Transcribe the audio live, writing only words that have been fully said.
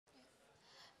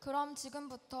그럼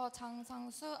지금부터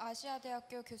장상수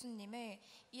아시아대학교 교수님의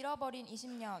잃어버린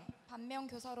 20년,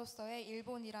 반면교사로서의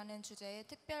일본이라는 주제의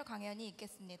특별 강연이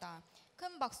있겠습니다.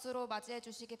 큰 박수로 맞이해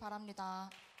주시기 바랍니다.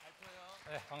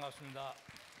 네, 반갑습니다.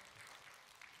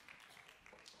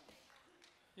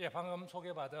 예, 방금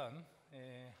소개받은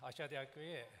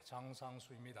아시아대학교의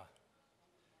장상수입니다.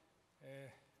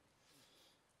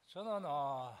 저는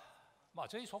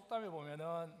저희 속담에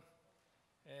보면은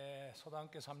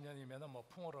소단께 3년이면 뭐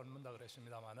풍을 얻는다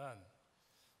그랬습니다만은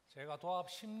제가 도합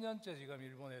 10년째 지금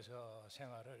일본에서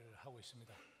생활을 하고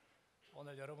있습니다.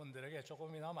 오늘 여러분들에게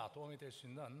조금이나마 도움이 될 수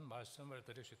있는 말씀을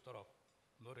드릴 수 있도록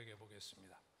노력해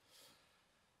보겠습니다.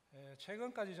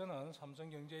 최근까지 저는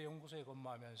삼성경제연구소에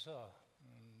근무하면서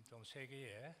좀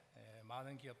세계의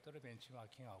많은 기업들을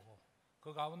벤치마킹하고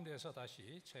그 가운데서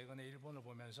다시 최근에 일본을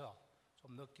보면서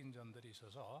좀 느낀 점들이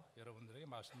있어서 여러분들에게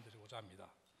말씀드리고자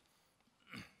합니다.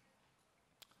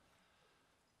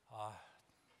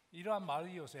 이러한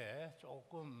말이 요새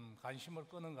조금 관심을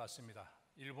끄는 것 같습니다.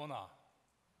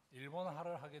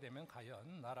 일본화를 하게 되면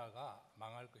과연 나라가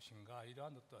망할 것인가,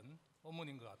 이러한 어떤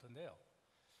의문인 것 같은데요.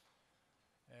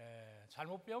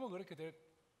 잘못 배우면 그렇게 될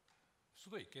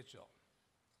수도 있겠죠.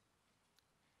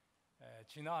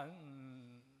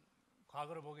 지난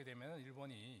과거를 보게 되면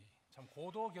일본이 참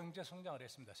고도 경제 성장을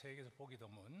했습니다. 세계에서 보기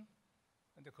드문.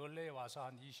 그런데 근래에 와서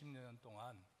한 20년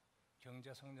동안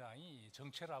경제 성장이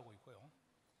정체를 하고 있고요.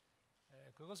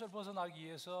 그것을 벗어나기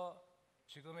위해서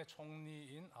지금의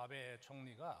총리인 아베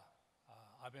총리가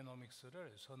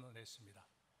아베노믹스를 선언했습니다.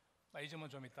 이 점은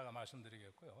좀 이따가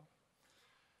말씀드리겠고요.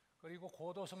 그리고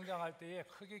고도 성장할 때에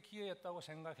크게 기여했다고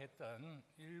생각했던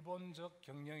일본적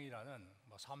경영이라는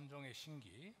 3종의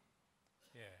신기,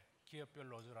 기업별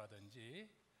노조라든지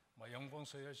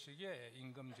연봉서열식의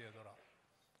임금제도라,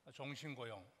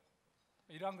 종신고용,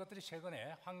 이러한 것들이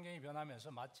최근에 환경이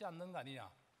변하면서 맞지 않는 거 아니냐,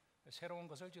 새로운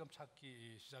것을 지금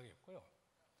찾기 시작했고요.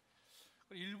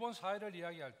 일본 사회를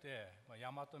이야기할 때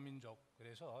야마토 민족,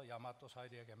 그래서 야마토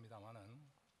사회를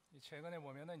이야기합니다만은 최근에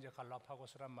보면은 이제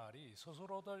갈라파고스란 말이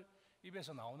스스로들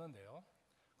입에서 나오는데요.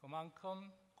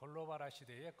 그만큼 글로벌화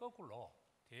시대에 거꾸로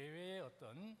대외의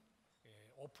어떤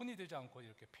오픈이 되지 않고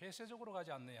이렇게 폐쇄적으로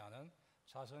가지 않느냐는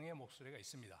자성의 목소리가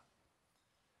있습니다.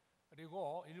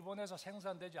 그리고 일본에서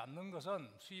생산되지 않는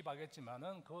것은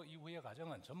수입하겠지만은 그 이후의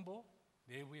과정은 전부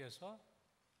내부에서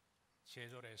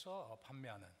제조를 해서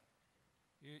판매하는,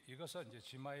 이것은 이제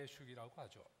지마의 축이라고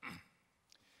하죠.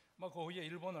 그 후에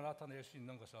일본을 나타낼 수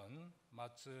있는 것은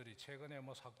마쓰리, 최근에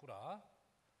사쿠라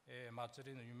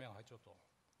마쓰리는 유명하죠. 또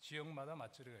지역마다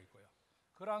마쓰리가 있고요.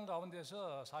 그러한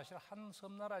가운데서 사실 한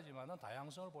섬나라지만은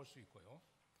다양성을 볼 수 있고요.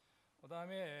 그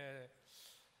다음에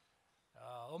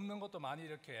없는 것도 많이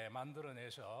이렇게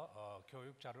만들어내서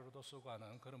교육 자료로도 쓰고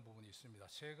하는 그런 부분이 있습니다.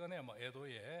 최근에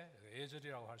에도의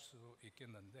예절이라고 할 수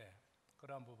있겠는데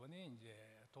그러한 부분이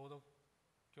이제 도덕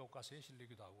교과서에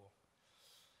실리기도 하고,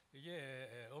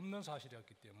 이게 없는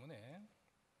사실이었기 때문에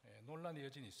논란의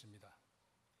여진이 있습니다.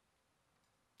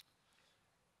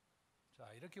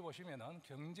 자, 이렇게 보시면은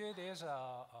경제에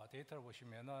대해서 데이터를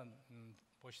보시면은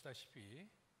보시다시피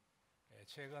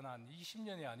최근 한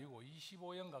 20년이 아니고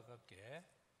 25년 가깝게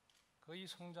거의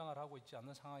성장을 하고 있지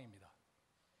않는 상황입니다.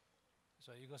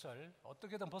 그래서 이것을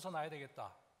어떻게든 벗어나야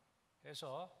되겠다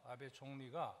해서 아베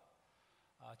총리가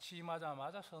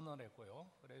취임하자마자 선언을 했고요.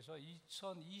 그래서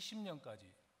 2020년까지,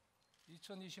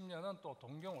 2020년은 또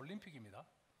동경올림픽입니다.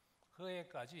 그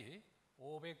해까지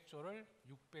 500조를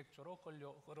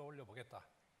 600조로 끌어올려 보겠다,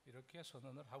 이렇게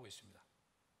선언을 하고 있습니다.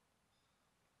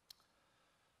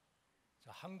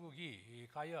 자, 한국이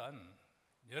과연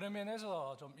여러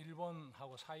면에서 좀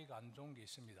일본하고 사이가 안 좋은 게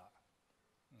있습니다.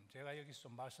 제가 여기서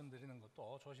좀 말씀드리는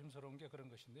것도 조심스러운 게 그런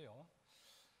것인데요.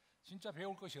 진짜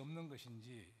배울 것이 없는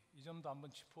것인지 이 점도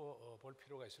한번 짚어볼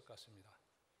필요가 있을 것 같습니다.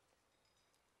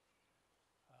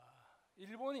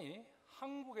 일본이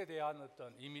한국에 대한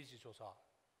어떤 이미지 조사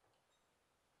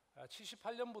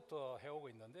 78년부터 해오고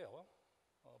있는데요.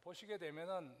 보시게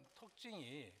되면은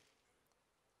특징이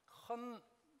큰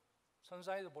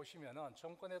선상에서 보시면은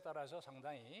정권에 따라서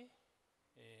상당히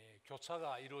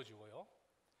교차가 이루어지고요.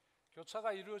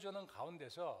 교차가 이루어지는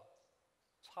가운데서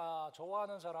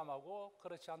좋아하는 사람하고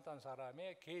그렇지 않다는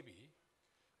사람의 갭이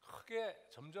크게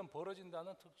점점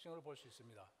벌어진다는 특징을 볼 수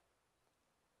있습니다.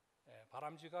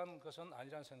 바람직한 것은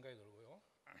아니라는 생각이 들고요.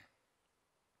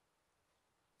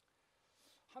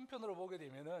 한편으로 보게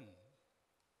되면은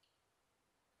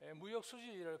무역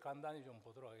수지를 간단히 좀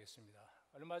보도록 하겠습니다.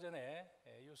 얼마 전에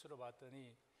뉴스를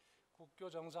봤더니 국교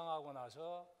정상하고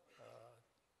나서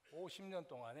 50년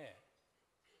동안에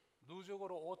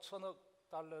누적으로 5천억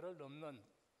달러를 넘는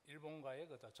일본과의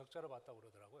적자를 봤다고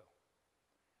그러더라고요.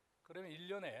 그러면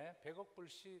 1년에 100억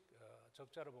불씩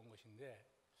적자를 본 것인데,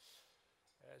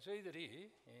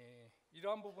 저희들이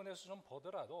이러한 부분에서 좀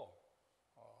보더라도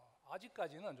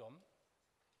아직까지는 좀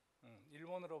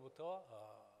일본으로부터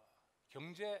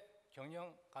경제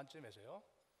경영 관점에서요,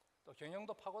 또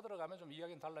경영도 파고 들어가면 좀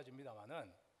이야기는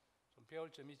달라집니다만은 좀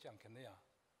배울 점이 있지 않겠느냐.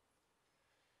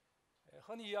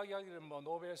 흔히 이야기하기를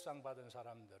노벨상 받은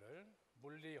사람들을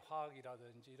물리,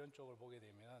 화학이라든지 이런 쪽을 보게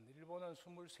되면 일본은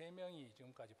 23명이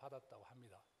지금까지 받았다고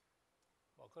합니다.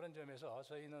 그런 점에서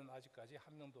저희는 아직까지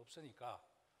한 명도 없으니까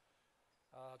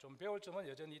좀 배울 점은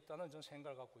여전히 있다는 저는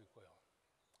생각을 갖고 있고요.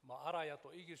 알아야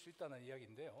또 이길 수 있다는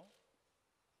이야기인데요.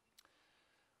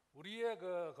 우리의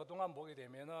그동안 보게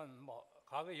되면은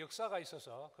과거 역사가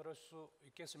있어서 그럴 수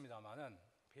있겠습니다만은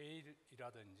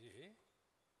배일이라든지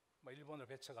일본을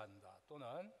배척한다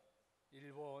또는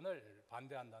일본을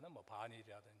반대한다는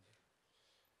반일이라든지,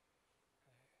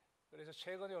 그래서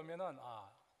최근에 오면은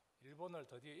일본을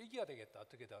드디어 이겨야 되겠다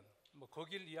어떻게든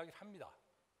거길 이야기를 합니다.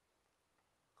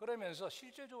 그러면서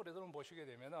실제적으로 여러분 보시게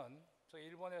되면은 저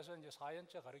일본에서 이제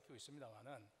 4년째 가르치고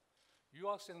있습니다만은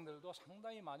유학생들도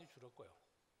상당히 많이 줄었고요.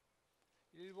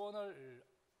 일본을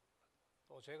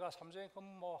또 제가 삼성에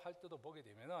근무할 때도 보게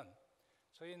되면은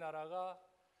저희 나라가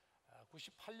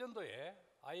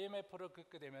 98년도에 IMF를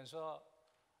겪게 되면서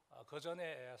그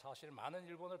전에 사실 많은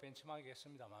일본을 벤치마킹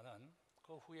했습니다만은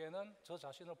그 후에는 저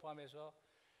자신을 포함해서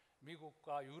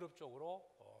미국과 유럽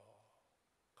쪽으로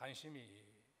관심이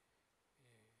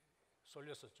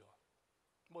쏠렸었죠.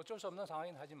 어쩔 수 없는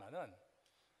상황이긴 하지만은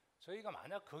저희가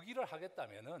만약 그 길을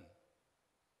하겠다면은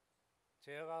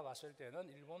제가 봤을 때는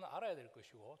일본은 알아야 될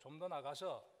것이고, 좀 더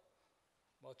나가서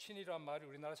친이란 말이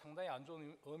우리나라에 상당히 안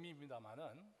좋은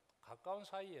의미입니다만은 가까운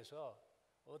사이에서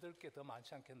얻을 게 더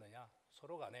많지 않겠느냐,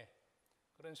 서로 간에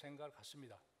그런 생각을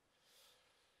갖습니다.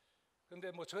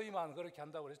 그런데 저희만 그렇게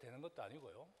한다고 해서 되는 것도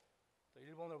아니고요. 또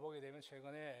일본을 보게 되면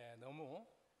최근에 너무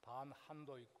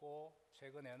반한도 있고,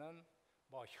 최근에는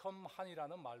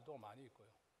현한이라는 말도 많이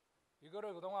있고요.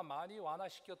 이거를 그동안 많이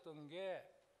완화시켰던 게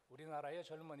우리나라의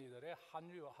젊은이들의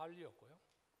한류였고요.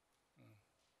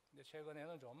 근데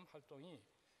최근에는 좀 활동이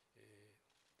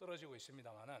떨어지고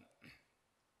있습니다만은,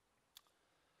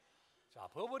 자,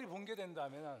 버블이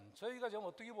붕괴된다면 저희가 지금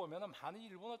어떻게 보면 많이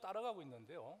일본을 따라가고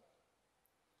있는데요.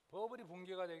 버블이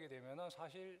붕괴가 되게 되면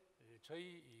사실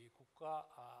저희 이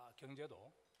국가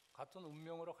경제도 같은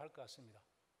운명으로 갈 것 같습니다.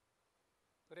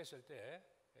 그랬을 때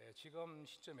지금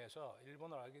시점에서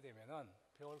일본을 알게 되면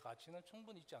배울 가치는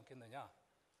충분히 있지 않겠느냐.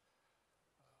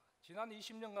 지난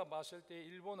 20년간 봤을 때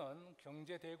일본은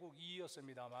경제 대국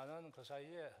 2위였습니다만은 그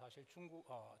사이에 사실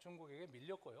중국에게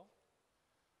밀렸고요.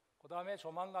 그 다음에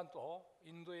조만간 또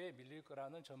인도에 밀릴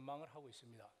거라는 전망을 하고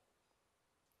있습니다.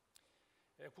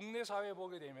 국내 사회에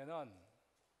보게 되면은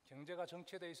경제가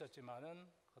정체되어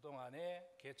있었지만은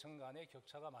그동안에 계층 간의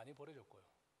격차가 많이 벌어졌고요.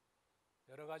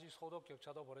 여러 가지 소득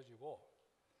격차도 벌어지고,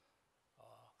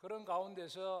 그런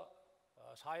가운데서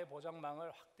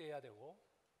사회보장망을 확대해야 되고,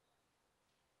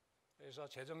 그래서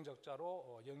재정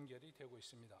적자로 연결이 되고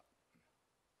있습니다.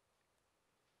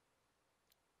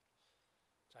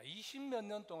 자, 20몇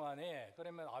년 동안에,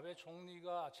 그러면 아베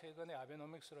총리가 최근에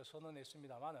아베노믹스를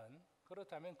선언했습니다만은,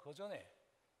 그렇다면 그 전에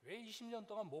왜 20년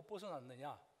동안 못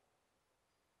벗어났느냐?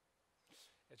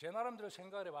 제 나름대로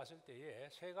생각을 해봤을 때에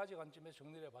세 가지 관점에서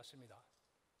정리를 해봤습니다.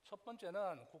 첫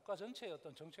번째는 국가 전체의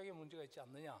어떤 정책의 문제가 있지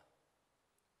않느냐?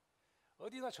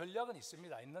 어디나 전략은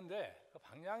있습니다. 있는데 그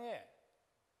방향에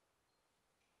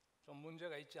좀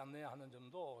문제가 있지 않느냐 하는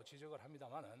점도 지적을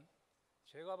합니다만은,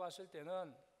 제가 봤을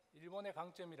때는 일본의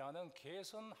강점이라는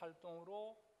개선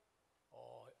활동으로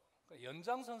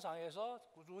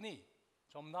연장선상에서 꾸준히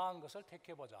좀 나은 것을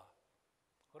택해보자,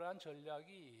 그러한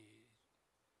전략이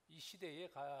이 시대의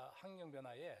환경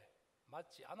변화에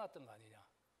맞지 않았던 거 아니냐.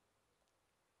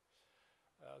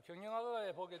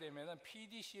 경영학에 보게 되면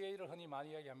PDCA를 흔히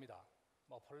많이 이야기합니다.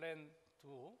 플랜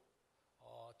투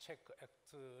체크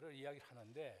액트를 이야기를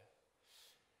하는데,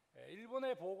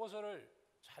 일본의 보고서를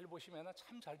잘 보시면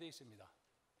참 잘 돼 있습니다.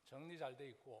 정리 잘 돼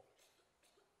있고,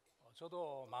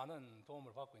 저도 많은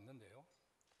도움을 받고 있는데요.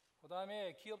 그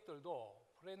다음에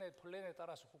기업들도 플랜에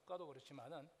따라서 국가도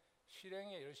그렇지만은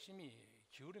실행에 열심히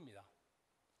기울입니다.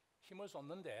 힘을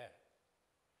쏟는데,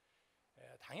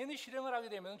 당연히 실행을 하게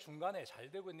되면 중간에 잘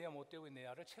되고 있느냐 못 되고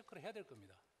있느냐를 체크를 해야 될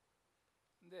겁니다.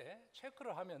 근데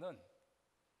체크를 하면은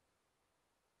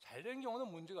잘 된 경우는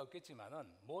문제가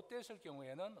없겠지만은 못 됐을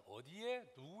경우에는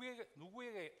어디에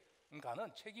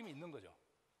누구에게인가는 책임이 있는 거죠.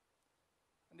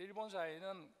 근데 일본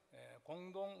사회는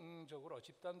공동적으로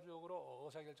집단적으로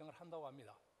의사결정을 한다고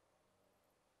합니다.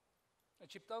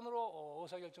 집단으로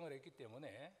의사결정을 했기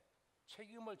때문에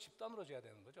책임을 집단으로 져야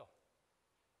되는 거죠.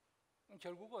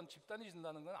 결국은 집단이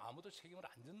진다는 건 아무도 책임을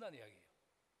안 진다는 이야기예요.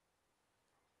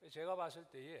 제가 봤을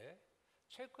때에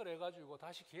체크를 해가지고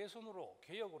다시 개선으로,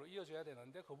 개혁으로 이어져야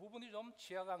되는데 그 부분이 좀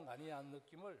취약한 거 아니냐는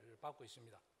느낌을 받고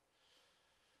있습니다.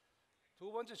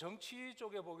 두 번째, 정치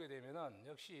쪽에 보게 되면은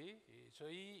역시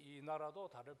저희 이 나라도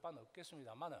다를 바는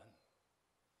없겠습니다만은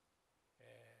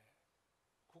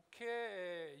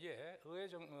국회의 의회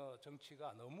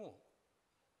정치가 너무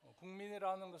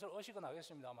국민이라는 것을 의식은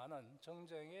하겠습니다만은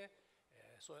정쟁에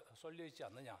쏠려 있지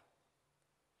않느냐.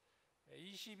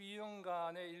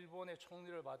 22년간의 일본의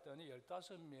총리를 봤더니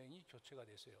 15명이 교체가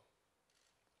됐어요.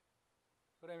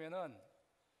 그러면은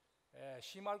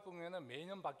시말국면은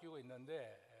매년 바뀌고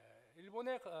있는데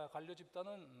일본의 관료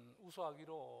집단은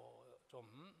우수하기로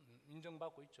좀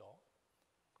인정받고 있죠.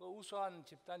 그 우수한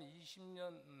집단이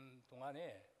 20년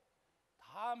동안에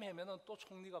다음 해면은 또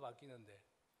총리가 바뀌는데,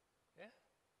 예?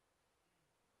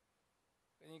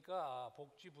 그러니까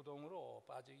복지부동으로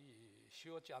빠지기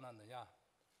쉬웠지 않았느냐.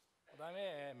 그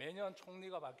다음에 매년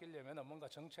총리가 바뀌려면 뭔가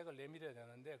정책을 내밀어야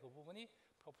되는데 그 부분이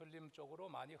포퓰리즘 쪽으로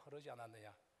많이 흐르지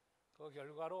않았느냐. 그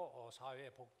결과로 사회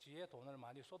복지에 돈을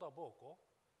많이 쏟아부었고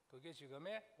그게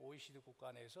지금의 OECD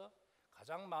국가 내에서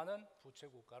가장 많은 부채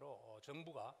국가로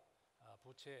정부가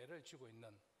부채를 쥐고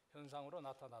있는 현상으로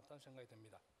나타났다는 생각이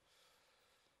듭니다.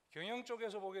 경영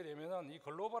쪽에서 보게 되면 이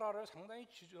글로벌화를 상당히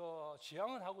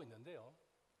지향은 하고 있는데요.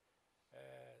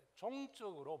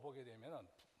 종적으로 보게 되면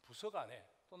부서 간에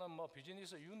또는 뭐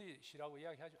비즈니스 유닛이라고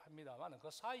이야기합니다만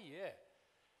그 사이에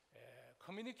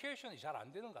커뮤니케이션이 잘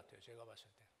안 되는 것 같아요. 제가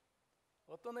봤을 때.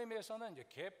 어떤 의미에서는 이제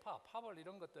계파, 파벌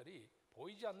이런 것들이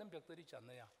보이지 않는 벽들이 있지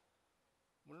않느냐.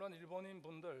 물론 일본인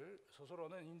분들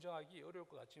스스로는 인정하기 어려울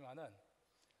것 같지만은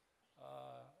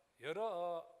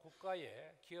여러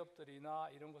국가의 기업들이나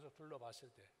이런 것을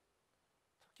둘러봤을 때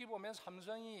특히 보면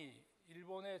삼성이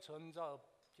일본의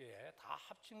전자업계에 다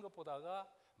합친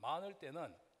것보다가 많을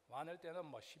때는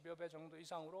뭐 10여 배 정도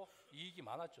이상으로 이익이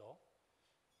많았죠.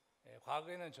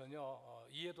 과거에는 전혀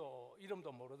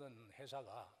이름도 모르던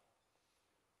회사가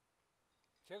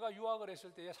제가 유학을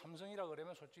했을 때에 삼성이라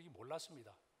그러면 솔직히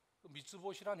몰랐습니다. 그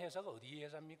미쓰보시란 회사가 어디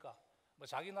회사입니까? 뭐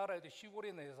자기 나라에도 시골에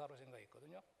있는 회사로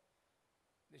생각했거든요.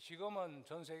 근데 지금은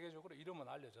전 세계적으로 이름은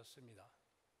알려졌습니다.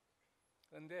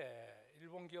 그런데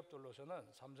일본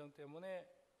기업들로서는 삼성 때문에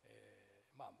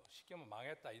쉽게 말하면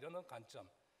망했다 이러는 관점.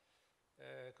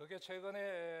 그게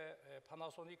최근에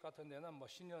파나소닉 같은 데는 뭐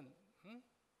신년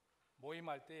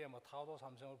모임할 때에 뭐 타오도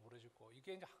삼성을 부르짖고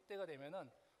이게 이제 확대가 되면은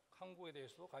한국에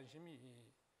대해서도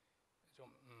관심이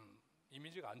좀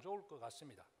이미지가 안 좋을 것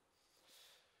같습니다.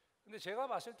 근데 제가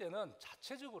봤을 때는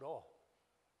자체적으로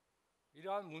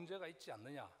이러한 문제가 있지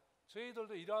않느냐.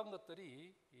 저희들도 이러한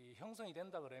것들이 형성이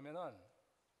된다 그러면은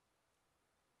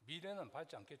미래는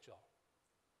밝지 않겠죠.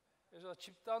 그래서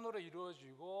집단으로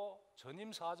이루어지고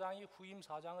전임 사장이 후임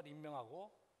사장을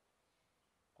임명하고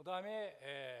그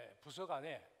다음에 부서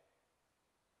간에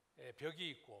벽이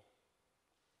있고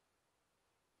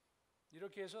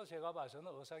이렇게 해서 제가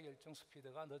봐서는 의사결정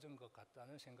스피드가 늦은 것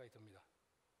같다는 생각이 듭니다.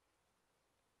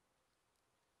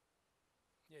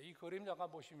 이 그림 잠깐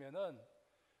보시면은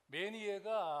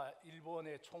매니에가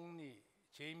일본의 총리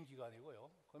재임 기간이고요.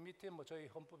 그 밑에 뭐 저희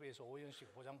헌법에서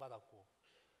 5년씩 보장받았고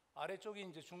아래쪽이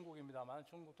이제 중국입니다만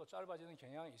중국도 짧아지는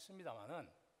경향이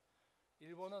있습니다만은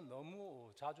일본은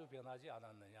너무 자주 변하지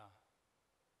않았느냐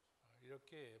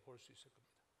이렇게 볼 수 있을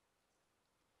겁니다.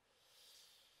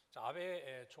 자,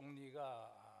 아베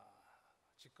총리가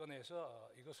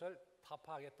집권해서 이것을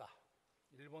타파하겠다.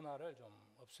 일본화를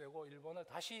좀 없애고 일본을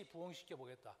다시 부흥시켜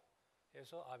보겠다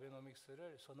해서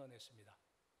아베노믹스를 선언했습니다.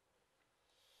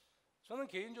 저는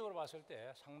개인적으로 봤을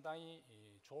때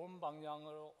상당히 좋은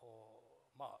방향으로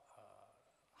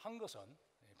한 것은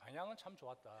방향은 참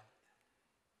좋았다.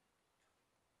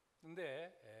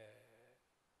 근데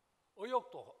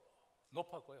의욕도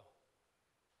높았고요.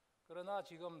 그러나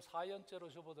지금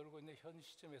 4년째로 접어들고 있는 현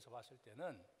시점에서 봤을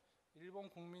때는 일본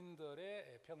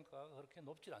국민들의 평가가 그렇게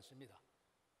높지 않습니다.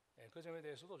 그 점에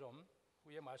대해서도 좀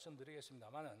후에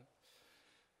말씀드리겠습니다만은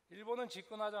일본은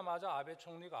집권하자마자 아베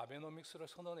총리가 아베노믹스를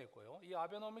선언했고요. 이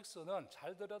아베노믹스는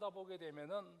잘 들여다보게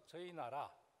되면은 저희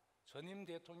나라 전임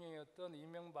대통령이었던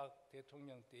이명박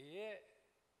대통령 때의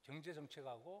경제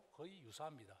정책하고 거의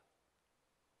유사합니다.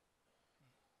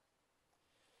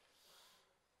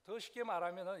 더 쉽게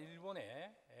말하면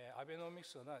일본의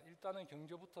아베노믹스는 일단은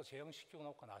경제부터 재형시켜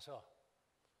놓고 나서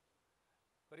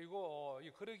그리고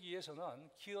그러기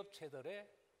위해서는 기업체들의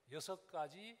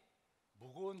 6가지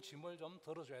무거운 짐을 좀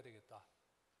덜어줘야 되겠다.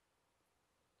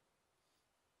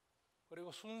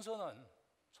 그리고 순서는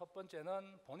첫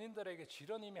번째는 본인들에게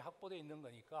질은 이미 확보되어 있는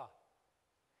거니까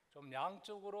좀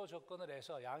양적으로 접근을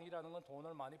해서, 양이라는 건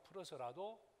돈을 많이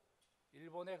풀어서라도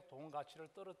일본의 돈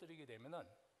가치를 떨어뜨리게 되면은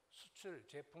수출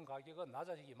제품 가격은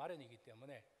낮아지기 마련이기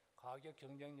때문에 가격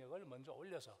경쟁력을 먼저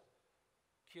올려서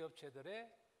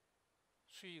기업체들의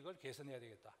수익을 개선해야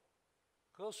되겠다.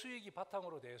 그 수익이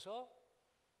바탕으로 돼서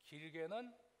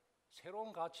길게는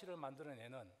새로운 가치를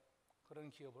만들어내는 그런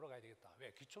기업으로 가야 되겠다.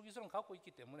 왜? 기초기술은 갖고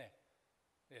있기 때문에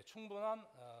충분한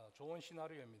좋은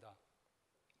시나리오입니다.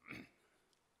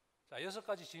 자,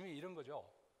 6가지 짐이 이런 거죠.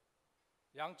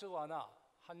 양적 완화,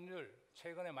 환율,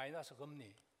 최근의 마이너스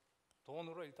금리,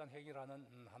 돈으로 일단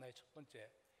해결하는 하나의 첫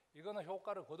번째. 이거는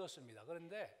효과를 거뒀습니다.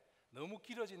 그런데 너무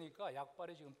길어지니까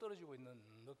약발이 지금 떨어지고 있는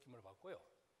느낌을 받고요.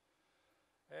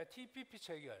 TPP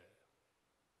체결.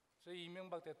 저희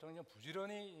이명박 대통령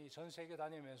부지런히 전 세계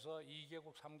다니면서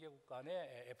 2개국, 3개국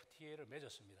간의 FTA를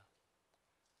맺었습니다.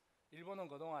 일본은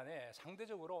그동안에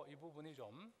상대적으로 이 부분이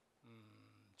좀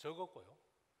적었고요.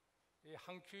 이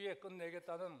한 큐에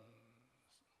끝내겠다는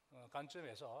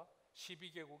관점에서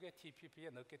 12개국의 TPP에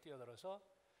늦게 뛰어들어서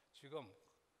지금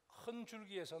큰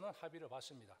줄기에서는 합의를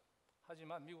봤습니다.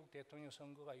 하지만 미국 대통령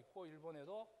선거가 있고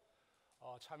일본에도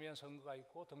참여연 선거가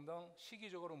있고 등등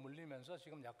시기적으로 물리면서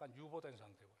지금 약간 유보된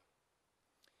상태고요.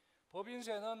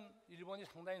 법인세는 일본이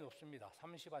상당히 높습니다.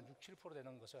 30한 6, 7%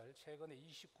 되는 것을 최근에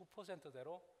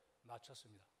 29%대로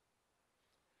낮췄습니다.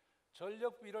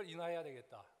 전력비를 인하해야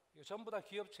되겠다. 이거 전부 다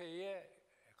기업체의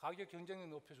가격 경쟁력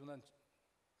높여주는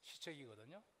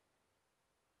시책이거든요.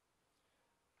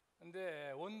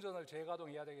 근데 원전을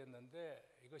재가동해야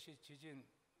되겠는데 이것이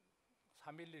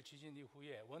 3.11 지진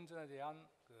이후에 원전에 대한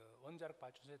원자력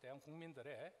발전소에 대한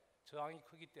국민들의 저항이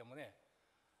크기 때문에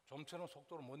좀처럼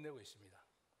속도를 못 내고 있습니다.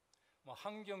 뭐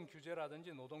환경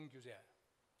규제라든지 노동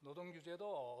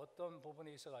규제도 어떤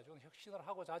부분에 있어가지고 혁신을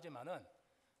하고자 하지만은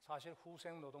사실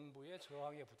후생 노동부의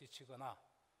저항에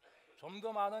부딪히거나 좀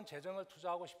더 많은 재정을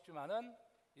투자하고 싶지만은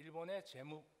일본의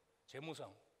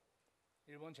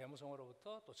일본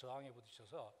재무성으로부터 또 저항에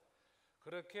부딪혀서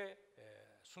그렇게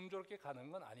순조롭게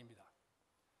가는 건 아닙니다.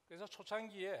 그래서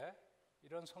초창기에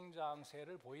이런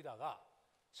성장세를 보이다가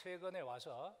최근에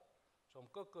와서 좀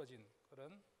꺾어진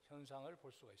그런 현상을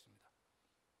볼 수가 있습니다.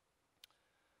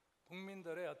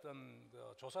 국민들의 어떤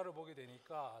조사를 보게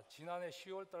되니까 지난해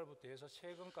 10월 달부터 해서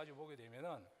최근까지 보게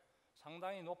되면은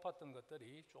상당히 높았던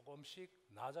것들이 조금씩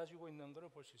낮아지고 있는 것을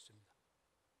볼 수 있습니다.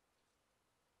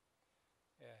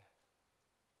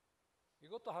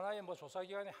 이것도 하나의 조사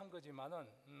기관이 한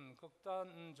거지만은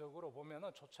극단적으로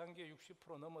보면은 초창기에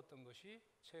 60% 넘었던 것이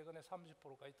최근에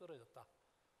 30%까지 떨어졌다.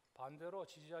 반대로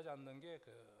지지하지 않는 게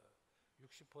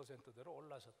 60%대로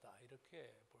올라섰다.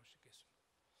 이렇게 볼 수 있겠습니다.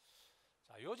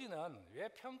 자, 요지는 왜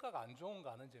평가가 안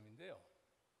좋은가 하는 점인데요.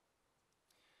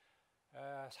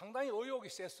 상당히 의욕이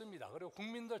셌습니다. 그리고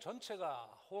국민들 전체가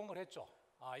호응을 했죠.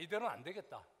 이대로는 안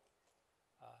되겠다.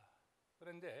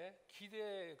 그런데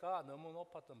기대가 너무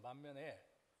높았던 반면에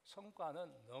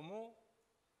성과는 너무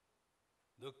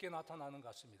늦게 나타나는 것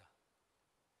같습니다.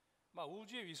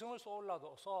 우주에 위성을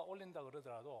쏘아 올린다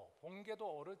그러더라도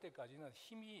본궤도 오를 때까지는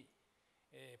힘이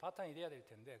바탕이 돼야 될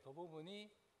텐데 그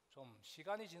부분이 좀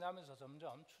시간이 지나면서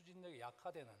점점 추진력이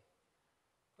약화되는,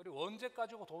 그리고 언제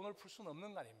가지고 돈을 풀 수는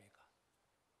없는 거 아닙니까?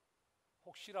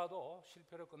 혹시라도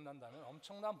실패로 끝난다면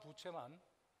엄청난 부채만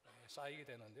쌓이게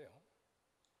되는데요.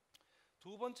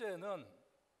 두 번째는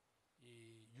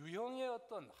이 유형의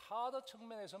어떤 하드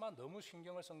측면에서만 너무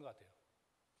신경을 쓴 것 같아요.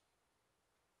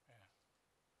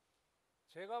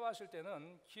 제가 봤을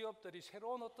때는 기업들이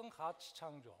새로운 어떤 가치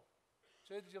창조,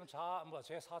 저희도 지금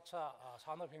제4차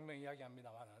산업혁명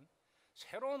이야기합니다만은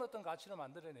새로운 어떤 가치를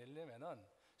만들어내려면은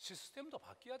시스템도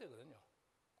바뀌어야 되거든요.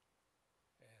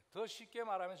 더 쉽게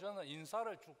말하면 저는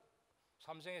인사를 쭉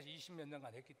삼성에서 20몇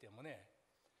년간 했기 때문에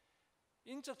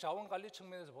인적 자원 관리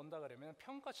측면에서 본다 그러면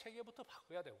평가 체계부터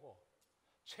바꿔야 되고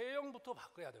채용부터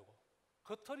바꿔야 되고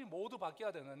겉털이 모두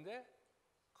바뀌어야 되는데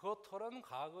겉털은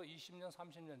과거 20년,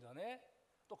 30년 전에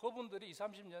또 그분들이 20,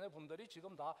 30년의 분들이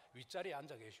지금 다 윗자리에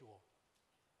앉아 계시고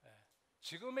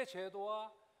지금의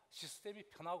제도와 시스템이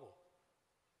편하고,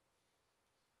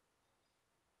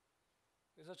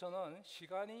 그래서 저는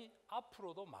시간이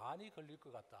앞으로도 많이 걸릴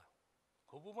것 같다.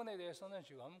 그 부분에 대해서는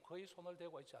지금 거의 손을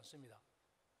대고 있지 않습니다.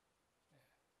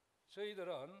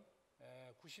 저희들은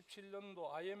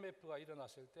 97년도 IMF가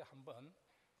일어났을 때 한번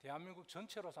대한민국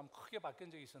전체로 참 크게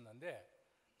바뀐 적이 있었는데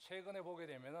최근에 보게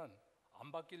되면은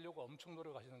안 바뀌려고 엄청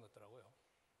노력하시는 것 같더라고요.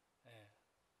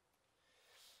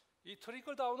 이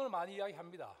트리클 다운을 많이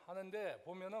이야기합니다. 하는데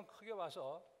보면은 크게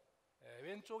봐서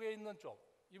왼쪽에 있는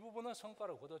쪽 이 부분은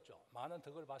성과를 거뒀죠. 많은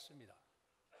덕을 봤습니다.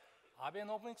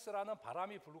 아베노믹스라는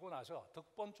바람이 불고 나서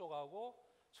덕본 쪽하고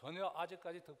전혀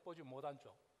아직까지 덕보지 못한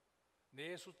쪽,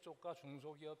 내수 쪽과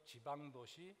중소기업,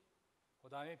 지방도시,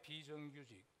 그다음에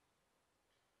비정규직,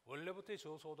 원래부터의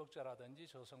저소득자라든지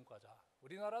저성과자.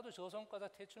 우리나라도 저성과자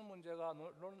퇴출 문제가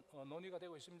논의가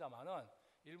되고 있습니다만은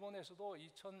일본에서도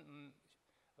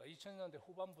 2000년대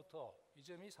후반부터 이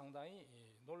점이 상당히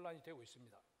논란이 되고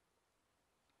있습니다.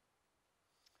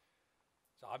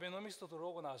 자, 아베노믹스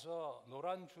들어오고 나서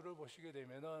노란 줄을 보시게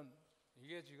되면은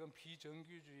이게 지금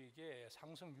비정규직의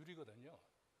상승률이거든요.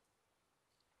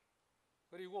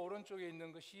 그리고 오른쪽에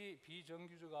있는 것이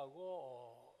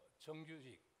비정규직하고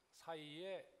정규직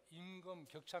사이의 임금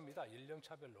격차입니다.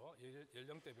 연령차별로,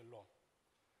 연령대별로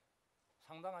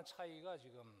상당한 차이가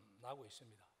지금 나고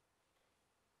있습니다.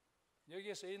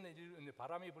 여기에 쓰여 있는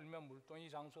바람이 불면 물동이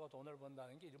장수가 돈을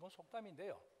번다는 게 일본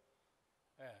속담인데요.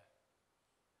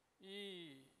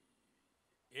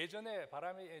 예전에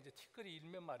바람이 이제 티끌이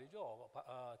일면 말이죠.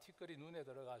 티끌이 눈에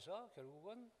들어가서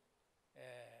결국은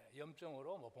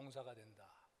염증으로 뭐 봉사가 된다.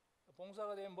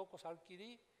 봉사가 되면 먹고 살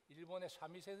길이 일본의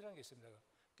삼위세라는 게 있습니다.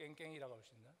 깽깽이라고 할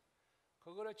수 있는.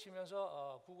 그거를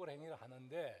치면서 구걸 행위를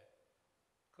하는데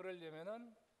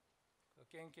그러려면은 그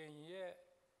깽깽이의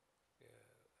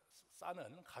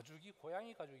싸는 가죽이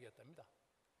고양이 가죽이었답니다.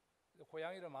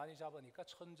 고양이를 많이 잡으니까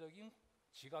천적인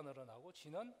쥐가 늘어나고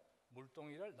쥐는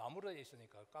물동이를 나무로 돼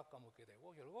있으니까 깎아먹게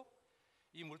되고 결국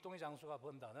이 물동이 장수가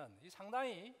번다는 이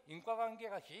상당히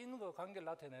인과관계가 긴 그 관계를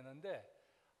나타내는데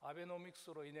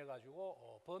아베노믹스로 인해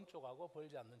가지고 번 쪽하고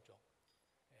벌지 않는 쪽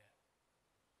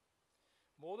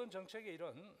모든 정책에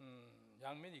이런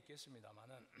양면이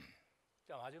있겠습니다만은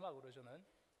자 마지막으로 저는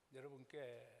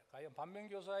여러분께 과연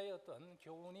반면교사의 어떤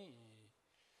교훈이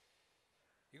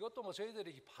이것도 뭐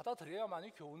저희들이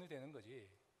받아들여야만이 교훈이 되는 거지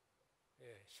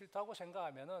싫다고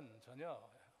생각하면은 전혀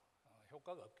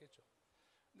효과가 없겠죠.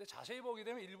 근데 자세히 보게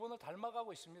되면 일본을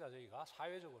닮아가고 있습니다. 저희가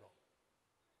사회적으로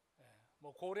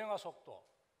뭐 고령화 속도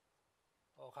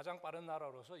가장 빠른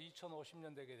나라로서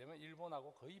 2050년 되게 되면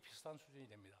일본하고 거의 비슷한 수준이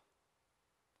됩니다.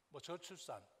 뭐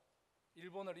저출산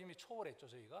일본을 이미 초월했죠.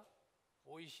 저희가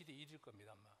OECD 1위일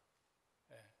겁니다. 아마.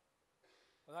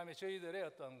 그다음에 저희들의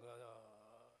어떤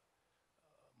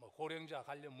뭐 고령자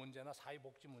관련 문제나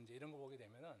사회복지 문제 이런 거 보게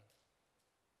되면은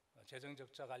재정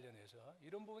적자 관련해서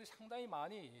이런 부분이 상당히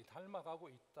많이 닮아가고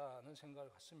있다는 생각을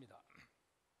갖습니다.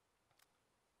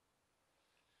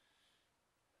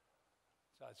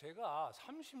 자, 제가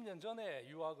 30년 전에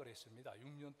유학을 했습니다.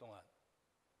 6년 동안.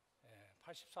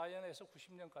 84년에서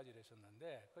 90년까지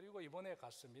했었는데 그리고 이번에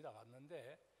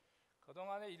갔는데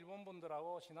그동안에 일본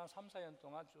분들하고 지난 3, 4년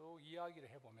동안 쭉 이야기를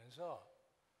해보면서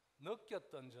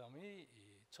느꼈던 점이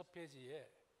이 첫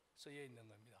페이지에 쓰여 있는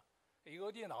겁니다. 이거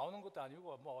어디에 나오는 것도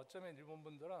아니고 뭐 어쩌면 일본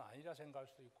분들은 아니라 생각할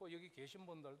수도 있고 여기 계신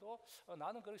분들도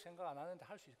나는 그렇게 생각 안 하는데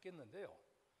할 수 있겠는데요.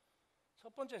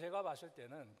 첫 번째 제가 봤을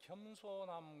때는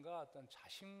겸손함과 어떤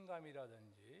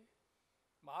자신감이라든지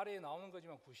말에 나오는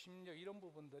거지만 구심력 이런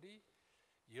부분들이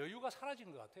여유가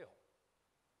사라진 것 같아요.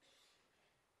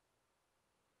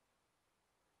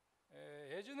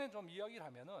 예전에 좀 이야기를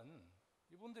하면은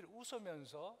이분들이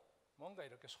웃으면서 뭔가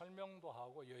이렇게 설명도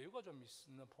하고 여유가 좀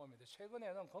있는 폼인데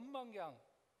최근에는 금방 그냥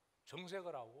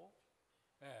정색을 하고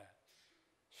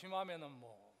심하면은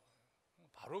뭐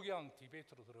바로 그냥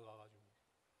디베이트로 들어가가지고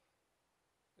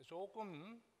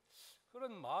조금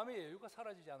그런 마음의 여유가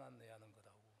사라지지 않았느냐 하는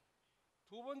것하고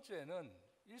두 번째는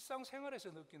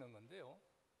일상생활에서 느끼는 건데요.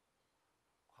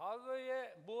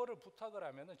 과거에 뭐를 부탁을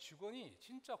하면은 직원이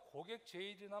진짜 고객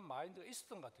제일이나 마인드가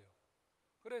있었던 것 같아요.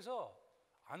 그래서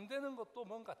안 되는 것도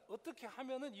뭔가 어떻게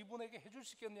하면은 이분에게 해줄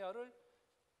수 있겠냐를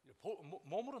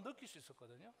몸으로 느낄 수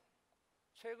있었거든요.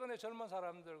 최근에 젊은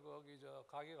사람들 거기 저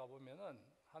가게 가보면은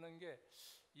하는 게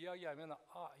이야기하면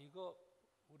이거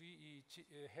우리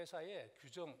이 회사의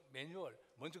규정 매뉴얼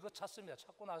먼저 그거 찾습니다.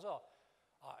 찾고 나서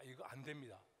이거 안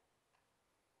됩니다.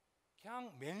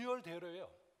 그냥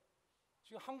매뉴얼대로예요.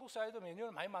 지금 한국 사회도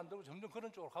매뉴얼 많이 만들고 점점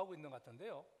그런 쪽으로 가고 있는 것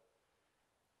같은데요.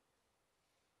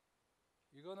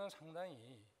 이거는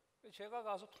상당히 제가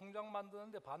가서 통장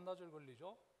만드는데 반나절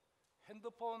걸리죠.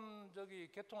 핸드폰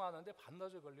개통하는데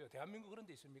반나절 걸려요. 대한민국 그런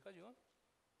데 있습니까 지금?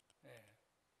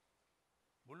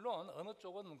 물론 어느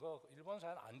쪽은 일본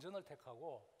사회는 안전을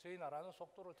택하고 저희 나라는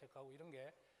속도를 택하고 이런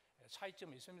게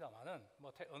차이점이 있습니다만은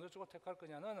뭐 어느 쪽을 택할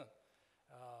거냐는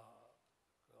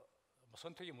뭐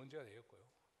선택의 문제가 되겠고요.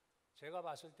 제가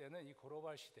봤을 때는 이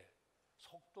글로벌 시대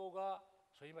속도가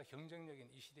소위 말 경쟁력인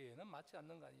이 시대에는 맞지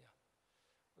않는 거 아니냐.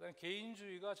 그다음에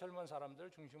개인주의가 젊은 사람들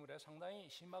중심으로 해서 상당히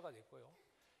심화가 됐고요.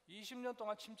 20년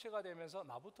동안 침체가 되면서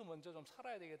나부터 먼저 좀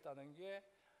살아야 되겠다는 게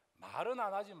말은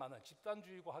안 하지만은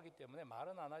집단주의고 하기 때문에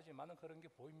말은 안 하지만은 그런 게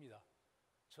보입니다.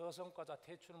 저성과자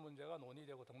퇴출 문제가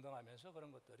논의되고 등등 하면서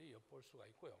그런 것들이 엿볼 수가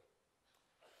있고요.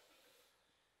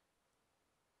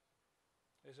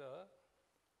 그래서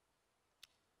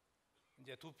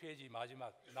이제 2페이지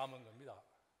마지막 남은 겁니다.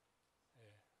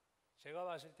 제가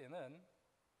봤을 때는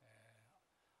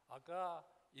아까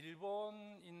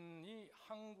일본인이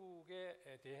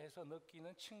한국에 대해서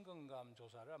느끼는 친근감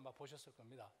조사를 아마 보셨을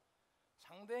겁니다.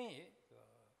 상당히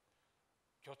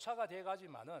교차가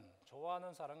돼가지만은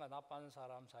좋아하는 사람과 나빠하는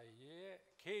사람 사이에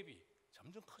갭이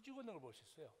점점 커지고 있는 걸 볼 수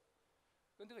있어요.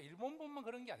 그런데 일본뿐만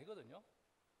그런 게 아니거든요.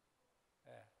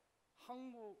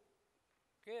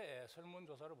 한국의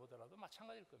설문조사를 보더라도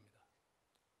마찬가지일 겁니다.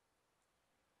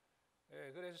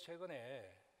 그래서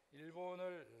최근에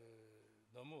일본을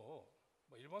너무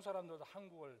일본 사람들도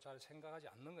한국을 잘 생각하지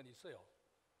않는 건 있어요.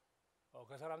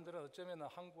 그 사람들은 어쩌면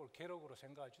한국을 괴력으로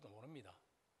생각할지도 모릅니다.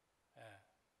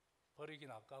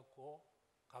 버리긴 아깝고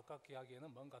가깝게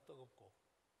하기에는 뭔가 뜨겁고.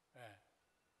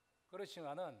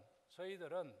 그렇지만은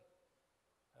저희들은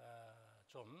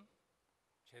좀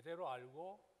제대로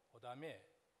알고 그다음에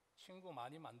친구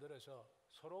많이 만들어서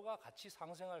서로가 같이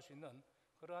상생할 수 있는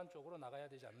그러한 쪽으로 나가야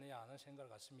되지 않느냐 하는 생각을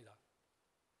갖습니다.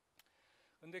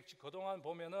 그런데 그동안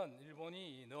보면은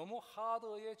일본이 너무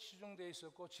하드에 치중되어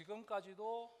있었고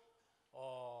지금까지도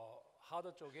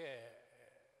하드 쪽에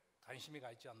관심이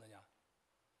가 있지 않느냐.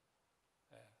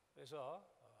 그래서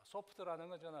소프트라는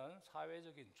건 저는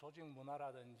사회적인 조직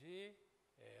문화라든지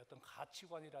어떤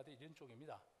가치관이라든지 이런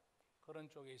쪽입니다. 그런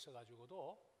쪽에 있어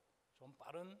가지고도 좀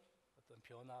빠른 어떤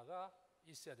변화가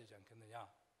있어야 되지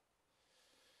않겠느냐.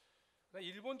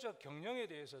 일본적 경영에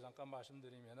대해서 잠깐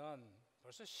말씀드리면은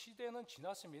벌써 시대는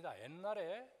지났습니다.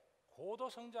 옛날에 고도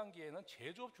성장기에는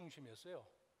제조업 중심이었어요.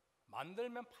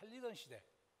 만들면 팔리던 시대.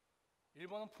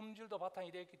 일본은 품질도 바탕이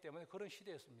되어 있기 때문에 그런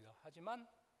시대였습니다. 하지만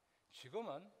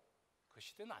지금은 그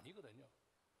시대는 아니거든요.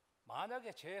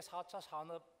 만약에 제4차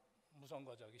산업 무슨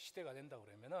시대가 된다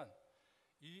그러면은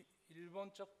이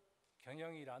일본적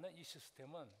경영이라는 이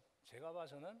시스템은 제가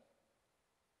봐서는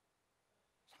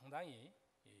상당히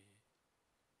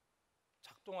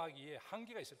작동하기에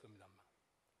한계가 있을 겁니다.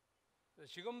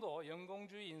 지금도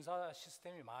연공주의 인사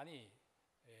시스템이 많이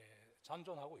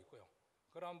잔존하고 있고요.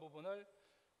 그러한 부분을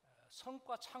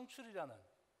성과 창출이라는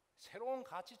새로운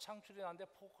가치 창출이라는 데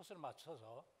포커스를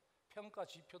맞춰서 평가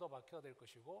지표도 밝혀야 될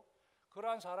것이고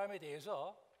그러한 사람에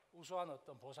대해서 우수한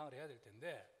어떤 보상을 해야 될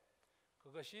텐데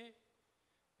그것이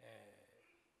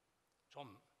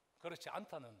좀 그렇지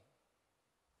않다는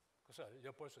것을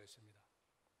엿볼 수 있습니다.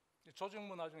 조직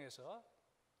문화 중에서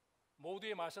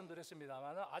모두에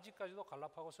말씀드렸습니다만 아직까지도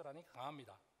갈라파고스란이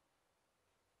강합니다.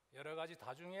 여러 가지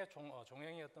다중의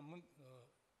종행의 어떤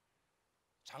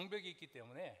장벽이 있기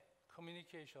때문에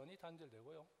커뮤니케이션이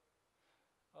단절되고요.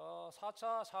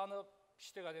 4차 산업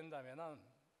시대가 된다면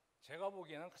제가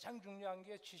보기에는 가장 중요한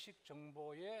게 지식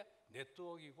정보의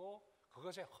네트워크이고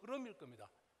그것의 흐름일 겁니다.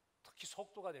 특히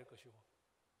속도가 될 것이고.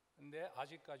 그런데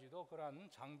아직까지도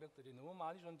그러한 장벽들이 너무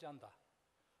많이 존재한다.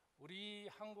 우리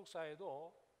한국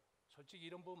사회도 솔직히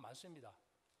이런 부분 많습니다.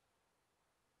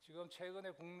 지금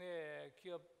최근에 국내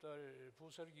기업들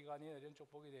부설기관이 이런 쪽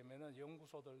보게 되면은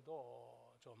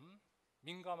연구소들도 좀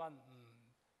민감한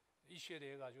이슈에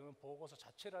대해 가지고는 보고서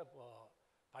자체를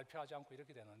발표하지 않고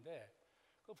이렇게 되는데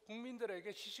그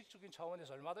국민들에게 지식적인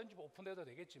차원에서 얼마든지 오픈해도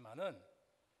되겠지만은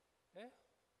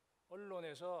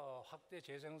언론에서 확대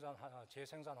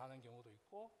재생산하는 경우도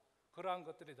있고 그러한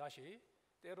것들이 다시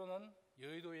때로는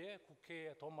여의도의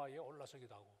국회의 도마 위에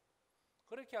올라서기도 하고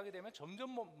그렇게 하게 되면 점점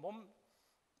몸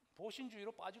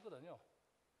보신주의로 빠지거든요.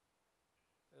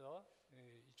 그래서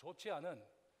좋지 않은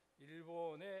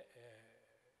일본의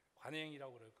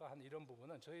관행이라고 그럴까 한 이런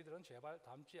부분은 저희들은 제발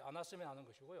담지 않았으면 하는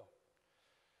것이고요.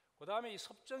 그 다음에 이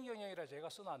섭정경영이라 제가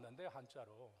써놨는데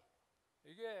한자로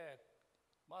이게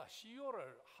막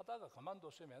CEO를 하다가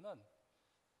그만뒀으면은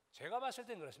제가 봤을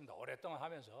땐 그렇습니다. 오랫동안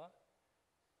하면서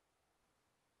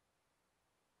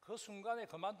그 순간에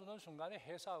그만두는 순간에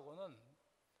회사하고는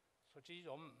솔직히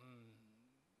좀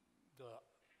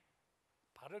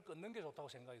발을 끊는 게 좋다고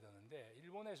생각이 드는데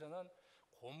일본에서는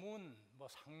고문,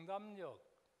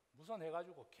 상담력 무슨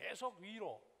해가지고 계속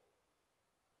위로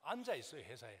앉아 있어요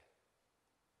회사에.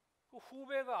 그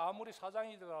후배가 아무리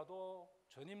사장이더라도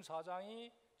전임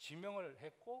사장이 지명을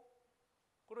했고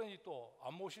그러니 또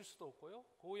안 모실 수도 없고요.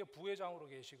 그 후에 부회장으로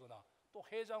계시거나 또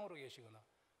회장으로 계시거나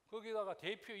거기다가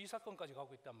대표 이사건까지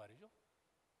갖고 있단 말이죠.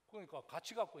 그러니까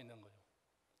같이 갖고 있는 거죠.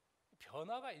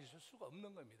 변화가 있을 수가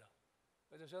없는 겁니다.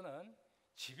 그래서 저는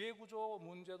지배구조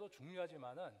문제도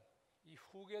중요하지만은 이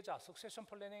후계자 석세션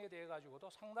플래닝에 대해 가지고도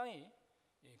상당히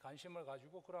관심을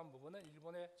가지고 그러한 부분은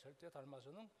일본에 절대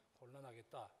닮아서는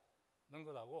곤란하겠다는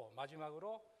것하고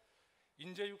마지막으로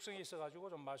인재 육성에 있어 가지고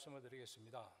좀 말씀을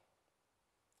드리겠습니다.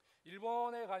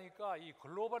 일본에 가니까 이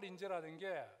글로벌 인재라는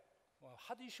게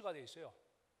핫 이슈가 돼 있어요.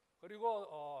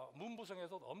 그리고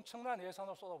문부성에서도 엄청난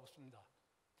예산을 쏟아붓습니다.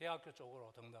 대학교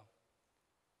쪽으로 등등.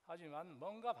 하지만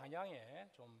뭔가 방향에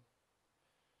좀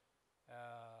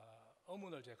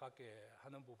의문을 제가 갖게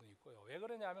하는 부분이 있고요. 왜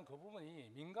그러냐면 그 부분이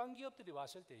민간 기업들이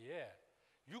왔을 때에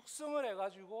육성을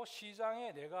해가지고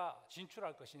시장에 내가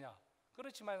진출할 것이냐.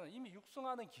 그렇지만 이미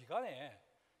육성하는 기간에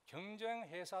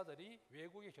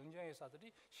외국의 경쟁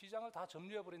회사들이 시장을 다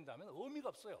점유해버린다면 의미가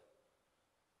없어요.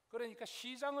 그러니까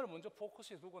시장을 먼저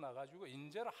포커스에 두고 나가지고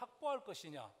인재를 확보할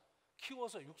것이냐,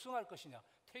 키워서 육성할 것이냐,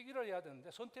 택일을 해야 되는데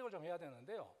선택을 좀 해야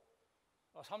되는데요.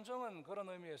 삼성은 그런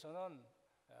의미에서는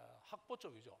확보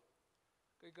쪽이죠.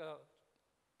 그러니까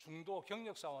중도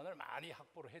경력 사원을 많이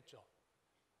확보를 했죠.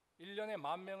 1년에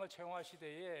 10,000명을 채용할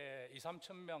시대에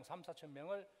 2-3천 명, 3-4천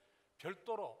명을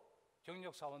별도로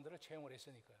경력 사원들을 채용을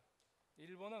했으니까요.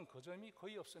 일본은 그 점이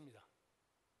거의 없습니다.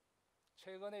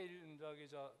 최근에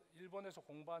일본에서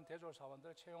공부한 대졸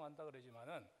사원들을 채용한다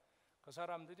그러지만은 그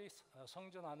사람들이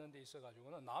성전하는 데 있어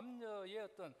가지고는 남녀의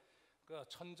어떤 그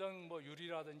천정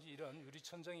유리라든지 이런 유리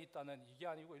천정이 있다는 이게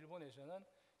아니고 일본에서는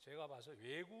제가 봐서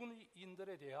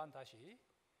외국인들에 대한 다시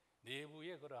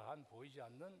내부에 그러한 보이지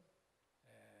않는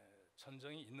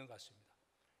천정이 있는 것 같습니다.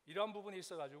 이러한 부분이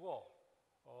있어 가지고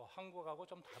한국하고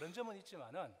좀 다른 점은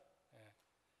있지만은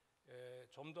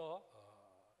좀 더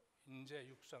인재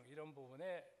육성 이런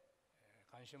부분에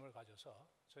관심을 가져서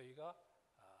저희가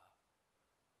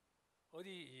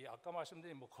아까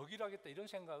말씀드린 거기로 하겠다 이런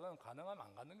생각은 가능하면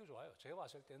안 갖는 게 좋아요. 제가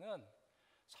봤을 때는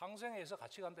상생해서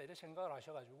같이 간다 이런 생각을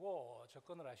하셔가지고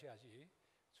접근을 하셔야지.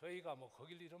 저희가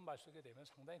거길 이런 말 쓰게 되면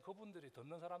상당히 그분들이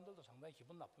듣는 사람들도 상당히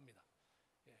기분 나쁩니다.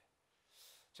 예.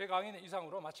 제 강의는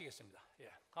이상으로 마치겠습니다.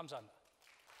 예, 감사합니다.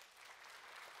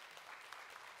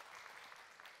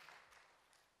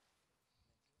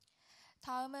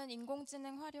 다음은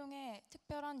인공지능 활용의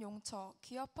특별한 용처,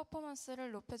 기업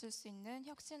퍼포먼스를 높여줄 수 있는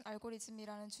혁신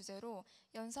알고리즘이라는 주제로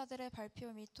연사들의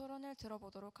발표 및 토론을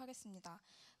들어보도록 하겠습니다.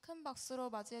 큰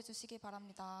박수로 맞이해 주시기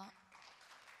바랍니다.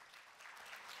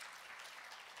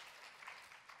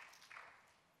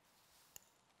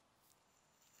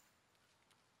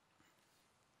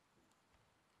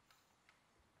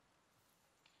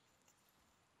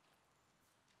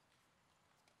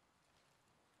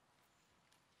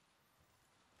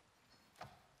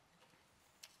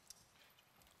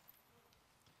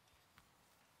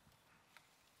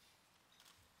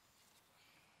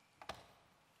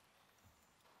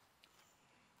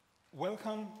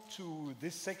 Welcome to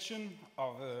this section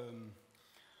of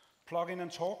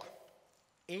Plugin&Talk,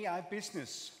 AI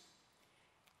Business,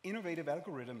 Innovative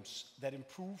Algorithms that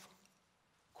Improve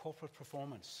Corporate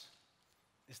Performance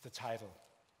is the title.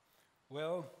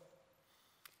 Well,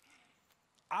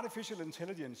 artificial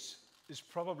intelligence is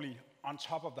probably on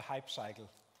top of the hype cycle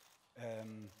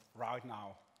right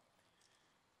now.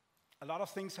 A lot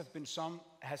of things have been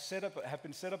said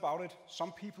about it.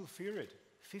 Some people fear it.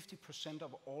 50%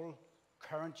 of all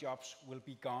current jobs will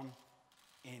be gone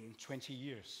in 20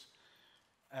 years.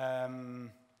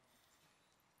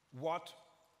 What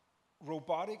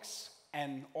robotics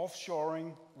and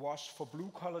offshoring was for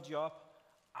blue-collar jobs,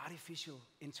 artificial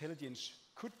intelligence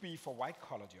could be for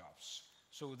white-collar jobs.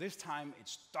 So this time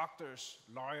it's doctors,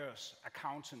 lawyers,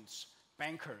 accountants,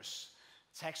 bankers,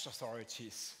 tax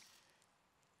authorities.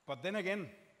 But then again,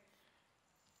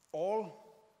 all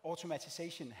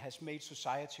automatization has made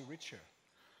society richer.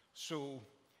 So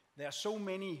there are so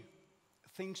many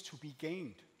things to be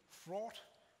gained. Fraud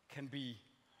can be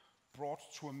brought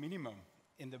to a minimum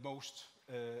in the most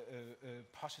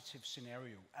positive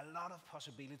scenario. A lot of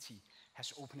possibility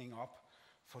has opening up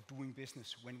for doing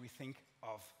business when we think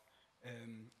of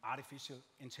artificial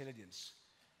intelligence.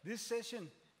 This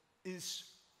session is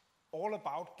all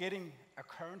about getting a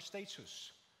current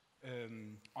status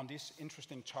on this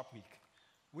interesting topic.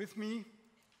 With me,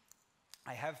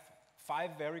 I have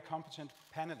 5 very competent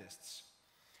panelists,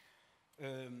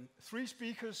 3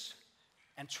 speakers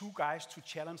and 2 guys to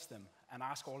challenge them and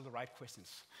ask all the right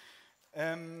questions.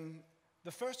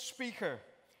 The first speaker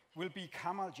will be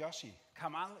Kamal Joshi.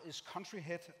 Kamal is country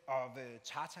head of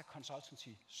Tata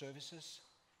Consultancy Services.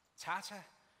 Tata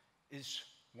is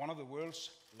one of the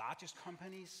world's largest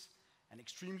companies, an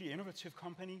extremely innovative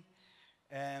company.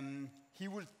 He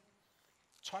will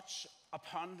touch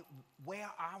upon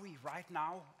where are we right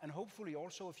now, and hopefully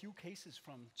also a few cases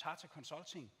from Tata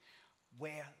Consulting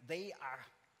where they are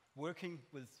working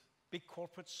with big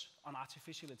corporates on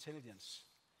artificial intelligence.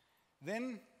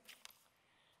 Then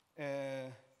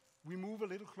we move a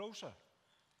little closer.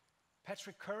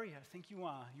 Patrick Curry, I think you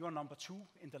are number 2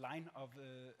 in the line of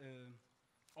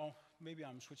Or maybe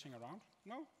I'm switching around.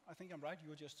 No, I think I'm right.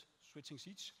 You're just switching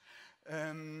seats.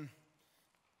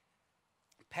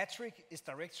 Patrick is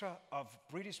director of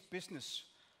British Business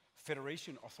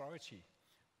Federation Authority,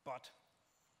 but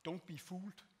don't be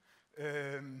fooled.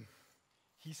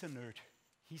 He's a nerd.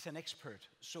 He's an expert.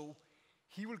 So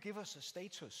he will give us a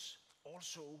status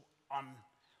also on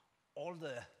all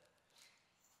the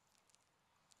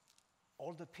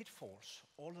pitfalls,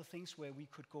 all the things where we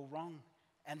could go wrong.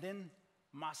 And then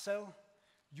Marcel,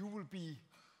 you will be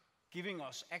giving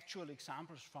us actual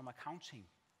examples from accounting,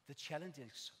 the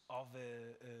challenges of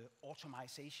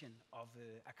automation of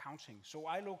accounting. So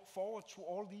I look forward to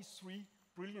all these three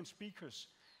brilliant speakers.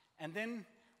 And then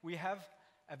we have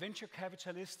a venture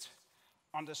capitalist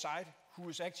on the side who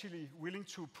is actually willing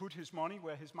to put his money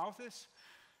where his mouth is.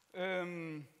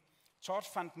 Todd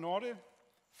van Noorde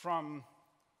from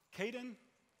K.E.Y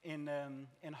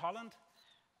in Holland.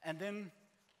 And then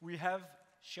we have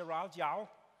Gerald Yao.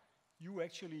 You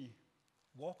actually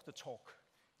walk the talk.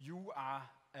 You are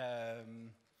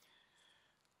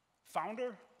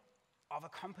founder of a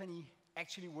company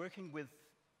actually working with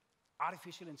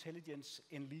artificial intelligence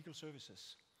in legal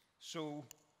services. So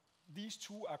these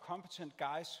two are competent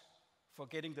guys for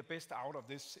getting the best out of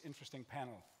this interesting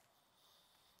panel.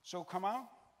 So Kamal,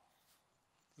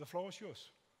 the floor is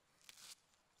yours.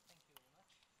 Thank you very much.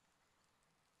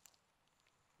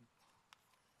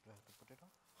 Do I have to put it on?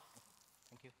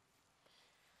 Thank you.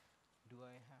 Do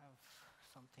I have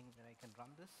something that I can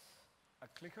run this? A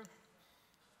clicker.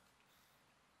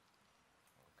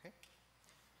 Okay.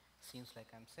 Seems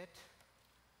like I'm set.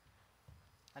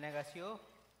 안녕하세요.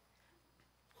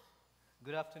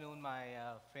 Good afternoon,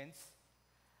 my friends.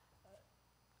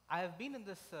 I have been in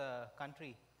this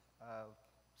country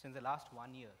since the last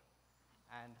 1 year,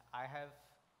 and I have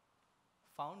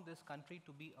found this country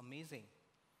to be amazing.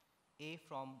 A,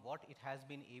 from what it has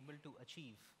been able to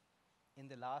achieve in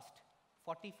the last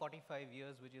 40-45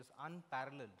 years, which is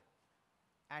unparalleled.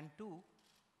 And two,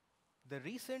 the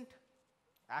recent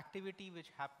activity which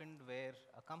happened where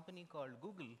a company called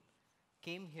Google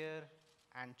came here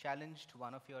and challenged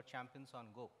one of your champions on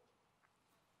Go.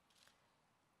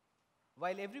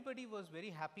 While everybody was very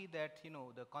happy that,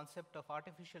 the concept of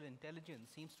artificial intelligence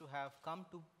seems to have come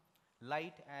to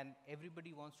light and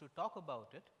everybody wants to talk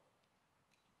about it,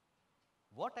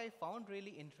 what I found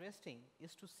really interesting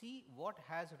is to see what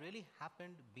has really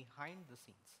happened behind the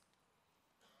scenes.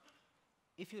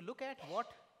 If you look at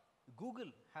what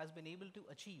Google has been able to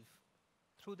achieve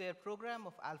through their program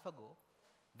of AlphaGo,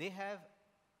 they have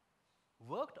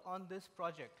worked on this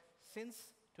project since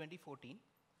 2014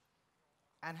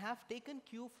 and have taken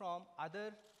cue from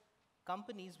other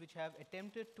companies which have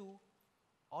attempted to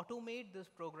automate this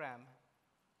program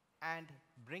and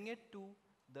bring it to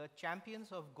the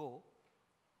champions of Go,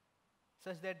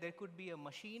 such that there could be a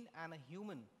machine and a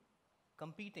human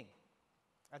competing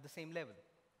at the same level.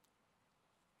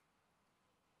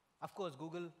 Of course,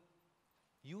 Google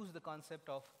used the concept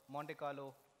of Monte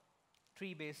Carlo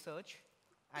tree-based search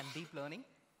and deep learning.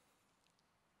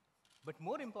 But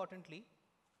more importantly,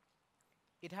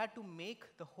 it had to make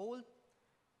the whole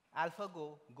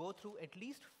AlphaGo go through at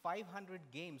least 500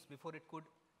 games before it could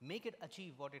make it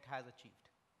achieve what it has achieved.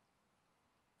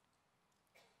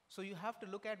 So you have to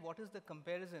look at what is the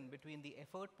comparison between the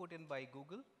effort put in by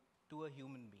Google to a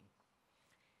human being.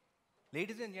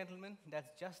 Ladies and gentlemen, that's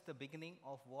just the beginning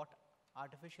of what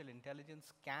artificial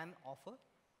intelligence can offer.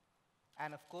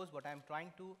 And of course, what I'm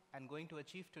trying to and going to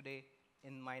achieve today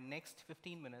in my next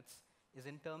 15 minutes is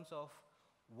in terms of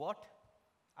what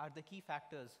are the key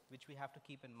factors which we have to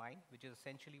keep in mind, which is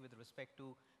essentially with respect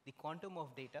to the quantum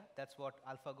of data. That's what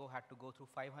AlphaGo had to go through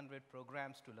 500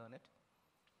 programs to learn it.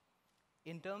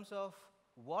 In terms of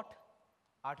what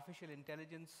artificial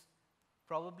intelligence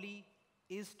probably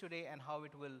is today and how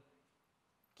it will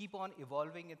keep on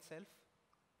evolving itself.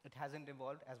 It hasn't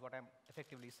evolved, as what I'm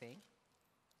effectively saying.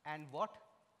 And what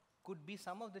could be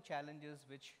some of the challenges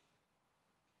which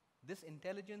this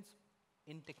intelligence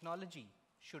in technology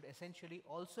should essentially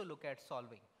also look at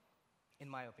solving, in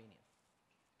my opinion.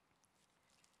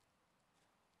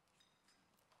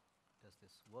 Does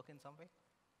this work in some way?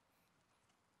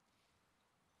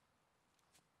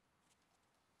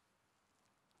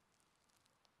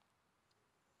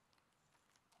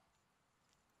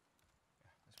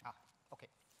 Okay.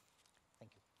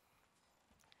 Thank you.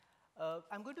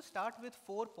 I'm going to start with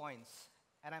 4 points,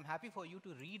 and I'm happy for you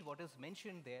to read what is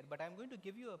mentioned there, but I'm going to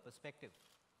give you a perspective.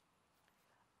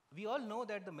 We all know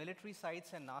that the military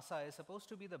sites and NASA is supposed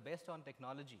to be the best on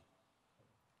technology.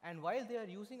 And while they are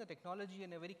using a technology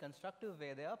in a very constructive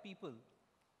way, there are people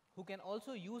who can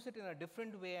also use it in a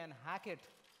different way and hack it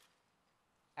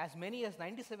as many as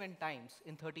 97 times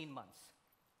in 13 months.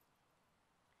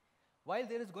 While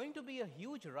there is going to be a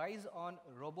huge rise on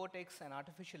robotics and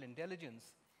artificial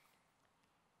intelligence,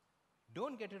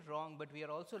 don't get it wrong, but we are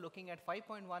also looking at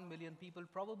 5.1 million people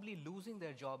probably losing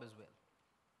their job as well.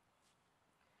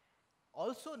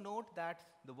 Also note that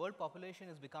the world population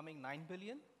is becoming 9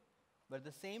 billion, but at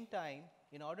the same time,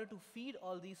 in order to feed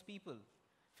all these people,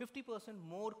 50%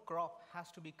 more crop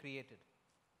has to be created.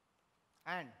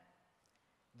 And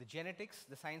the genetics,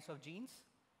 the science of genes,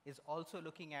 is also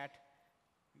looking at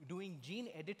doing gene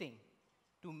editing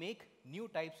to make new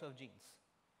types of genes.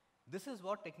 This is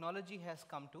what technology has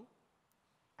come to,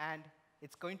 and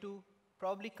it's going to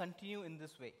probably continue in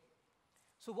this way.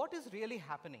 So what is really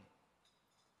happening?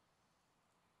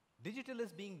 Digital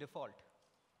is being default.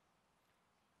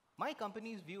 My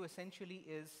company's view essentially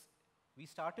is we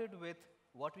started with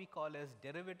what we call as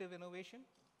derivative innovation.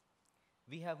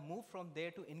 We have moved from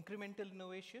there to incremental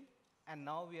innovation, and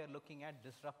now we are looking at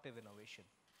disruptive innovation.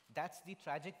 That's the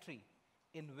trajectory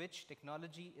in which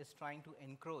technology is trying to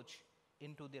encroach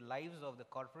into the lives of the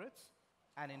corporates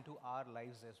and into our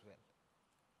lives as well.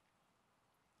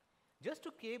 Just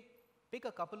to pick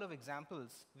a couple of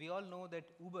examples, we all know that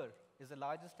Uber is the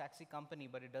largest taxi company,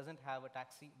 but it doesn't have a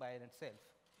taxi by itself.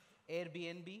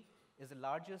 Airbnb is the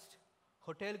largest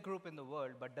hotel group in the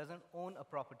world, but doesn't own a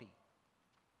property.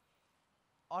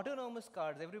 Autonomous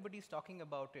cars, everybody's talking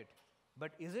about it,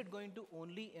 but is it going to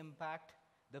only impact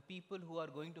the people who are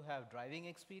going to have driving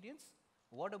experience?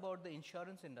 What about the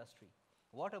insurance industry?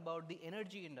 What about the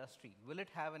energy industry? Will it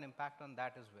have an impact on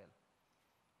that as well?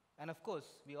 And of course,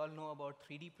 we all know about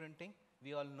 3D printing.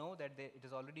 We all know that it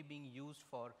is already being used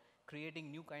for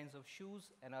creating new kinds of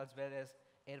shoes and as well as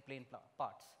airplane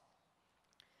parts.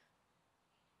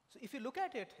 So if you look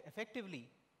at it effectively,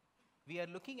 we are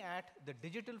looking at the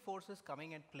digital forces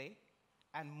coming at play,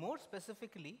 and more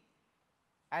specifically,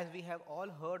 as we have all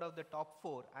heard of the top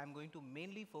 4, I'm going to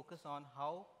mainly focus on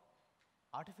how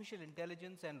artificial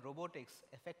intelligence and robotics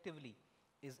effectively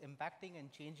is impacting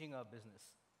and changing our business.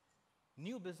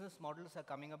 New business models are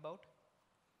coming about.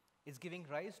 It's giving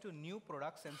rise to new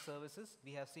products and services.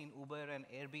 We have seen Uber and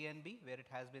Airbnb, where it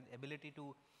has been ability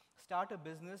to start a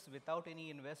business without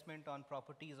any investment on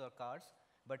properties or cars,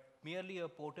 but merely a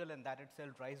portal, and that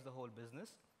itself drives the whole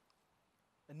business.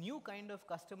 A new kind of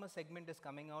customer segment is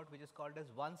coming out, which is called as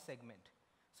one segment.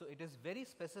 So it is very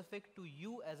specific to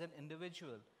you as an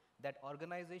individual that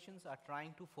organizations are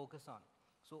trying to focus on.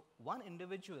 So one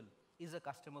individual is a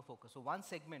customer focus. So one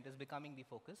segment is becoming the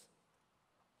focus.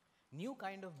 New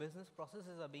kind of business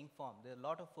processes are being formed. There's a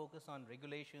lot of focus on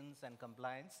regulations and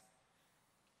compliance.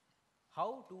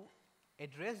 How to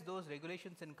address those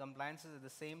regulations and compliances at the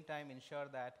same time ensure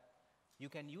that you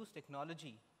can use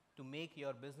technology to make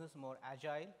your business more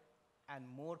agile and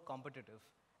more competitive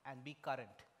and be current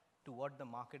to what the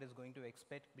market is going to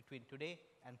expect between today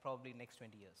and probably next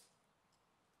 20 years.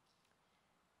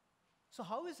 So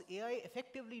how is AI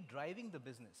effectively driving the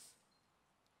business?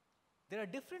 There are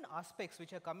different aspects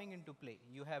which are coming into play.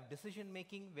 You have decision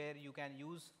making, where you can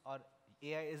use, or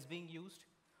AI is being used.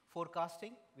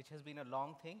 Forecasting, which has been a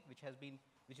long thing,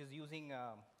 which is using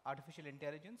artificial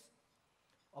intelligence.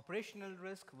 Operational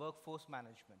risk, workforce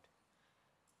management.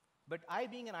 But I,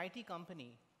 being an IT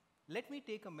company, let me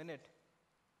take a minute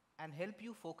and help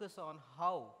you focus on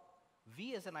how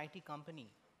we as an IT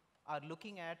company are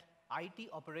looking at IT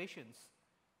operations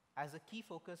as a key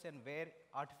focus and where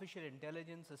artificial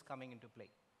intelligence is coming into play.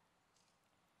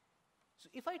 So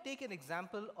if I take an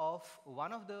example of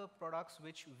one of the products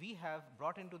which we have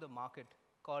brought into the market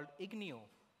called Ignio,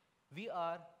 we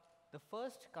are the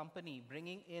first company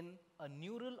bringing in a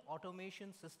neural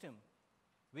automation system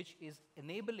which is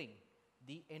enabling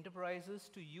the enterprises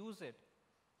to use it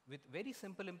with very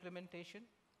simple implementation,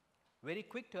 very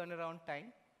quick turnaround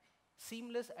time,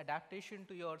 seamless adaptation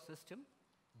to your system,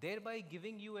 thereby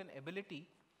giving you an ability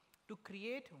to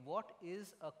create what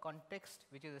is a context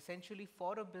which is essentially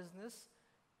for a business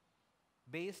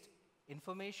based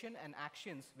information and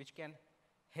actions which can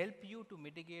help you to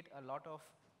mitigate a lot of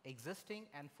existing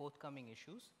and forthcoming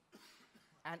issues,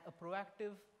 and a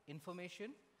proactive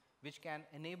information which can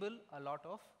enable a lot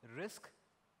of risk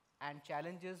and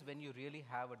challenges when you really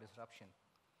have a disruption.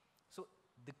 So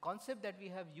the concept that we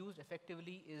have used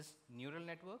effectively is neural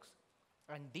networks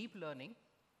and deep learning,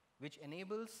 which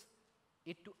enables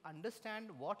it to understand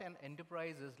what an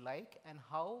enterprise is like and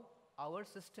how our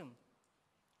system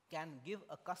can give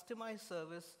a customized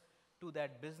service to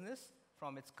that business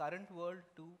from its current world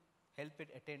to help it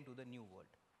attend to the new world.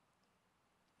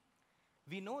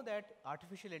 We know that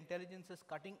artificial intelligence is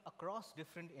cutting across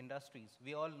different industries.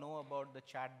 We all know about the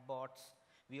chatbots.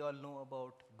 We all know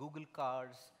about Google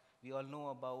cars. We all know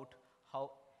about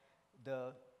how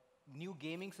the new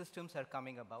gaming systems are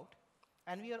coming about.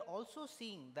 And we are also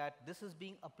seeing that this is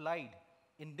being applied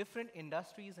in different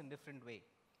industries in different way.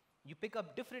 You pick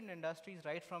up different industries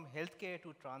right from healthcare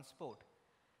to transport.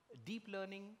 Deep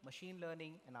learning, machine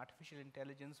learning, and artificial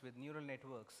intelligence with neural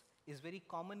networks is very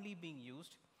commonly being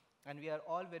used, and we are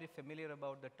all very familiar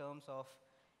about the terms of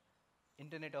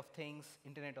Internet of Things,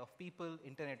 Internet of People,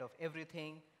 Internet of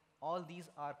Everything. All these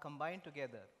are combined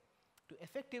together to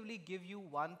effectively give you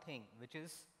one thing, which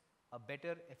is a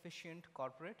better, efficient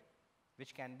corporate,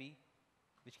 which can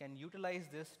utilize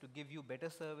this to give you better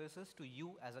services to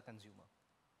you as a consumer.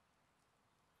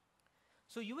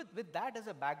 So with that as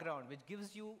a background, which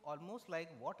gives you almost like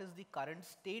what is the current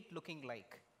state looking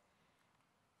like.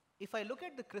 If I look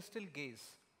at the crystal gaze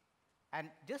and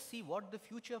just see what the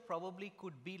future probably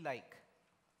could be like,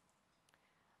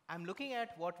 I'm looking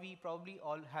at what we probably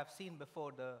all have seen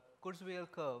before, the Kurzweil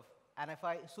curve, and if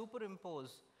I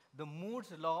superimpose the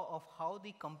Moore's law of how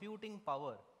the computing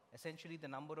power, essentially the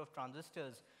number of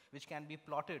transistors which can be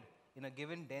plotted in a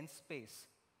given dense space,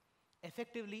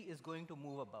 effectively is going to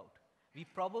move about. We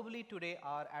probably today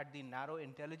are at the narrow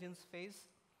intelligence phase.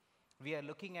 We are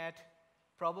looking at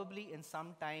probably in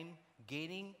some time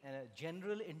gaining a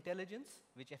general intelligence,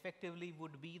 which effectively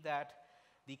would be that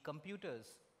the computers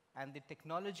and the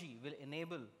technology will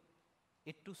enable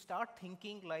it to start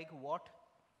thinking like what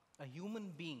a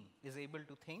human being is able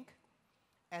to think.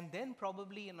 And then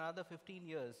probably in another 15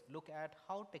 years, look at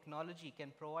how technology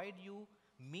can provide you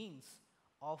means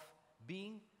of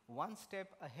being one step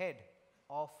ahead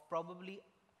of probably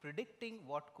predicting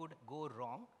what could go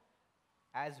wrong,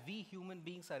 as we human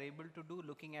beings are able to do,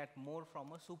 looking at more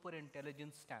from a super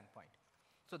intelligence standpoint.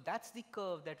 So that's the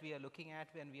curve that we are looking at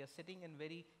when we are sitting in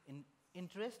very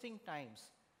interesting times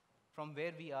from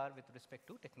where we are with respect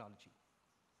to technology.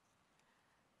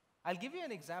 I'll give you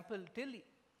an example. Till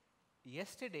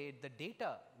yesterday, the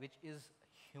data which is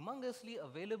humongously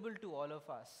available to all of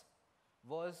us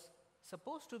was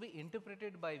supposed to be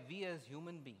interpreted by we as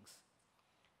human beings.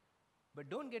 But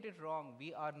don't get it wrong,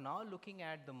 we are now looking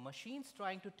at the machines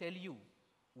trying to tell you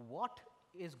what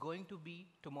is going to be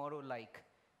tomorrow like.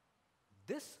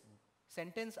 This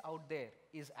sentence out there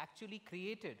is actually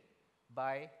created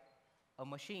by a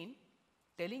machine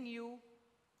telling you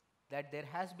that there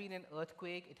has been an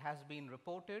earthquake, it has been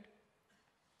reported,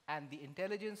 and the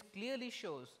intelligence clearly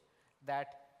shows that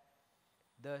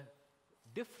the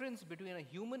difference between a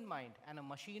human mind and a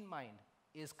machine mind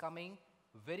is coming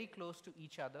very close to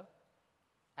each other,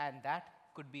 and that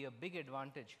could be a big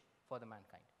advantage for the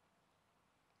mankind.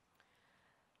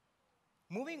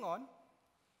 Moving on,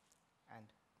 and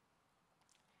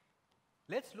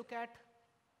let's look at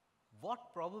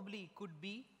what probably could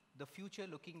be the future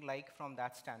looking like from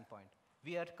that standpoint.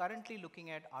 We are currently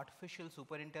looking at artificial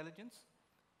superintelligence.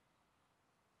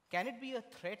 Can it be a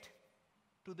threat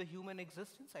to the human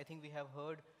existence? I think we have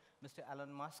heard Mr.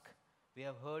 Elon Musk, we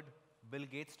have heard Bill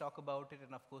Gates talk about it,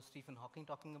 and of course Stephen Hawking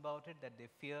talking about it, that they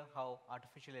fear how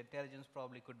artificial intelligence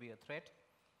probably could be a threat.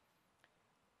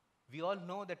 We all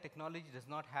know that technology does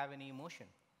not have any emotion.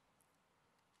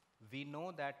 We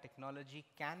know that technology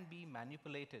can be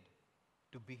manipulated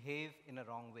to behave in a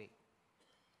wrong way.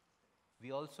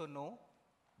 We also know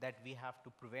that we have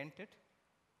to prevent it,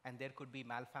 and there could be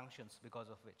malfunctions because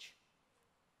of which.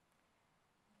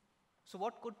 So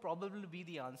what could probably be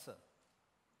the answer?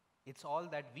 It's all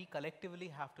that we collectively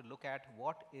have to look at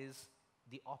what is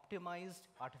the optimized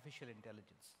artificial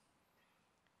intelligence,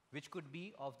 which could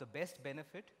be of the best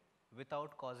benefit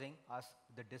without causing us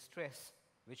the distress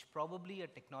which probably a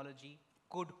technology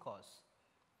could cause.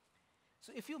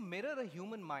 So if you mirror a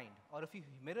human mind, or if you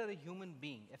mirror a human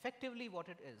being, effectively what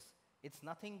it is, it's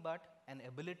nothing but an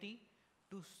ability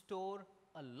to store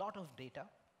a lot of data,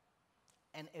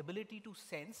 an ability to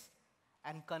sense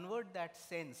and convert that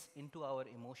sense into our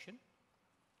emotion,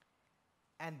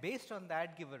 and based on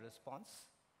that give a response.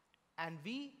 And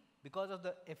we, because of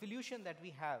the evolution that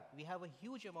we have a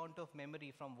huge amount of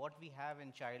memory from what we have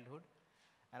in childhood.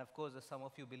 And of course, as some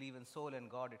of you believe in soul and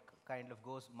God, it kind of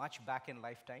goes much back in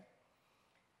lifetime.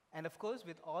 And of course,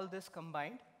 with all this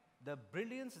combined, the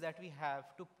brilliance that we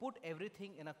have to put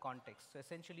everything in a context, so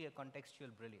essentially a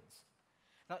contextual brilliance.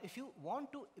 Now, if you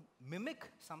want to mimic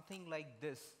something like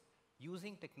this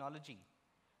using technology,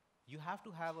 you have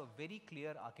to have a very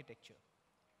clear architecture.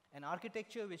 An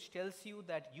architecture which tells you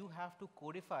that you have to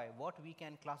codify what we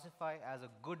can classify as a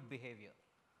good behavior.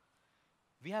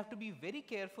 We have to be very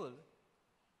careful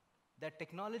that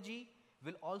technology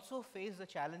will also face the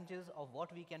challenges of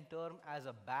what we can term as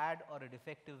a bad or a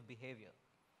defective behavior.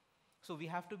 So we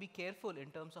have to be careful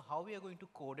in terms of how we are going to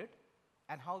code it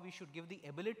and how we should give the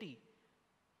ability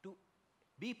to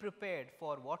be prepared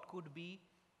for what could be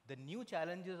the new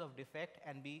challenges of defect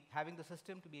and be having the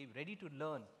system to be ready to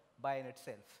learn by in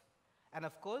itself. And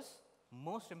of course,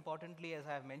 most importantly, as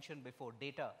I have mentioned before,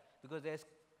 data, because there's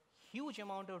huge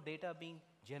amount of data being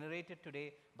generated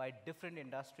today by different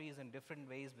industries in different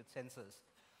ways with sensors.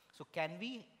 So can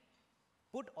we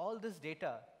put all this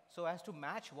data so as to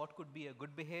match what could be a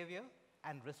good behavior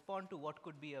and respond to what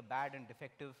could be a bad and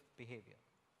defective behavior?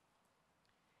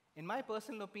 In my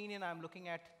personal opinion, I'm looking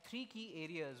at 3 key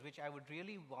areas which I would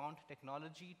really want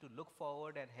technology to look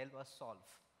forward and help us solve.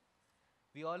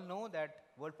 We all know that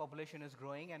world population is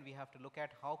growing, and we have to look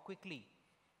at how quickly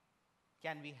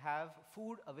can we have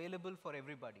food available for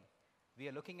everybody. We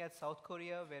are looking at South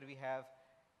Korea, where we have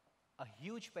a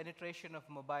huge penetration of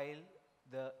mobile.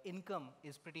 The income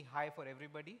is pretty high for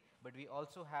everybody, but we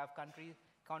also have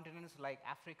continents like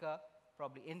Africa,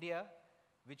 probably India,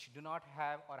 which do not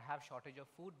have or have shortage of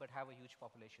food but have a huge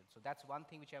population. So that's one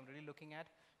thing which I'm really looking at.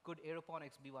 Could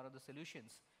aeroponics be one of the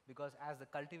solutions? Because as the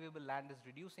cultivable land is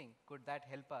reducing, could that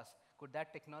help us? Could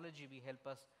that technology help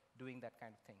us doing that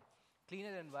kind of thing?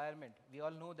 Cleaner environment. We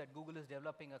all know that Google is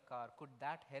developing a car. Could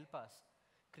that help us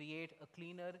create a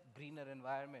cleaner, greener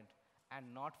environment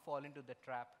and not fall into the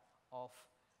trap of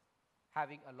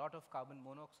having a lot of carbon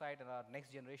monoxide, and our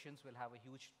next generations will have a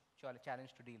huge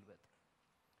challenge to deal with?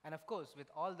 And of course, with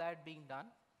all that being done,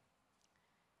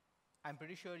 I'm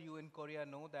pretty sure you in Korea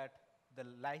know that the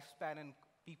lifespan in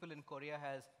people in Korea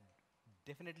has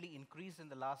definitely increased in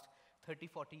the last 30,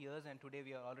 40 years, and today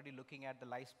we are already looking at the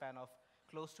lifespan of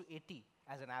close to 80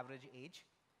 as an average age.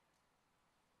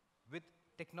 With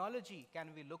technology, can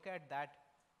we look at that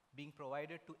being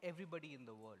provided to everybody in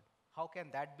the world? How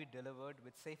can that be delivered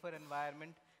with safer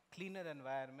environment, cleaner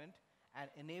environment, and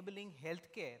enabling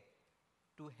healthcare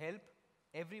to help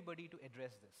everybody to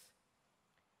address this?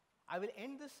 I will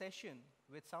end this session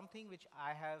with something which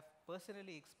I have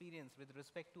personally experienced with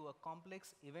respect to a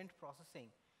complex event processing,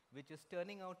 which is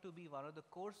turning out to be one of the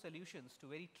core solutions to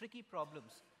very tricky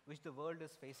problems which the world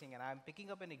is facing. And I'm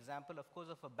picking up an example, of course,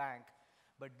 of a bank,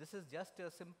 but this is just a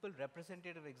simple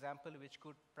representative example which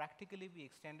could practically be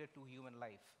extended to human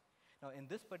life. Now, in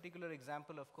this particular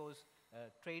example, of course,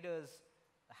 traders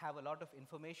have a lot of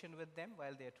information with them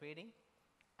while they're trading,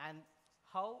 and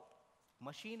how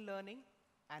machine learning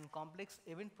and complex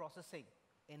event processing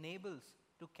enables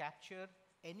to capture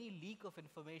any leak of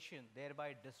information,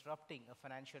 thereby disrupting a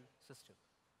financial system.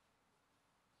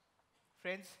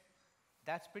 Friends,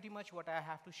 that's pretty much what I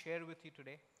have to share with you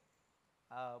today.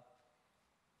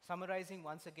 Summarizing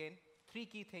once again, 3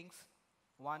 key things.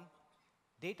 1,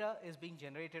 data is being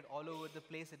generated all over the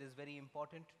place. It is very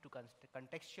important to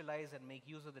contextualize and make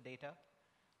use of the data.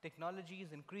 Technology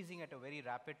is increasing at a very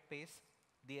rapid pace.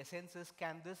 The essence is,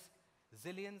 can this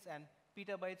zillions and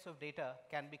petabytes of data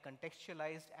can be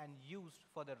contextualized and used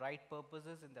for the right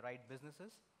purposes in the right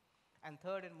businesses? And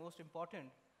third and most important,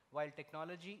 while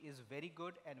technology is very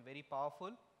good and very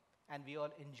powerful and we all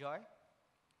enjoy,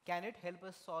 can it help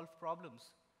us solve problems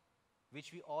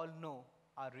which we all know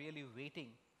are really waiting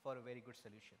for a very good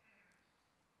solution?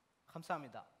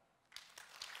 감사합니다.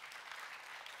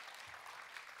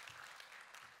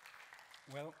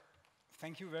 Well,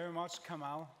 thank you very much,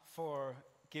 Kamal, for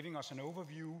giving us an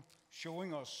overview,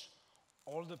 showing us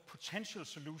all the potential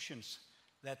solutions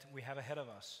that we have ahead of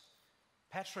us.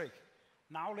 Patrick,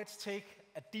 now let's take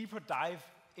a deeper dive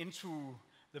into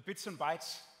the bits and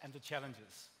bytes and the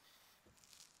challenges.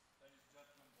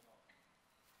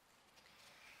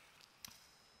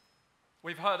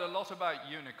 We've heard a lot about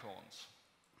unicorns.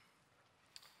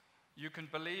 You can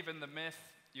believe in the myth,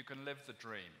 you can live the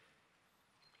dream.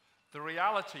 The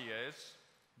reality is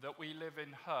that we live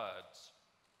in herds.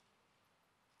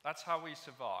 That's how we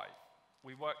survive.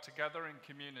 We work together in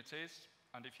communities,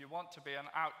 and if you want to be an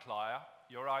outlier,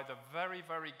 you're either very,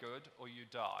 very good or you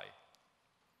die.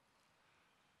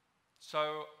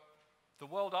 So the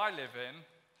world I live in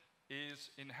is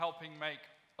in helping make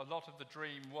a lot of the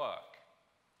dream work.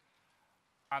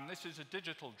 And this is a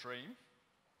digital dream,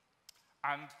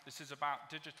 and this is about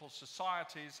digital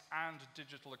societies and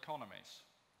digital economies.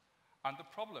 And the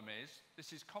problem is,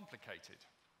 this is complicated.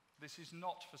 This is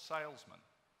not for salesmen.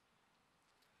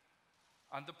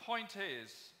 And the point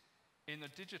is, in the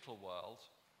digital world,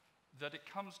 that it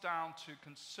comes down to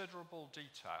considerable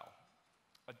detail.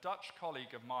 A Dutch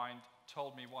colleague of mine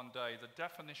told me one day the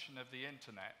definition of the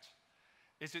internet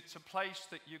is it's a place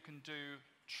that you can do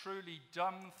truly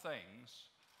dumb things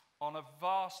on a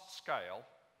vast scale,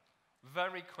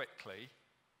 very quickly,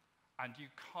 and you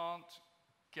can't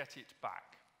get it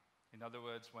back. In other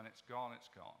words, when it's gone, it's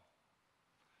gone.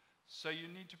 So you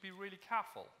need to be really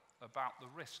careful about the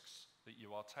risks that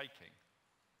you are taking.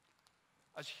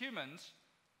 As humans,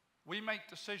 we make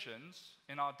decisions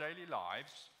in our daily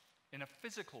lives, in a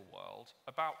physical world,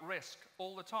 about risk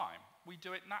all the time. We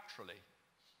do it naturally,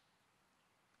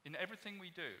 in everything we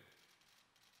do.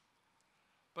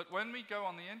 But when we go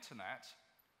on the internet,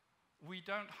 we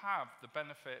don't have the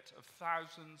benefit of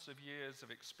thousands of years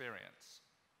of experience.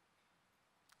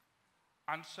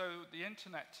 And so the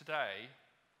internet today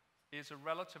is a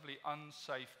relatively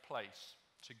unsafe place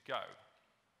to go.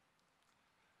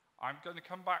 I'm going to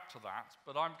come back to that,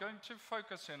 but I'm going to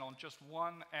focus in on just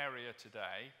one area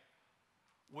today,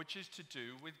 which is to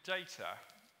do with data,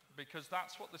 because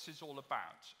that's what this is all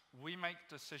about. We make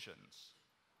decisions.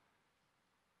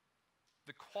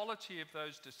 The quality of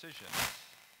those decisions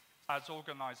as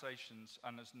organizations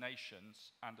and as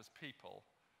nations and as people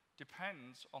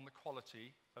depends on the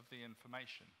quality of the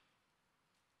information.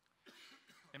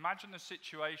 Imagine a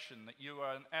situation that you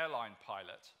were an airline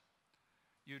pilot.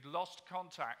 You'd lost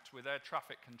contact with air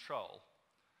traffic control,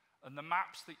 and the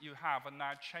maps that you have are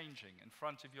now changing in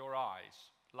front of your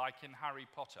eyes, like in Harry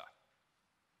Potter.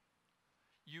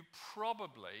 You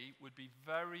probably would be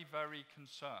very, very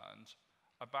concerned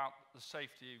about the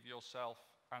safety of yourself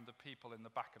and the people in the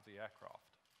back of the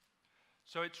aircraft.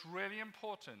 So it's really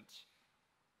important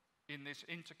in this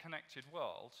interconnected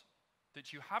world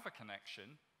that you have a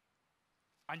connection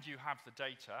and you have the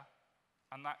data,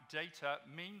 and that data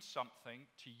means something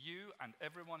to you and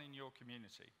everyone in your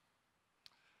community.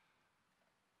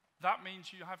 That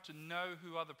means you have to know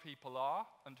who other people are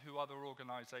and who other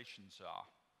organizations are.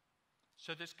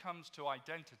 So this comes to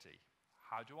identity.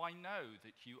 How do I know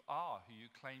that you are who you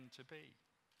claim to be?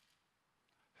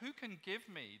 Who can give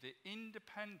me the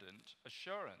independent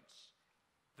assurance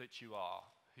that you are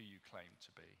who you claim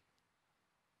to be?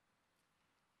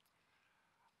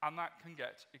 And that can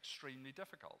get extremely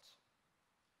difficult.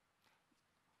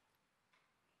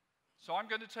 So I'm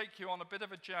going to take you on a bit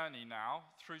of a journey now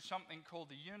through something called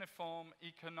the Uniform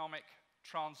Economic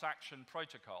Transaction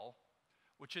Protocol,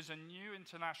 which is a new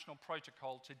international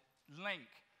protocol to link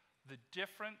the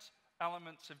different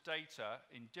elements of data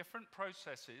in different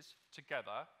processes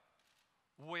together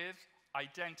with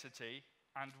identity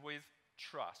and with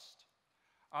trust.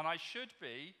 And I should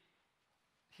be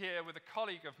here with a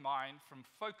colleague of mine from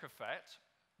FOCAFET,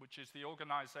 which is the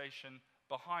organization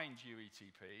behind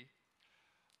UETP,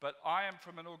 but I am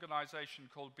from an organization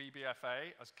called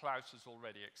BBFA, as Klaus has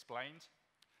already explained,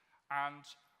 and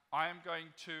I am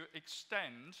going to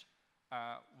extend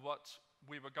what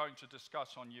we were going to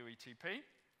discuss on UETP,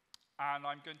 and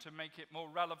I'm going to make it more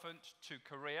relevant to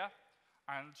Korea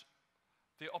and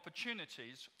the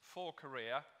opportunities for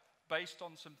Korea based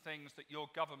on some things that your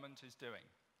government is doing.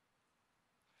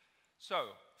 So,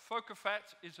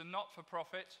 FOCAFET is a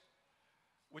not-for-profit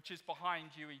which is behind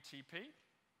UETP,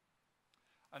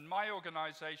 and my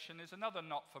organization is another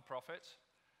not-for-profit,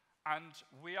 and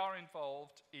we are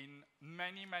involved in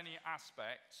many, many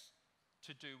aspects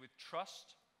to do with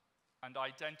trust and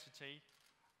identity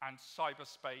and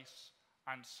cyberspace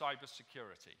and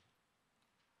cybersecurity.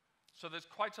 So there's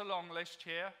quite a long list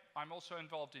here. I'm also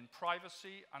involved in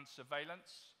privacy and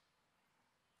surveillance.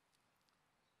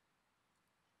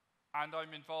 And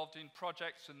I'm involved in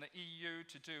projects in the EU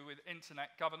to do with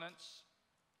internet governance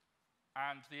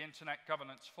and the Internet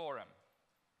Governance Forum.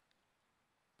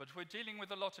 But we're dealing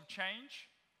with a lot of change,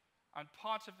 and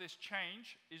part of this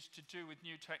change is to do with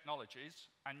new technologies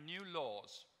and new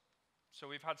laws. So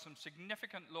we've had some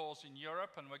significant laws in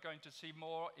Europe, and we're going to see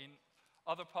more in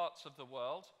other parts of the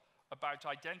world about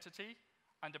identity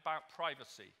and about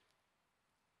privacy.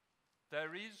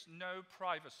 There is no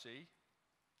privacy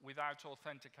without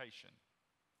authentication.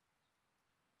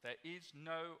 There is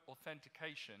no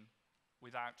authentication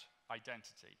without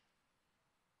identity.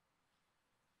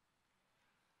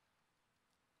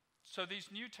 So these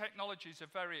new technologies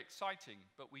are very exciting,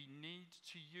 but we need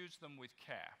to use them with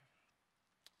care.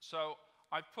 So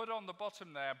I've put on the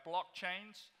bottom there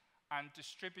blockchains and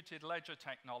distributed ledger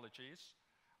technologies,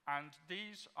 and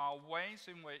these are ways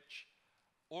in which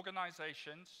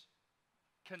organizations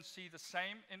can see the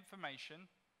same information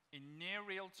in near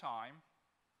real time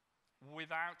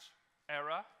without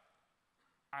error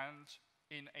and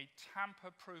in a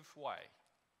tamper-proof way.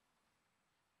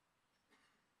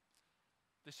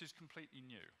 This is completely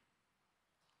new.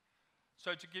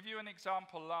 So to give you an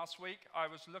example, last week I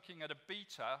was looking at a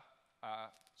beta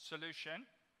solution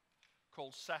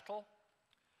called Settle,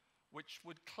 which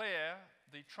would clear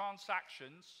the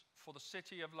transactions for the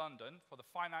City of London, for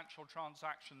the financial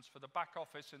transactions for the back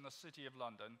office in the City of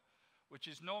London, which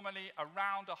is normally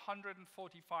around 145,000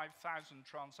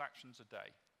 transactions a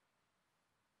day.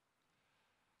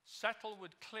 Settle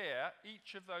would clear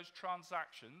each of those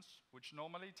transactions, which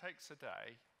normally takes a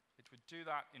day. It would do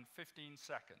that in 15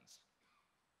 seconds.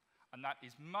 And that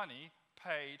is money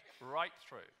paid right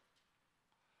through.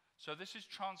 So this is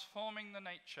transforming the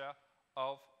nature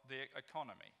of the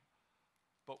economy.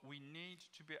 But we need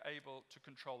to be able to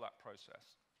control that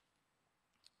process.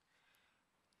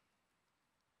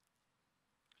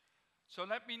 So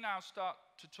let me now start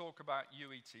to talk about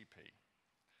UETP,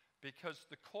 because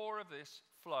the core of this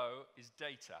flow is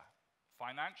data,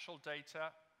 financial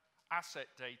data, asset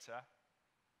data,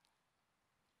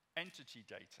 entity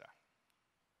data.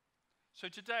 So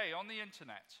today on the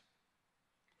internet,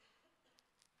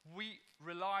 we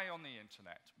rely on the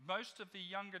internet. Most of the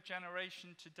younger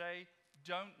generation today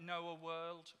don't know a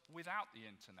world without the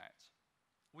internet.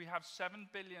 We have 7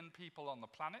 billion people on the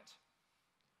planet.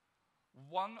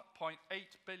 1.8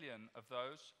 billion of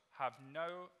those have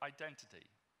no identity.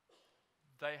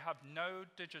 They have no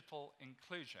digital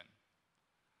inclusion.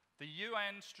 The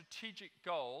UN strategic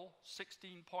goal,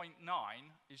 16.9,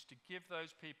 is to give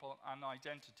those people an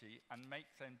identity and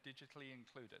make them digitally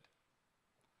included.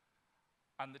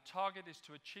 And the target is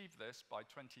to achieve this by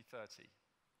 2030.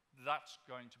 That's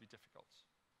going to be difficult.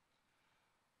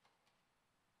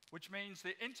 Which means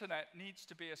the internet needs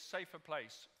to be a safer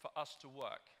place for us to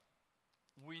work.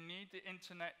 We need the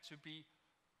internet to be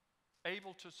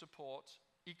able to support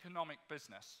economic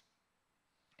business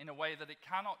in a way that it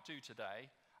cannot do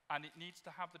today, and it needs to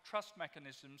have the trust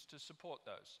mechanisms to support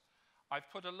those.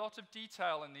 I've put a lot of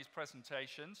detail in these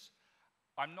presentations.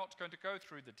 I'm not going to go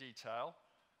through the detail,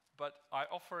 but I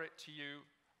offer it to you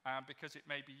because it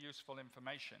may be useful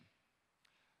information.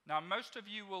 Now, most of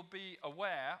you will be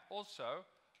aware also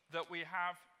that we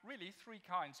have really 3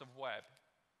 kinds of web.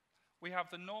 We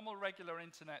have the normal regular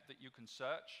internet that you can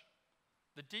search,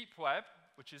 the deep web,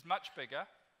 which is much bigger,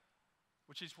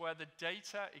 which is where the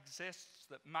data exists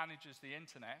that manages the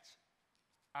internet,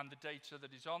 and the data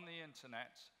that is on the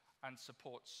internet and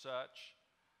supports search,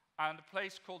 and a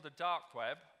place called the dark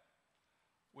web,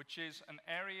 which is an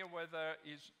area where there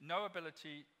is no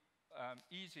ability,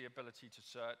 easy ability to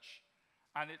search,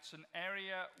 and it's an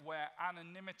area where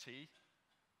anonymity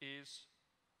is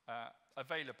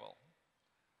available.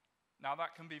 Now,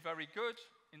 that can be very good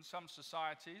in some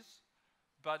societies,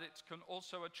 but it can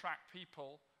also attract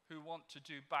people who want to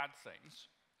do bad things.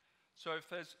 So if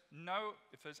there's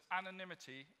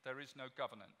anonymity, there is no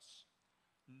governance.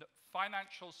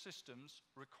 Financial systems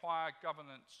require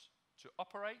governance to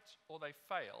operate, or they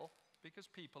fail because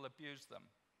people abuse them.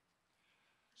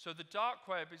 So the dark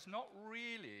web is not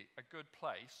really a good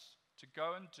place to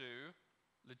go and do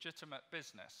legitimate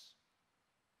business,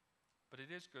 but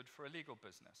it is good for illegal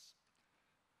business.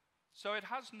 So it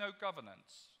has no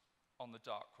governance on the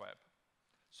dark web.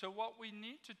 So what we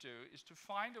need to do is to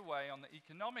find a way on the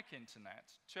economic internet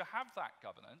to have that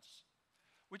governance,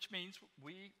 which means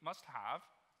we must have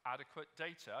adequate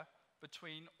data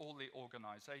between all the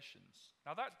organizations.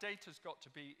 Now, that data's got to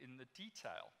be in the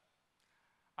detail.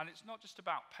 And it's not just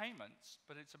about payments,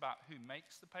 but it's about who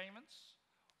makes the payments,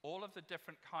 all of the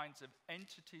different kinds of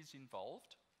entities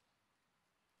involved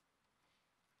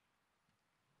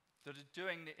that are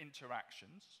doing the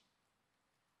interactions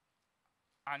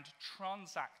and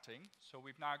transacting. So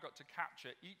we've now got to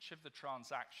capture each of the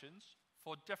transactions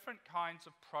for different kinds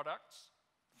of products,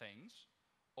 things,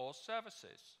 or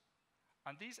services.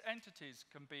 And these entities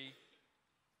can be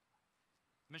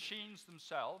machines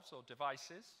themselves or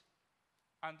devices,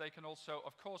 and they can also,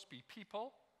 of course, be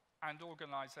people and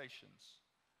organizations.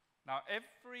 Now,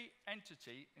 every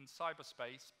entity in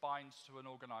cyberspace binds to an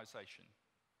organization.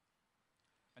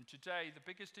 And today, the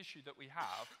biggest issue that we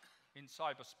have in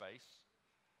cyberspace,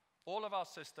 all of our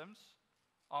systems,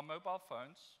 our mobile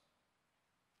phones,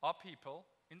 our people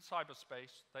in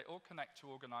cyberspace, they all connect to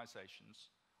organizations.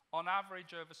 On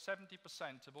average, over 70%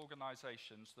 of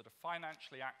organizations that are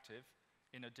financially active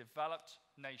in a developed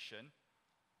nation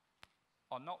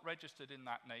are not registered in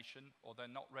that nation, or they're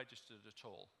not registered at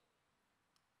all.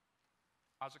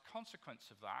 As a consequence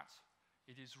of that,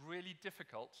 it is really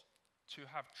difficult to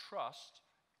have trust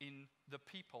in the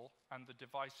people and the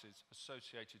devices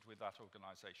associated with that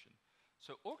organization.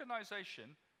 So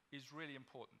organization is really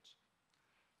important.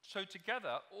 So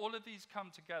together, all of these come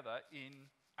together in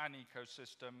an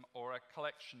ecosystem or a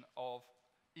collection of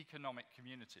economic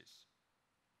communities.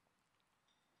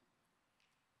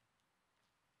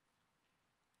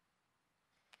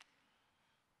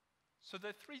 So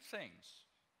there are 3 things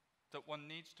that one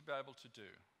needs to be able to do.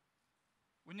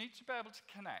 We need to be able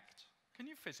to connect. Can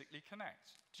you physically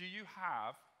connect? Do you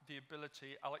have the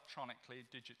ability electronically,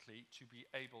 digitally, to be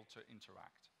able to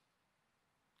interact.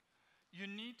 You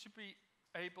need to be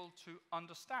able to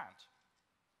understand.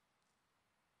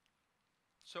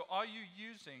 So are you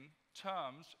using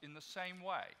terms in the same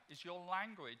way? Is your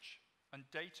language and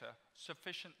data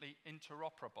sufficiently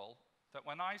interoperable that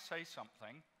when I say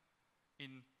something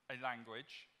in a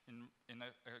language, in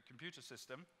a computer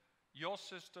system, your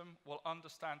system will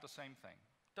understand the same thing?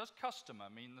 Does customer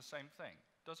mean the same thing?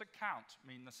 Does account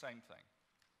mean the same thing?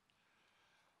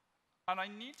 And I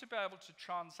need to be able to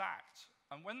transact.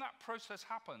 And when that process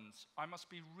happens, I must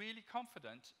be really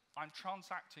confident I'm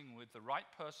transacting with the right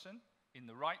person in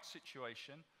the right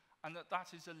situation, and that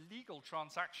that is a legal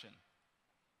transaction.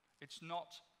 It's not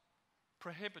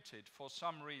prohibited for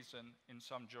some reason in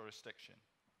some jurisdiction.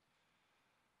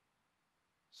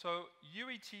 So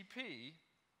UETP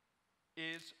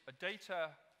is a data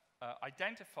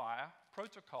identifier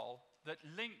protocol that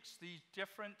links these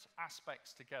different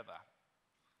aspects together.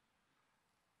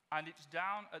 And it's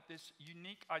down at this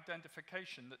unique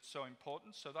identification that's so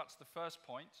important. So that's the first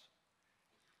point.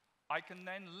 I can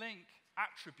then link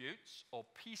attributes or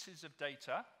pieces of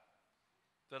data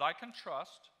that I can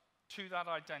trust to that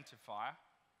identifier.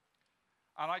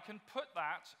 And I can put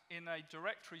that in a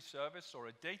directory service or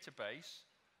a database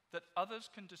that others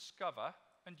can discover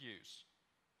and use.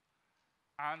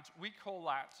 And we call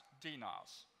that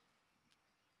DNARS.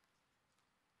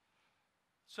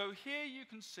 So here you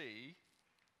can see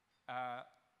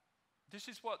this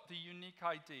is what the unique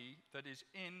ID that is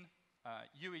in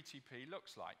UETP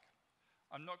looks like.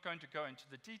 I'm not going to go into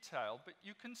the detail, but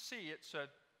you can see it's a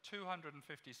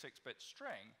 256-bit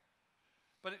string,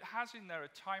 but it has in there a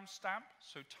timestamp,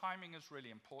 so timing is really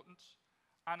important,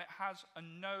 and it has a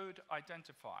node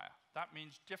identifier. That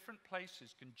means different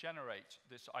places can generate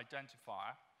this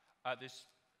identifier, this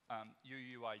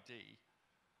UUID,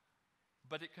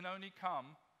 but it can only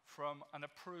come from an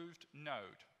approved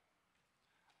node.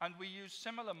 And we use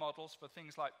similar models for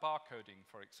things like barcoding,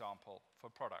 for example, for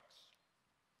products.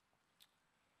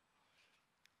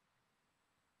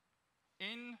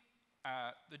 In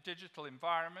the digital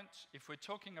environment, if we're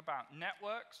talking about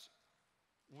networks,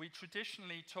 we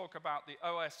traditionally talk about the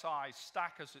OSI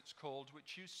stack, as it's called,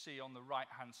 which you see on the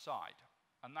right-hand side.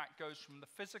 And that goes from the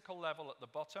physical level at the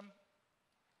bottom,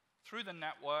 through the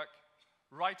network,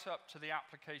 right up to the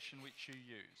application which you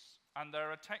use. And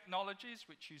there are technologies,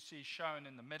 which you see shown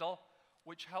in the middle,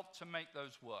 which help to make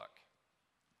those work.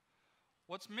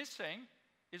 What's missing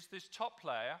is this top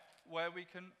layer where we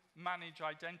can manage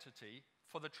identity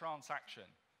for the transaction.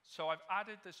 So I've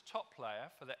added this top layer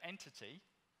for the entity,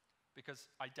 because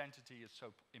identity is so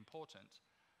important.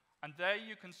 And there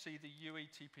you can see the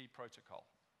UETP protocol.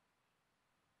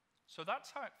 So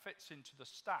that's how it fits into the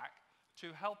stack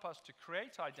to help us to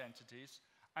create identities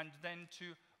and then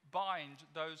to bind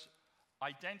those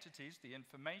identities, the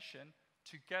information,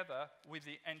 together with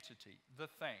the entity, the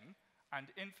thing, and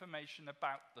information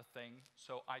about the thing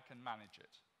so I can manage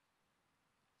it.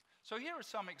 So here are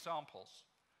some examples.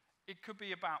 It could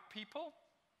be about people,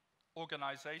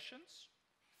 organizations,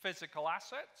 physical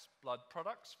assets, blood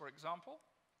products, for example,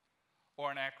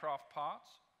 or an aircraft part,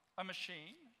 a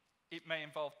machine. It may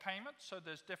involve payment, so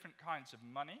there's different kinds of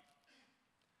money.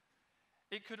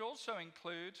 It could also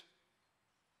include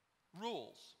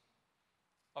rules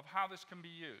of how this can be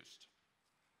used.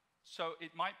 So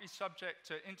it might be subject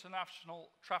to international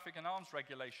traffic and arms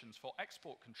regulations for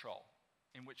export control,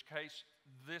 in which case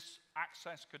this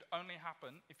access could only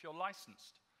happen if you're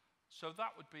licensed. So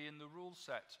that would be in the rule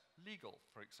set legal,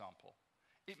 for example.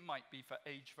 It might be for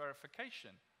age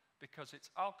verification because it's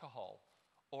alcohol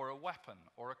or a weapon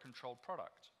or a controlled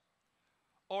product.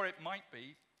 Or it might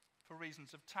be for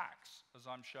reasons of tax, as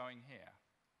I'm showing here.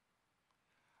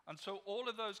 And so all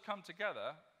of those come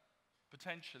together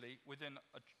potentially with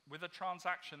a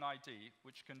transaction ID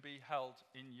which can be held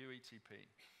in UETP.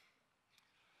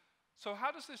 So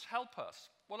how does this help us?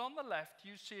 Well, on the left,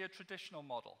 you see a traditional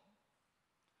model.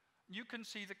 You can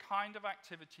see the kind of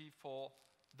activity for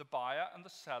the buyer and the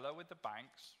seller with the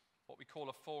banks, what we call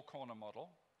a four-corner model.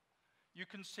 You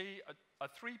can see a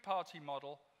three-party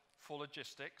model for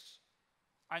logistics,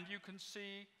 and you can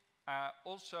see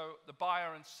also the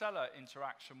buyer and seller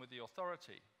interaction with the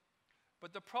authority.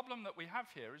 But the problem that we have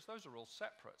here is those are all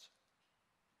separate.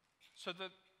 So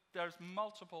that there's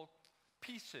multiple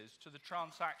pieces to the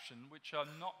transaction which are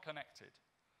not connected.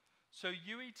 So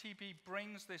UETP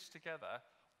brings this together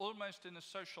almost in a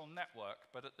social network,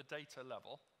 but at the data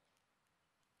level.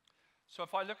 So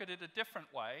if I look at it a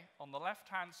different way, on the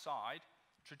left-hand side,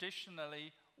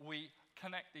 traditionally we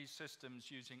connect these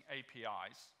systems using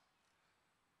APIs.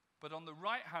 But on the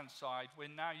right-hand side, we're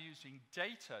now using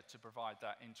data to provide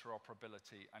that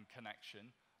interoperability and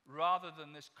connection, rather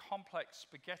than this complex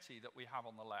spaghetti that we have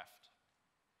on the left.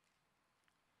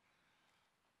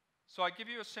 So I give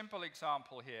you a simple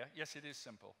example here. Yes, it is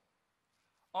simple.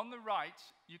 On the right,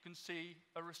 you can see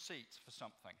a receipt for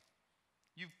something.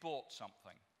 You've bought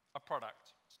something, a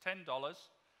product. It's $10.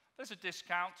 There's a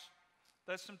discount.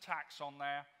 There's some tax on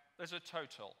there. There's a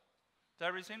total.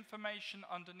 There is information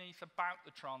underneath about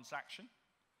the transaction: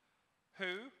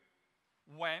 who,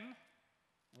 when,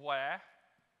 where,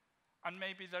 and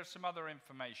maybe there's some other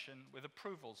information with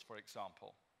approvals, for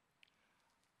example.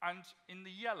 And in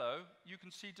the yellow, you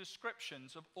can see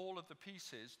descriptions of all of the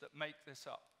pieces that make this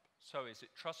up. So is it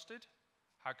trusted?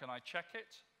 How can I check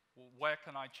it? Where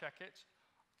can I check it?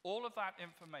 All of that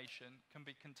information can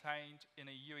be contained in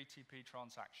a UETP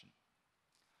transaction,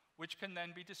 which can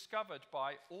then be discovered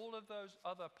by all of those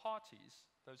other parties,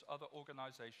 those other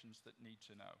organizations that need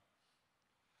to know.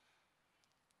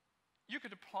 You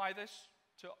could apply this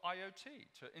to IoT,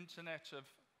 to Internet of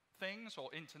Things, or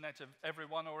Internet of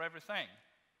Everyone or Everything.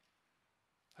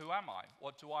 Who am I?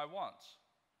 What do I want?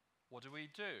 What do we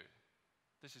do?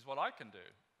 This is what I can do.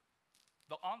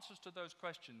 The answers to those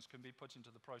questions can be put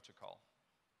into the protocol.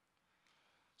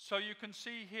 So you can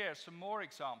see here some more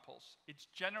examples. It's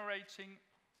generating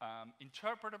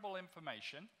interpretable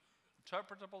information,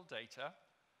 interpretable data,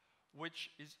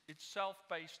 which is itself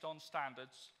based on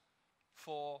standards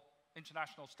for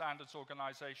international standards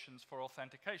organizations for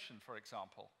authentication, for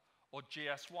example, or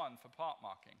GS1 for part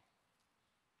marking.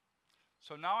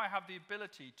 So now I have the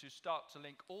ability to start to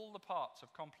link all the parts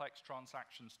of complex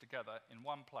transactions together in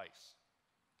one place.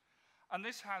 And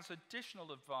this has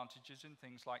additional advantages in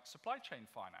things like supply chain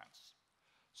finance.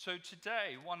 So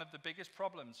today, one of the biggest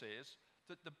problems is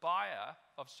that the buyer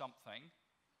of something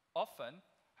often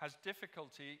has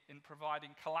difficulty in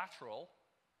providing collateral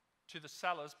to the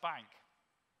seller's bank.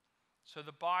 So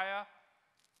the buyer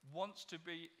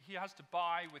he has to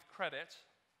buy with credit,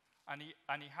 and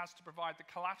he has to provide the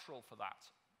collateral for that.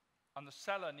 And the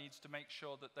seller needs to make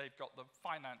sure that they've got the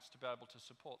finance to be able to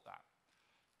support that.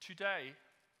 Today,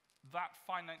 that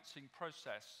financing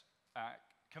process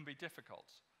can be difficult.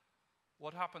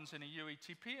 What happens in a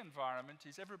UETP environment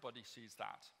is everybody sees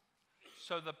that.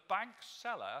 So the bank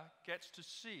seller gets to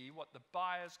see what the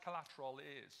buyer's collateral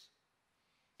is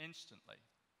instantly.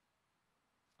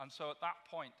 And so at that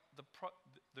point,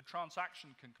 the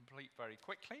transaction can complete very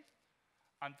quickly,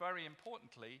 and very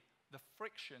importantly, the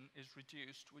friction is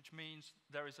reduced, which means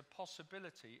there is a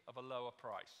possibility of a lower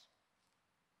price.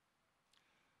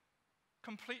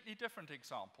 Completely different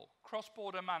example,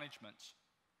 cross-border management,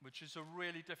 which is a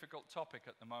really difficult topic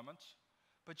at the moment.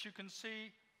 But you can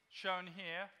see shown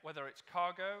here, whether it's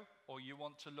cargo, or you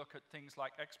want to look at things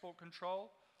like export control,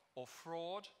 or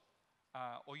fraud,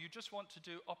 or you just want to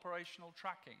do operational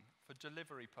tracking for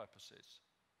delivery purposes.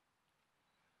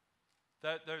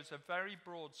 There's a very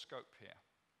broad scope here.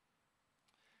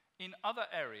 In other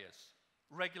areas,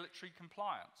 regulatory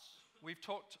compliance. We've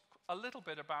talked a little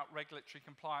bit about regulatory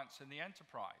compliance in the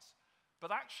enterprise,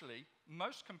 but actually,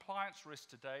 most compliance risk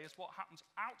today is what happens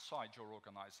outside your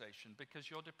organization because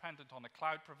you're dependent on a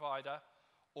cloud provider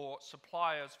or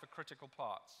suppliers for critical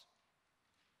parts.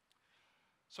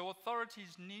 So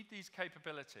authorities need these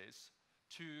capabilities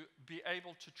to be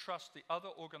able to trust the other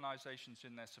organizations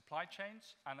in their supply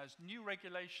chains, and as new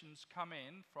regulations come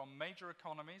in from major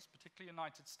economies, particularly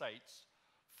United States,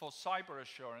 for cyber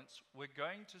assurance, we're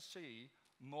going to see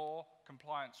more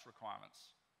compliance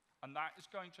requirements. And that is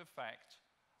going to affect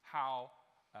how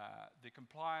the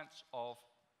compliance of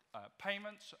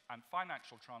payments and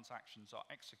financial transactions are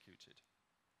executed.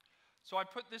 So I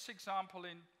put this example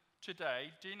in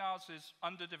today. DNAS is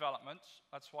under development,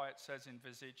 that's why it says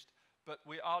envisaged, but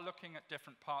we are looking at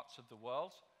different parts of the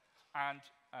world, and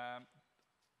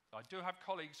I do have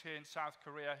colleagues here in South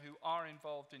Korea who are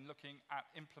involved in looking at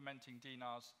implementing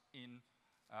DNAS in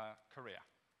Korea.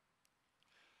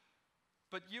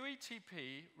 But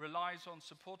UETP relies on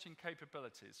supporting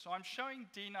capabilities. So I'm showing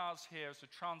DNAS here as a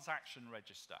transaction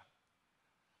register.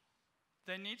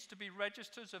 There needs to be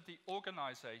registers of the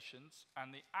organizations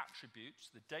and the attributes,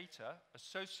 the data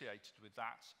associated with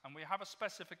that, and we have a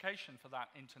specification for that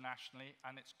internationally,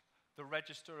 and it's the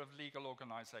Register of Legal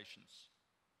Organizations.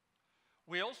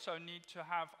 We also need to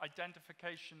have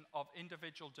identification of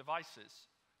individual devices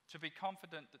to be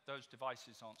confident that those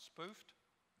devices aren't spoofed.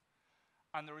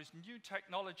 And there is new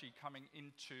technology coming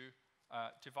into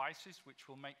devices which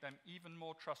will make them even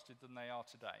more trusted than they are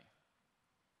today.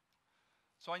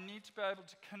 So I need to be able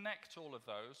to connect all of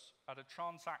those at a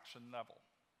transaction level.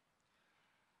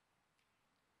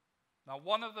 Now,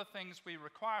 one of the things we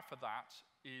require for that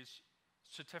is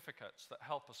certificates that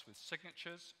help us with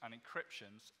signatures and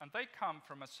encryptions, and they come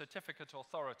from a certificate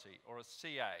authority, or a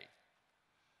CA.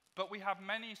 But we have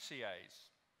many CAs.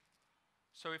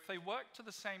 So if they work to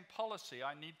the same policy,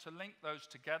 I need to link those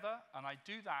together, and I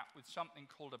do that with something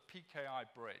called a PKI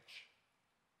bridge,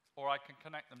 or I can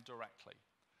connect them directly.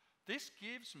 This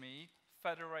gives me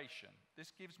federation.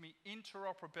 This gives me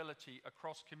interoperability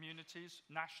across communities,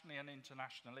 nationally and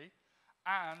internationally,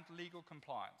 and legal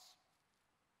compliance.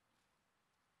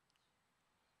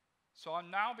 So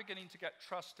I'm now beginning to get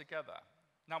trust together.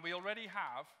 Now, we already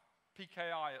have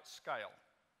PKI at scale.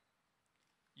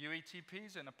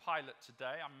 UETP's in a pilot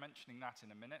today. I'm mentioning that in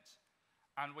a minute.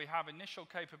 And we have initial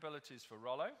capabilities for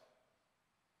Rollo.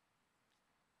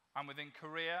 And within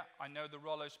Korea, I know the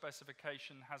Rollo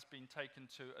specification has been taken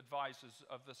to advisors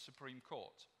of the Supreme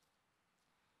Court.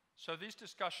 So these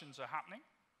discussions are happening,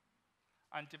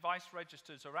 and device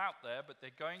registers are out there, but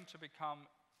they're going to become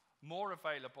more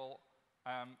available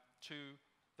to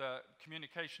the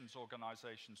communications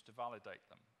organizations to validate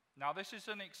them. Now, this is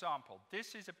an example.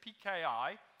 This is a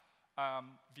PKI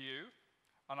view,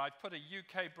 and I've put a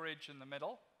UK bridge in the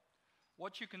middle.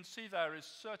 What you can see there is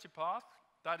Certipath.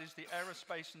 That is the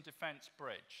Aerospace and Defense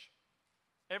Bridge.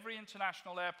 Every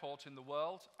international airport in the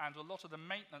world, and a lot of the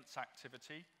maintenance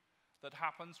activity that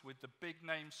happens with the big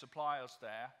name suppliers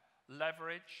there,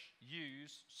 leverage,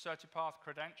 use Certipath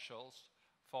credentials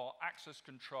for access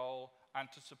control and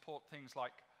to support things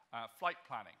like flight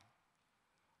planning.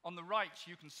 On the right,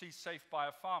 you can see Safe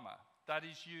Biopharma. That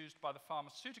is used by the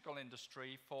pharmaceutical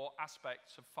industry for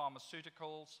aspects of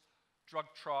pharmaceuticals, drug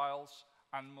trials,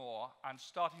 and more, and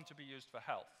starting to be used for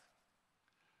health.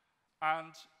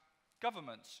 And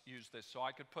governments use this, so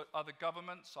I could put other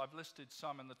governments. I've listed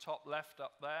some in the top left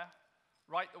up there,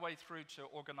 right the way through to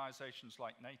organizations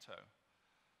like NATO.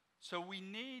 So we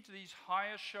need these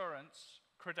high assurance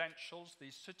credentials,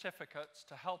 these certificates,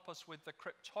 to help us with the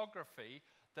cryptography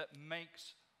that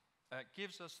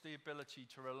gives us the ability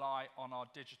to rely on our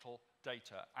digital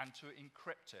data and to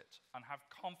encrypt it and have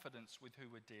confidence with who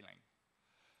we're dealing.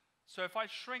 So if I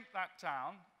shrink that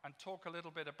down and talk a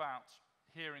little bit about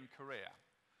here in Korea.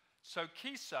 So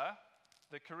KESA,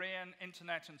 the Korean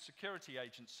Internet and Security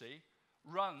Agency,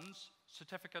 runs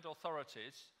certificate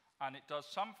authorities, and it does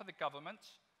some for the government,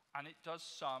 and it does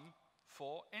some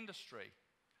for industry.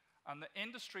 And the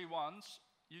industry ones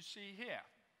you see here.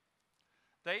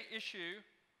 They issue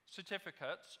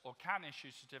certificates, or can issue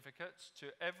certificates, to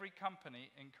every company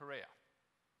in Korea.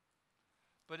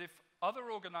 But if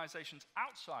other organizations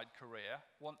outside Korea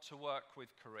want to work with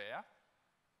Korea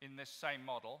in this same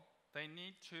model, they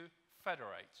need to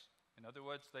federate. In other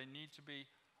words, they need to be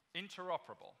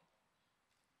interoperable.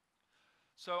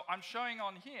 So I'm showing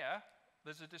on here,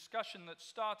 there's a discussion that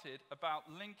started about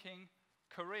linking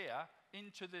Korea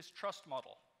into this trust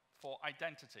model for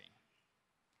identity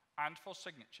and for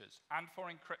signatures and for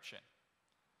encryption,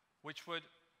 which would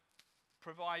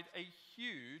provide a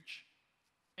huge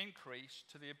increase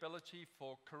to the ability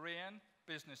for Korean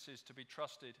businesses to be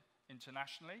trusted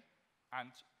internationally and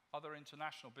other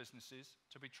international businesses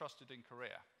to be trusted in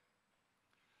Korea.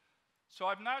 So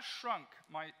I've now shrunk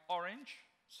my orange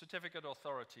certificate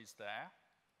authorities there,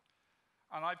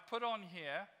 and I've put on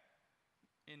here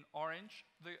in orange,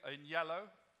 in yellow,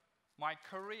 my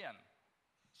Korean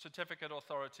certificate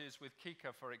authorities with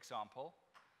KE.Y, for example,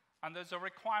 and there's a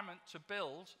requirement to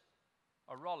build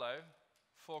a Rollo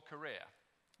for Korea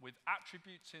with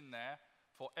attributes in there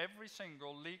for every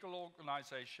single legal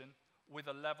organization with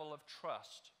a level of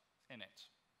trust in it,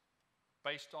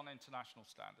 based on international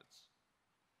standards.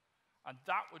 And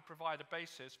that would provide a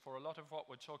basis for a lot of what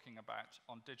we're talking about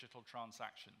on digital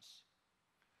transactions.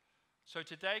 So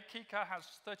today, KE.Y has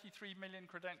 33 million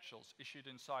credentials issued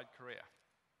inside Korea.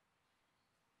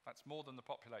 That's more than the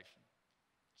population.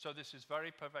 So this is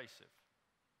very pervasive.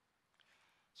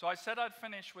 So I said I'd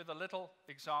finish with a little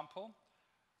example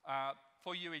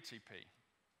for UETP.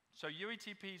 So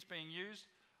UETP is being used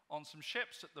on some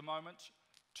ships at the moment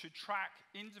to track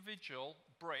individual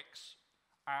bricks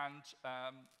and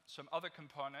some other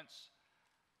components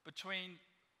between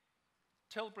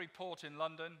Tilbury Port in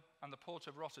London and the Port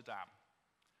of Rotterdam.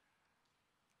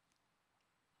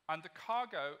 And the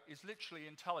cargo is literally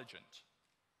intelligent,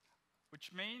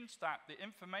 which means that the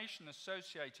information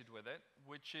associated with it,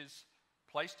 which is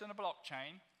placed in a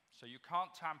blockchain, so you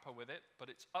can't tamper with it, but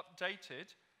it's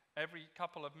updated every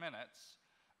couple of minutes,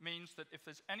 means that if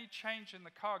there's any change in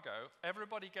the cargo,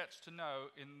 everybody gets to know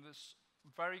in this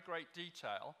very great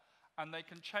detail, and they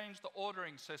can change the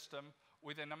ordering system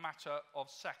within a matter of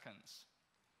seconds.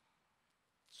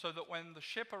 so that when the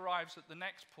ship arrives at the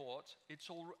next port, it's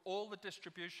all the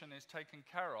distribution is taken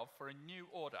care of for a new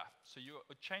order. So you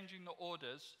are changing the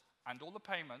orders and all the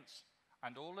payments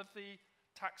and all of the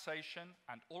taxation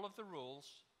and all of the rules.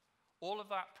 All of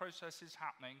that process is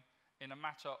happening in a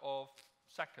matter of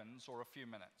seconds or a few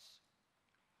minutes.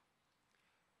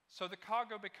 So the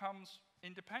cargo becomes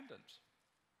independent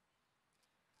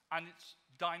and it's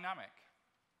dynamic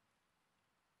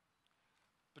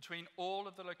between all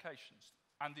of the locations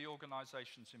and the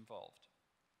organizations involved.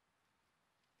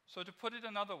 So to put it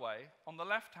another way, on the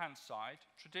left-hand side,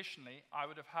 traditionally, I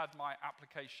would have had my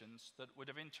applications that would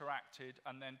have interacted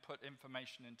and then put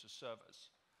information into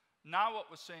servers. Now what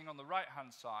we're seeing on the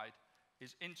right-hand side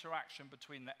is interaction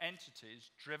between the entities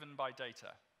driven by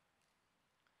data.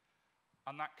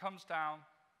 And that comes down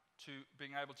to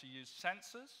being able to use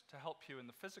sensors to help you in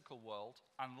the physical world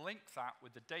and link that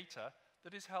with the data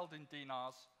that is held in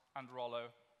dinars and Rollo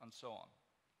and so on.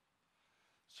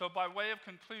 So by way of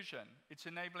conclusion, it's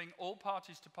enabling all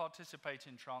parties to participate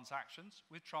in transactions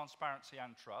with transparency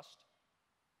and trust.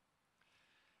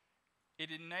 It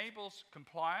enables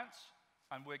compliance,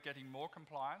 and we're getting more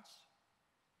compliance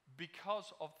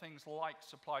because of things like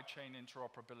supply chain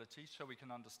interoperability, so we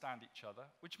can understand each other,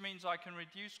 which means I can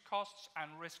reduce costs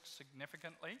and risks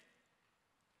significantly.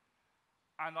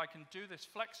 And I can do this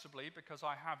flexibly because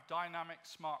I have dynamic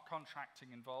smart contracting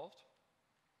involved.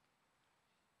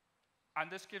 And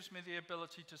this gives me the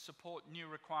ability to support new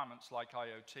requirements like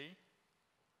IoT,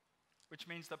 which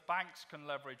means that banks can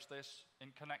leverage this in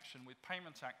connection with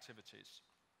payment activities.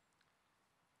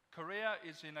 Korea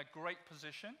is in a great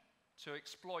position to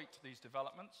exploit these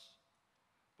developments,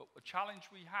 but the challenge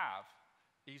we have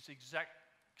is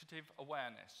executive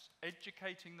awareness,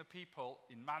 educating the people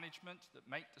in management that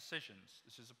make decisions.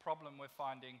 This is a problem we're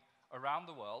finding around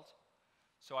the world.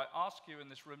 So I ask you in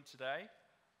this room today,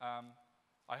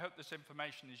 I hope this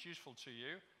information is useful to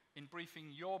you in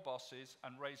briefing your bosses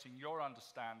and raising your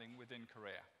understanding within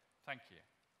Korea. Thank you.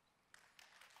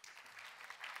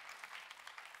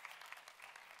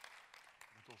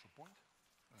 That's also point.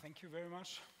 Thank you very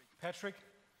much, Patrick.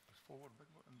 Forward,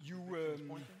 backward, and You, this is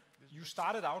pointing. you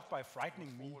started out by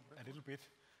frightening me a little bit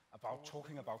about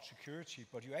talking about security,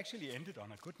 but you actually ended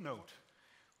on a good note.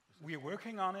 We are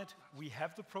working on it. We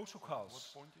have the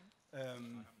protocols.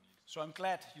 Pointing. So I'm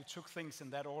glad you took things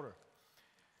in that order.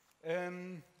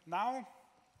 Now,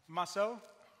 Marcel,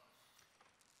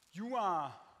 you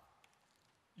are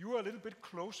a little bit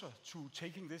closer to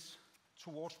taking this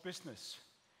towards business.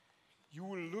 You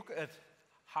will look at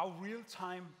how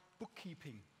real-time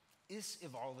bookkeeping is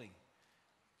evolving.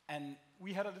 And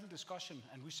we had a little discussion,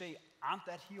 and we say, aren't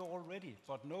that here already?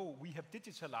 But no, we have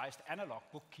digitalized analog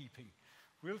bookkeeping.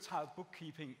 Real-time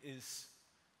bookkeeping is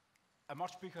a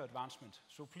much bigger advancement.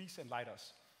 So please enlighten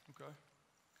us. Okay.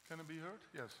 Can it be heard?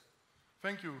 Yes.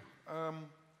 Thank you.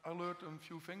 I learned a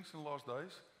few things in the last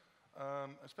days,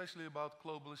 especially about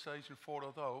globalization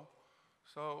 4.0.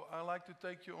 So I like to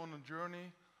take you on a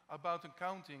journey about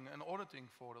accounting and auditing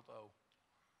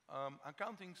 4.0.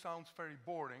 Accounting sounds very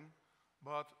boring,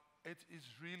 but it is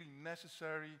really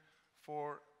necessary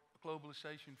for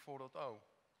globalization 4.0.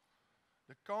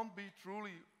 There can't be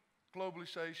truly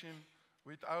globalization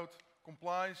without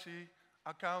compliancy,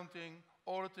 accounting,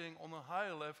 auditing on a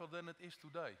higher level than it is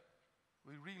today.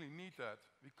 We really need that.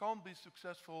 We can't be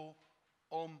successful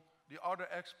on the other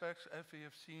aspects as we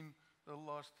have seen the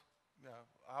last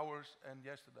hours and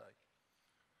yesterday.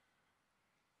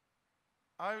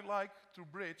 I like to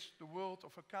bridge the world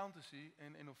of accountancy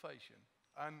and innovation.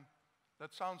 And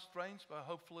that sounds strange, but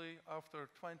hopefully after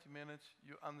 20 minutes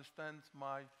you understand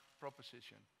my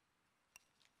proposition.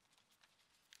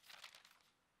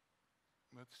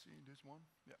 Let's see this one.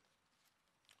 Yeah.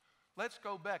 Let's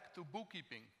go back to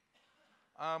bookkeeping.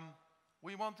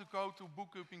 We want to go to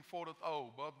bookkeeping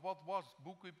 4.0, but what was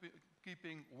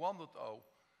bookkeeping 1.0?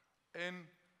 In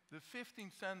the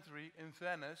 15th century in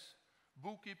Venice,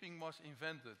 bookkeeping was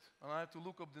invented. And I have to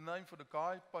look up the name for the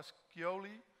guy,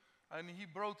 Pasquale, and he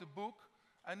wrote a book,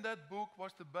 and that book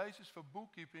was the basis for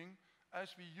bookkeeping as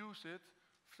we use it,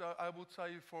 so I would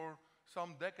say, for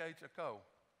some decades ago.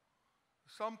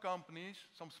 Some companies,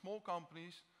 some small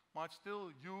companies, might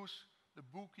still use the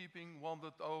bookkeeping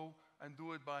 1.0 and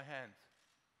do it by hand.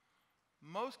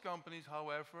 Most companies,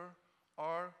 however,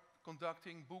 are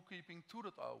conducting bookkeeping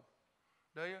 2.0.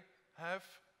 They have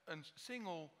a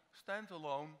single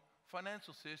standalone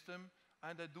financial system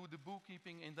and they do the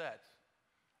bookkeeping in that.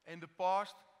 In the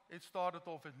past, it started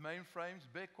off with mainframes.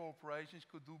 Big corporations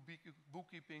could do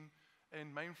bookkeeping in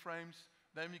mainframes.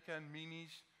 Then we had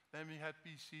minis, then we had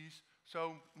PCs.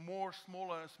 So more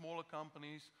smaller and smaller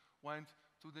companies went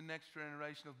to the next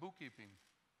generation of bookkeeping.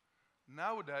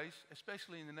 Nowadays,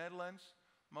 especially in the Netherlands,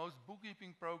 most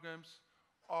bookkeeping programs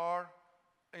are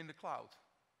in the cloud,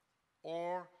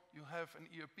 or you have an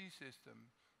ERP system.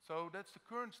 So that's the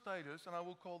current status, and I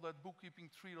will call that bookkeeping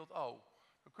 3.0.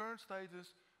 The current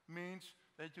status means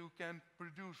that you can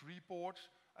produce reports,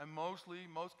 and most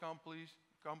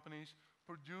companies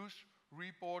produce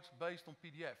reports based on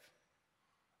PDF.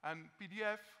 And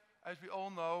PDF, as we all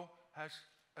know, has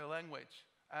a language.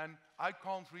 And I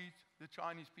can't read the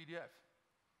Chinese PDF.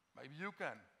 Maybe you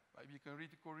can. Maybe you can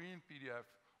read the Korean PDF.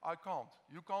 I can't.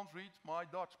 You can't read my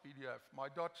Dutch PDF. My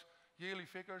Dutch yearly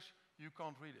figures, you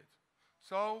can't read it.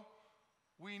 So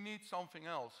we need something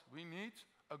else. We need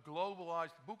a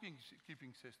globalized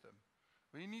bookkeeping system.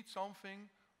 We need something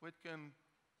which can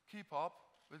keep up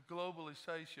with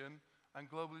globalization and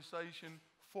globalization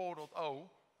 4.0.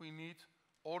 We need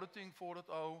auditing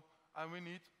 4.0, and we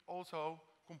need also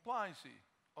compliancy.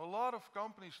 A lot of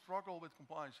companies struggle with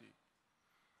compliancy.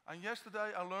 And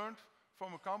yesterday I learned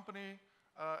from a company,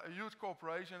 a huge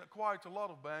corporation, acquired a lot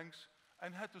of banks,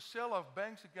 and had to sell off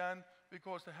banks again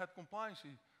because they had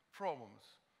compliancy problems.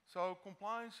 So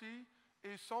compliancy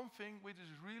is something which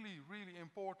is really, really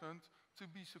important to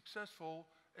be successful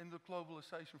in the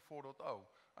globalization 4.0.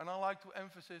 And I like to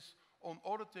emphasize on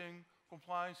auditing,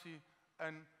 compliancy,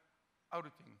 and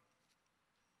auditing.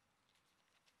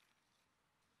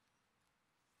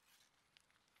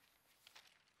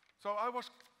 So I was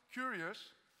curious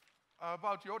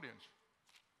about the audience.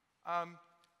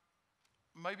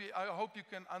 Maybe I hope you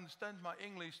can understand my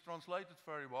English translated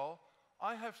very well.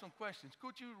 I have some questions.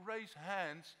 Could you raise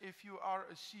hands if you are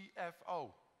a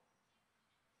CFO?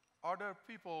 Are there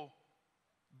people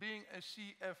being a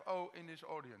CFO in this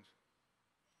audience?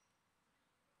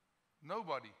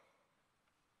 Nobody.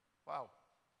 Wow.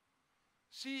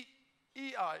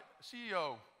 K.E.Y,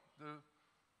 CEO, the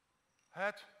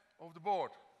head of the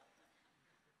board.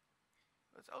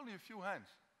 That's only a few hands.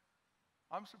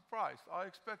 I'm surprised. I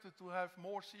expected to have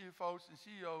more CFOs and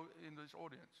CEOs in this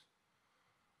audience.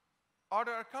 Are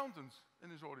there accountants in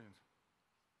this audience?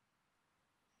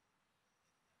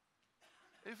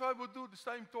 If I would do the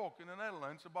same talk in the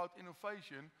Netherlands about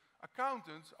innovation,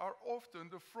 accountants are often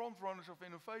the front runners of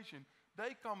innovation.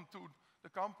 They come to the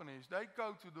companies, they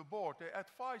go to the board, they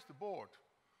advise the board.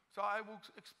 So I would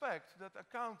expect that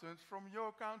accountants from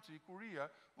your country,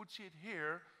 Korea, would sit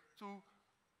here to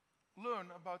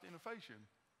learn about innovation.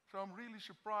 So I'm really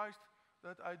surprised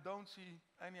that I don't see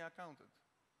any accountant.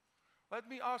 Let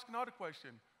me ask another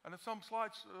question, and it's some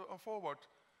slides forward.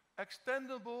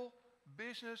 Extendable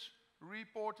Business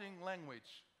Reporting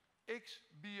Language,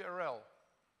 XBRL.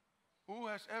 Who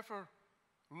has ever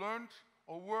learned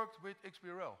or worked with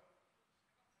XBRL?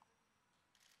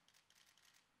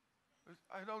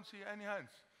 I don't see any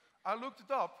hands. I looked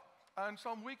it up, and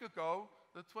some week ago,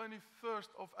 the 21st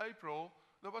of April,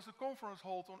 there was a conference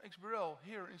held on XBRL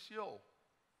here in Seoul.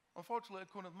 Unfortunately,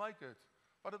 I couldn't make it.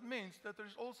 But it means that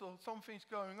there's also some things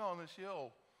going on in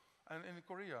Seoul and in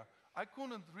Korea. I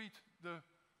couldn't read the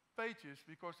pages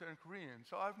because they're in Korean,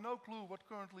 so I have no clue what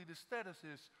currently the status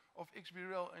is of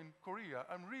XBRL in Korea.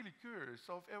 I'm really curious,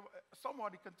 so if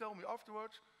somebody can tell me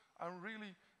afterwards, I'm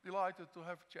really delighted to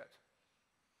have a chat.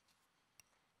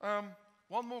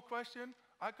 One more question.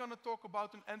 I'm going to talk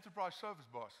about an enterprise service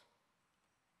bus,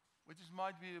 which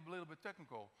might be a little bit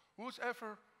technical. Who's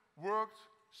ever worked,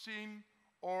 seen,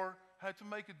 or had to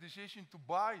make a decision to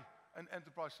buy an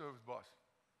enterprise service bus?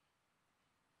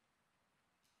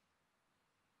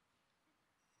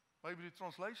 Maybe the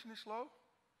translation is slow.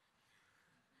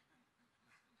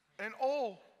 And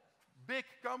all big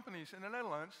companies in the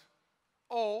Netherlands,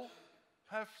 all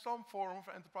have some form of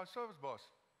enterprise service bus.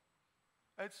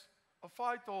 It's a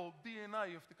vital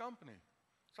DNA of the company.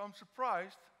 So I'm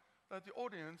surprised that the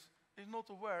audience is not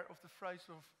aware of the phrase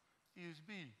of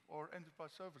ESB or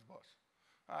enterprise service bus.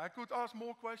 I could ask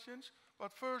more questions,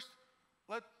 but first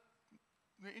let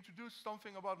me introduce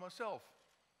something about myself.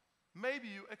 Maybe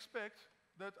you expect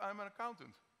that I'm an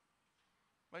accountant.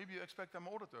 Maybe you expect I'm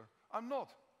an auditor. I'm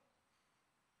not.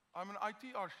 I'm an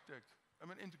IT architect.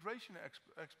 I'm an integration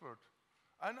expert.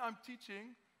 And I'm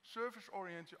teaching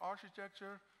service-oriented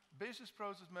architecture, business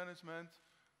process management,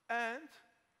 and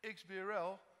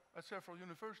XBRL at several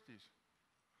universities.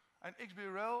 And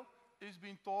XBRL is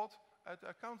being taught at the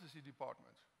accountancy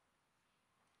department.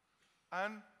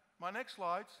 And my next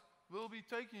slides will be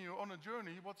taking you on a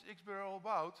journey, what's XBRL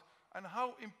about, and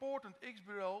how important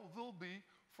XBRL will be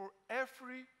for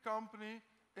every company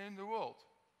in the world.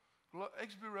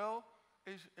 XBRL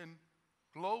is a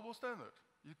global standard.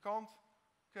 You can't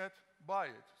get by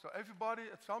it. So everybody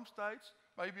at some stage,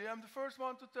 maybe I'm the first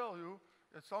one to tell you,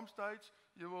 at some stage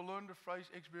you will learn the phrase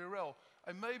XBRL.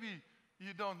 And maybe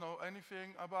you don't know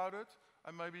anything about it,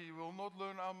 and maybe you will not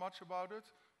learn how much about it,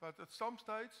 but at some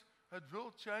stage it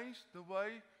will change the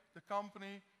way the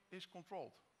company is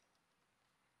controlled.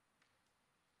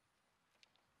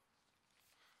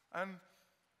 And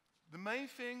the main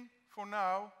thing for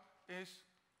now is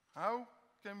how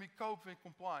can we cope with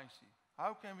compliancy?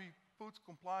 How can we put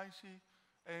compliancy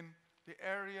in the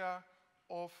area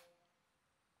of,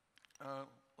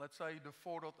 let's say, the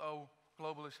 4.0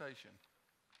 globalization?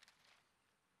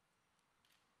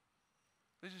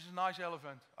 This is a nice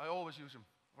elephant. I always use them.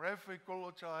 For every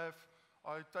college I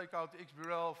take out the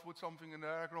XBRL, put something in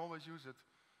there, I can always use it.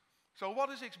 So what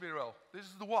is XBRL? This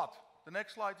is the what. The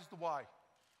next slide is the why.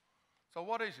 So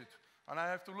what is it? And I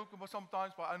have to look about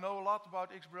sometimes, but I know a lot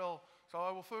about XBRL, so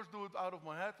I will first do it out of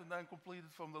my head and then complete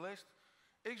it from the list.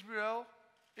 XBRL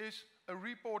is a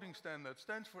reporting standard.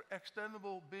 Stands for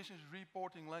Extendable Business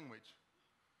Reporting Language.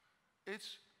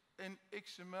 It's an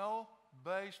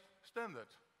XML-based standard.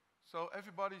 So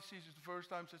everybody sees it the first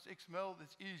time, says XML,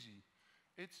 it's easy.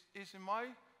 It's in my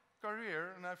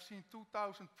career, and I've seen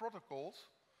 2,000 protocols,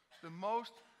 the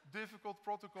most difficult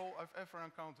protocol I've ever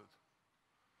encountered.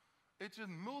 It's a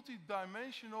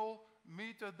multi-dimensional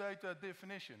metadata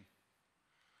definition.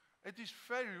 It is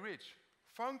very rich.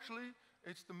 Functionally,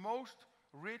 it's the most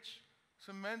rich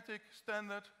semantic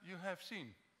standard you have seen.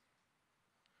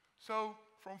 So,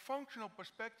 from functional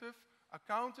perspective,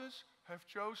 accountants have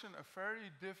chosen a very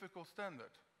difficult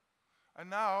standard. And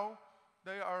now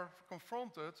they are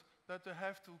confronted that they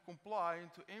have to comply and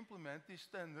to implement these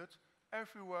standards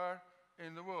everywhere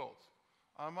in the world.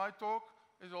 My talk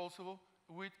is also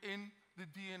within the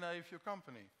DNA of your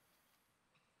company.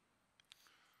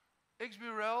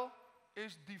 XBRL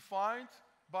is defined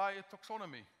by a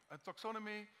taxonomy. A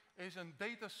taxonomy is a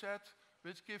data set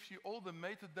which gives you all the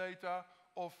metadata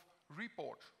of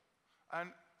report.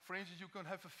 And for instance, you can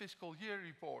have a fiscal year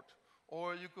report,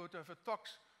 or you could have a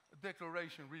tax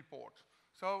declaration report.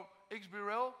 So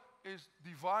XBRL is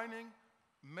defining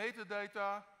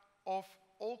metadata of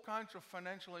all kinds of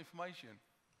financial information.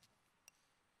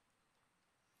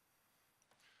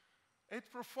 It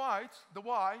provides, the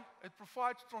why, it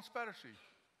provides transparency.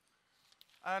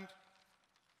 And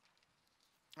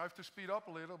I have to speed up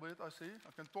a little bit, I see.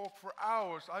 I can talk for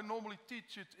hours. I normally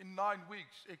teach it in 9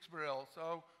 weeks, XBRL.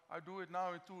 So I do it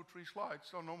now in 2 or 3 slides.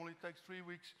 So normally it takes 3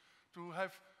 weeks to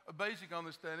have a basic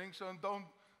understanding. So don't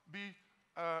be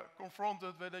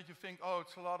confronted with that you think, oh,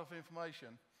 it's a lot of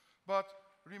information. But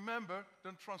remember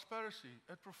the transparency.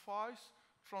 It provides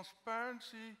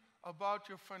transparency about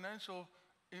your financial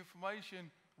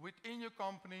information within your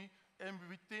company and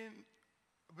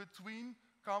between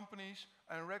companies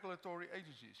and regulatory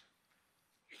agencies.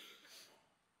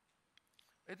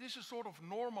 It is a sort of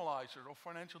normalizer of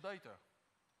financial data.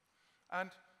 And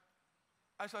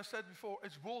as I said before,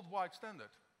 it's worldwide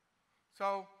standard.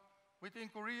 So within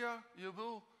Korea, you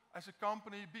will, as a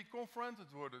company, be confronted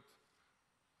with it.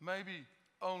 Maybe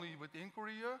only within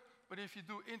Korea, but if you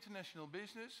do international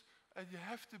business, you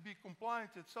have to be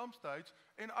compliant at some stage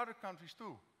in other countries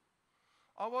too.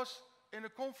 I was in a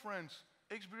conference,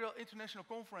 XBRL International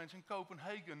Conference in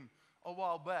Copenhagen a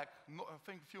while back, I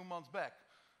think a few months back.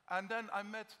 And then I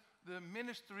met the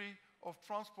Ministry of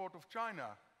Transport of China.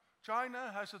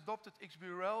 China has adopted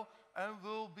XBRL and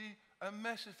will be a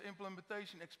massive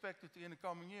implementation expected in the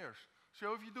coming years.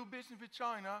 So if you do business with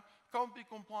China, can't be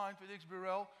compliant with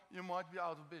XBRL, you might be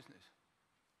out of business.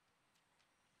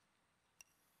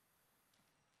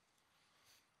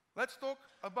 Let's talk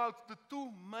about the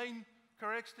 2 main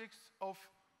characteristics of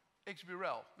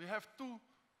XBRL. We have 2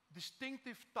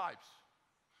 distinctive types.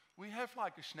 We have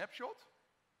like a snapshot.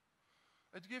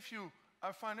 It gives you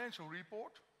a financial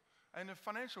report, and the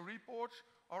financial reports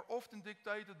are often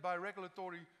dictated by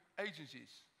regulatory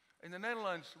agencies. In the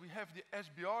Netherlands, we have the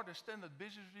SBR, the Standard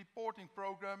Business Reporting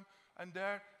Program, and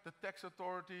there the Tax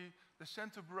Authority, the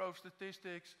Central Bureau of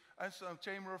Statistics, and some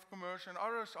Chamber of Commerce and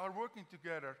others are working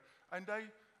together. And they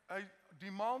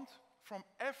demand from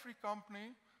every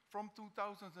company from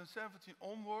 2017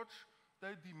 onwards,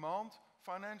 they demand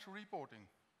financial reporting.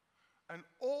 And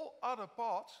all other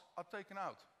parts are taken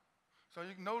out. So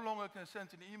you no longer can send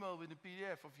an email with a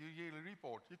PDF of your yearly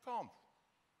report. You can't.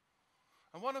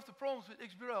 And one of the problems with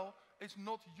XBRL, it's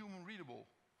not human readable.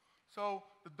 So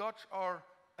the Dutch are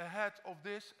ahead of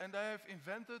this, and they have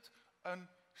invented a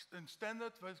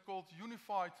standard that's called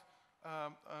Unified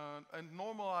and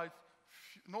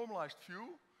Normalized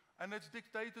View, and it's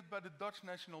dictated by the Dutch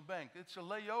National Bank. It's a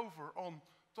layover on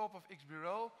top of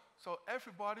XBRL, so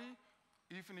everybody,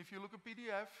 even if you look at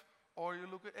PDF, or you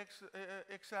look at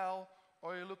Excel,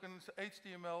 or you look in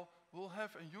HTML, will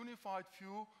have a unified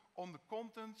view on the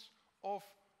contents of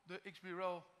the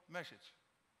XBRL message.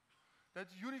 That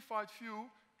unified view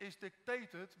is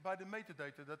dictated by the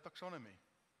metadata, the taxonomy.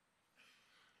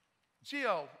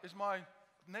 GL is my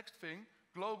next thing,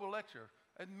 global ledger.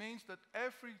 It means that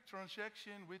every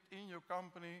transaction within your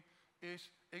company is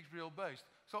XBRL based.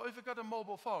 So if I got a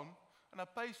mobile phone and I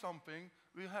pay something,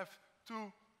 we have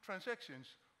two transactions.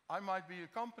 I might be a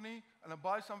company and I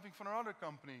buy something from another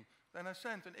company. Then I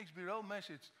send an XBRL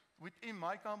message within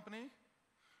my company,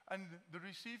 and the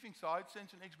receiving side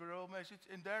sends an XBRL message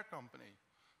in their company.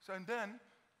 So and then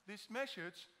this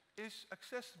message is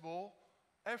accessible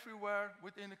everywhere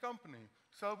within the company.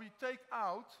 So we take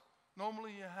out,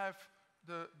 normally you have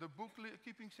the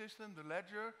bookkeeping system, the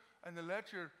ledger and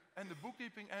the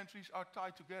bookkeeping entries are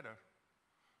tied together.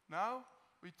 Now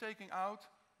we're taking out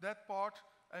that part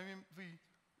and we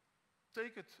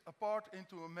take it apart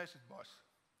into a message bus.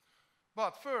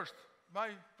 But first, my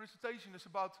presentation is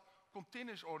about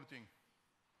continuous auditing.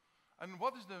 And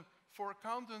what is for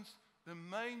accountants, the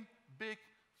main big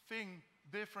thing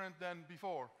different than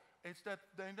before? It's that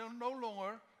they're no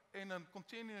longer in a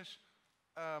continuous,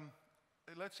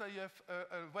 let's say you have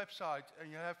a website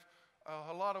and you have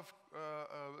a lot of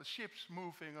ships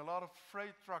moving, a lot of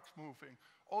freight trucks moving.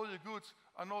 All your goods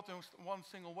are not in one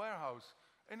single warehouse.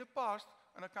 In the past,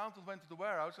 an accountant went to the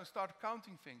warehouse and started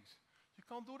counting things. You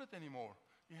can't do that anymore.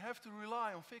 You have to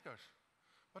rely on figures.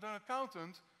 But an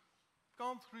accountant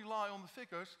can't rely on the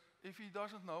figures if he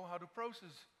doesn't know how the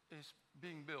process is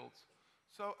being built.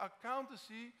 So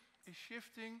accountancy is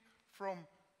shifting from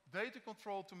data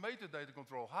control to metadata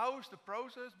control. How is the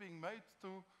process being made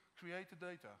to create the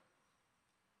data?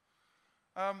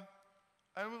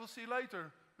 And we will see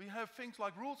later, we have things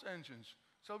like rules engines.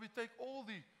 So we take all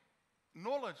the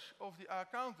knowledge of the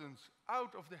accountants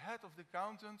out of the head of the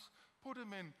accountants, put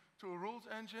them into a rules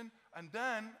engine, and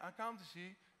then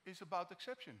accountancy is about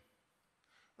exception.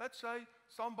 Let's say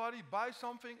somebody buys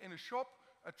something in a shop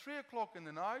at 3 o'clock in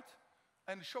the night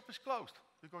and the shop is closed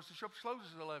because the shop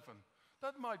closes at 11.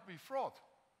 That might be fraud.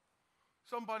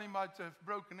 Somebody might have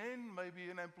broken in, maybe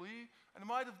an employee, and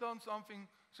might have done something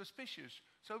suspicious.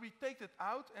 So we take that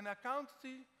out, and an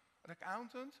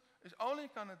accountant is only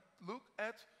going to look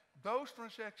at those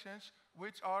transactions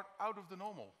which are out of the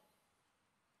normal.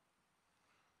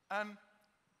 And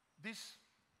this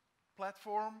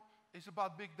platform is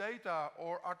about big data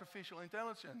or artificial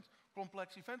intelligence,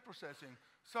 complex event processing.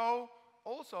 So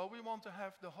also we want to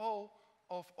have the whole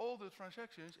of all the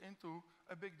transactions into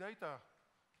a big data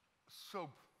soup.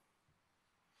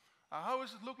 How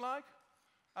does it look like?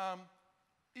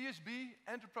 ESB,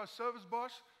 Enterprise Service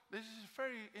Bus. This is a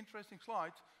very interesting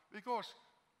slide because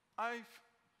I've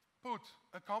put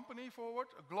a company forward,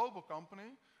 a global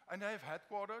company, and they have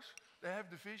headquarters, they have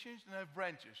divisions, and they have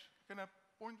branches. Can I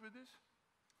point with this?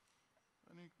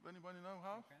 Anybody know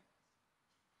how? Okay.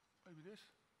 Maybe this?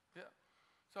 Yeah.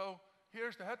 So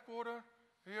here's the headquarter.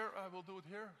 Here, I will do it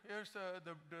here. Here's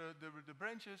the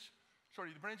branches.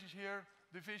 Sorry, the branches here,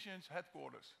 divisions,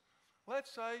 headquarters.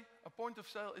 Let's say a point of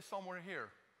sale is somewhere here.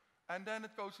 And then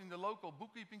it goes in the local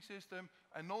bookkeeping system,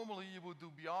 and normally you would do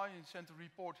BI and send a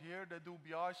report here, they do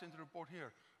BI, send a report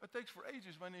here. It takes for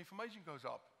ages when the information goes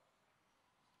up.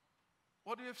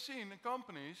 What we have seen in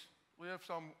companies, we have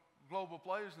some global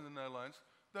players in the Netherlands,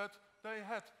 that they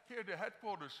had here the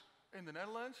headquarters in the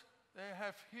Netherlands, they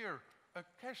have here a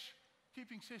cash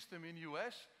keeping system in the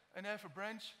US, and they have a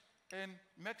branch in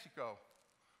Mexico.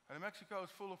 And Mexico is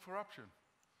full of corruption.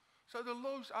 So they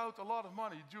lose out a lot of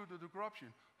money due to the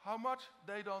corruption. How much,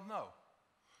 they don't know.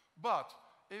 But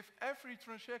if every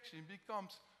transaction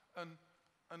becomes a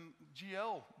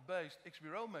GL-based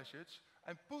XBRL message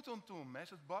and put onto a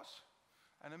message bus,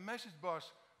 and a message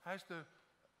bus has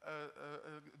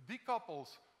decouples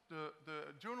the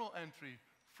journal entry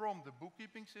from the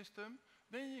bookkeeping system,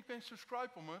 then you can subscribe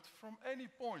on it from any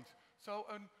point. So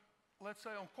let's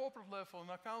say on corporate level, an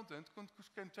accountant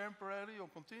can temporarily or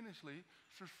continuously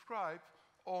subscribe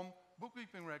on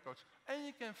bookkeeping records. And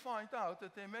you can find out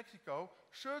that in Mexico,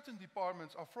 certain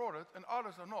departments are frauded and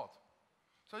others are not.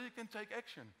 So you can take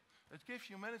action. It gives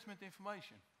you management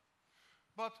information.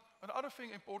 But another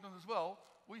thing important as well,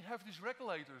 we have these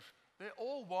regulators. They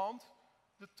all want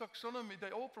the taxonomy,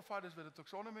 they all provide us with the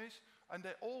taxonomies, and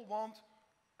they all want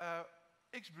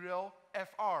XBRL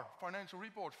FR, financial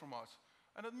reports from us.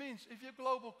 And that means if you're a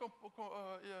global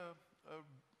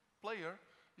player,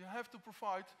 you have to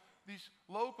provide these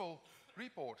local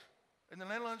reports. In the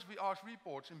Netherlands, we ask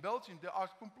reports. In Belgium, they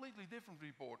ask completely different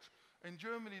reports. In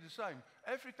Germany, the same.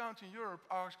 Every country in Europe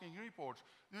asking reports.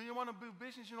 Do you want to do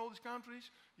business in all these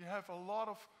countries? You have a lot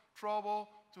of trouble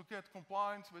to get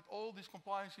compliant with all these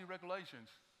compliancy regulations.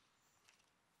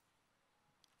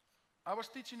 I was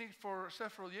teaching it for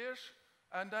several years,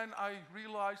 and then I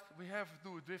realized we have to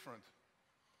do it different.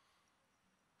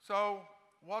 So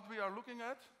what we are looking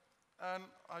at, and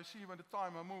I see when the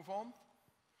time I move on,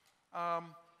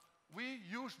 we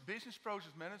use business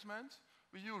process management,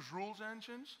 we use rules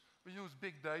engines, we use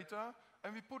big data,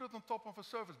 and we put it on top of a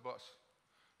service bus.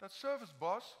 That service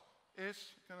bus is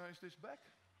this back?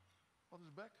 What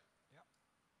is back? Yeah.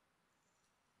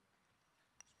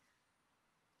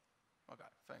 Okay,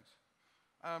 thanks.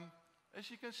 As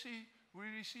you can see, we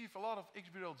receive a lot of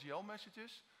XBRL GL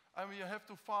messages, and we have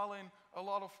to file in a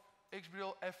lot of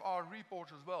XBRL FR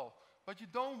reports as well. But you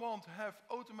don't want to have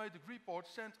automated reports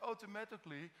sent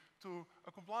automatically to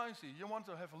a compliancy. You want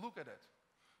to have a look at it.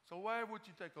 So where would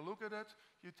you take a look at it?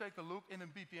 You take a look in a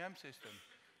BPM system.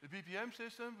 The BPM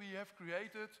system, we have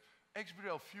created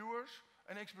XBRL viewers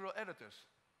and XBRL editors.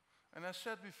 And as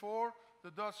said before,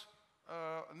 the Dutch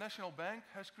National Bank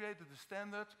has created a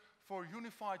standard for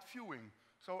unified viewing.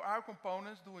 So our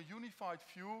components do a unified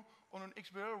view on an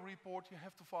XBRL report you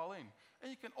have to file in. And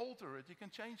you can alter it, you can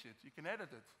change it, you can edit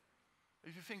it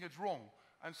if you think it's wrong.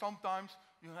 And sometimes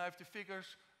you have the figures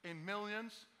in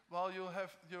millions, while you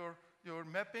have your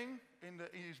mapping in the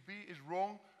ESB is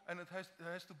wrong, and it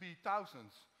has to be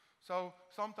thousands. So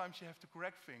sometimes you have to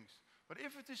correct things. But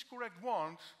if it is correct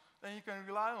once, then you can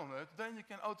rely on it, then you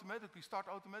can start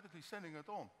automatically sending it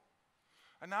on.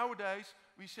 And nowadays,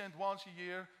 we send once a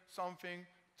year something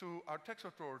to our tax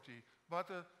authority. But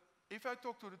if I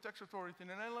talk to the tax authority in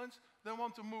the Netherlands, they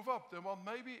want to move up. They want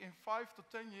maybe in 5 to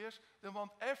 10 years, they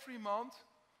want every month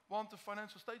a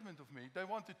financial statement of me. They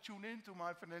want to tune into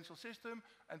my financial system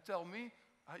and tell me,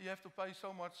 you have to pay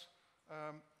so much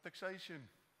taxation.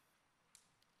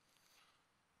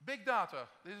 Big data,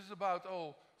 this is about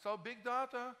all. So big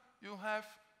data, you have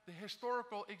the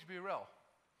historical XBRL.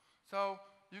 So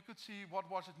you could see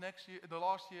what was it next year, the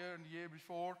last year and the year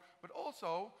before, but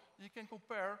also you can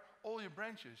compare all your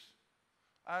branches.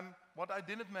 And what I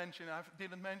didn't mention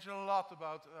a lot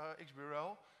about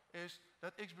XBRL, is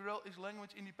that XBRL is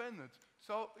language independent.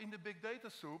 So in the big data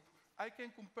soup, I can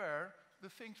compare the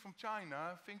things from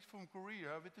China, things from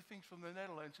Korea, with the things from the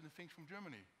Netherlands and the things from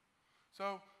Germany.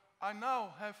 So I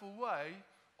now have a way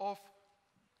of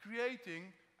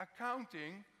creating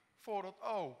accounting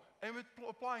 4.0. And with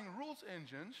applying rules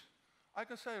engines, I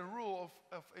can say a rule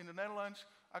in the Netherlands,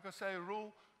 I can say a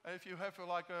rule, if you have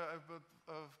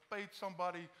paid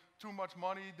somebody too much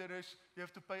money, you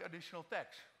have to pay additional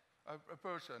tax, a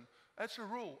person. That's a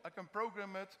rule. I can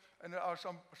program it, and there are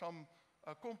some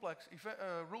complex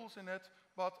rules in it,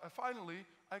 but finally,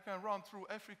 I can run through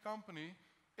every company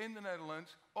in the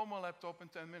Netherlands on my laptop in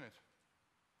 10 minutes.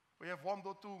 We have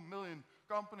 1.2 million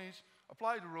companies,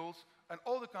 apply the rules, and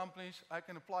all the companies, I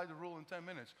can apply the rule in 10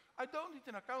 minutes. I don't need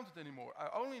an accountant anymore. I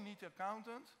only need an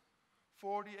accountant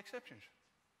for the exceptions.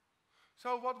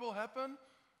 So what will happen?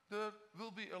 There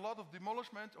will be a lot of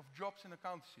demolishment of jobs in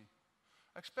accountancy.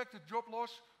 Expected job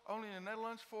loss, only in the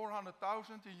Netherlands,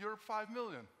 400,000, in Europe, 5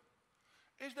 million.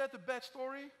 Is that a bad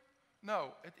story?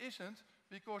 No, it isn't,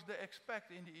 because they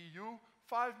expect in the EU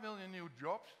 5 million new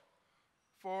jobs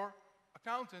for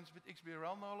accountants with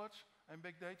XBRL knowledge and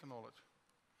big data knowledge.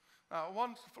 Now,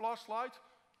 one last slide.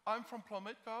 I'm from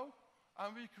Plamitco,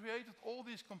 and we created all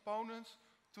these components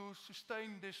to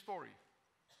sustain this story.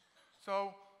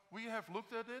 So we have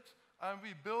looked at it, and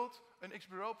we built an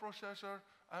XBRL processor,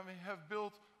 and we have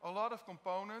built a lot of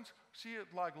components, see it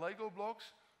like Lego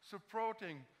blocks,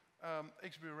 supporting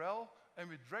XBRL, and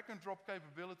with drag and drop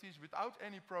capabilities, without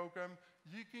any program,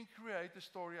 you can create the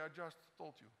story I just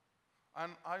told you.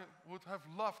 And I would have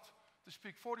loved to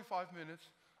speak 45 minutes.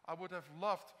 I would have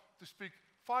loved to speak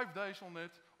 5 days on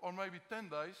it, or maybe 10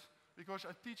 days, because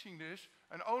I'm teaching this,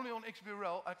 and only on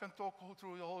XBRL I can talk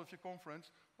through the whole of your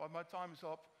conference, but my time is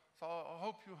up. So I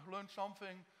hope you learned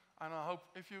something, and I hope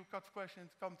if you've got questions,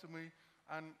 come to me.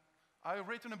 And I've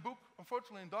written a book,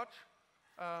 unfortunately in Dutch,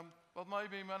 but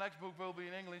maybe my next book will be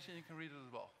in English and you can read it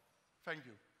as well. Thank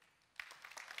you.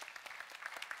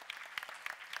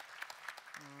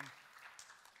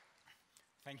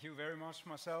 Thank you very much,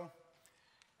 Marcel.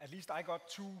 At least I got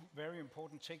 2 very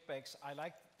important take-backs. I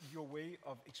like your way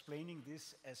of explaining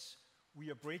this as we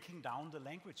are breaking down the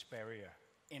language barrier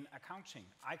in accounting.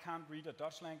 I can't read a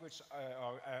Dutch language,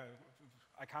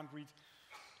 I can't read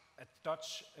a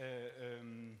Dutch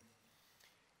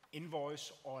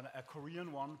invoice or a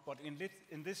Korean one, but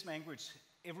in this language,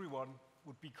 everyone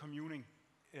would be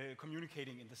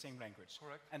communicating in the same language.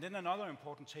 Correct. And then another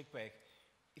important take-back,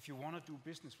 if you want to do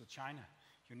business with China,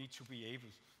 you need to be able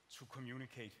to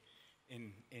communicate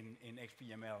in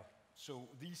XBML. So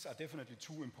these are definitely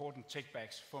two important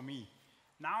take-backs for me.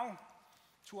 Now,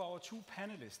 to our two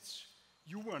panelists.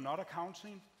 You were not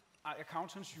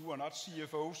accountants, you were not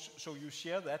CFOs, so you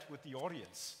share that with the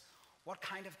audience. What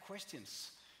kind of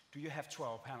questions do you have to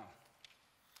our panel?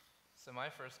 So my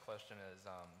first question is,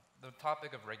 the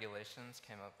topic of regulations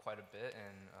came up quite a bit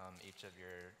in each of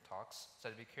your talks. So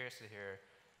I'd be curious to hear,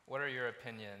 what are your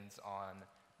opinions on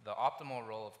the optimal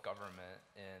role of government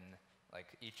in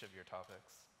each of your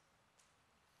topics?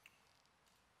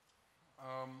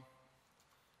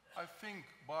 I think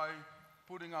by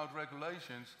putting out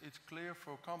regulations, it's clear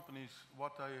for companies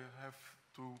what they have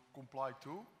to comply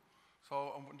to.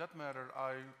 So in that matter,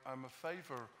 I'm a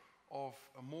favor of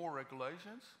more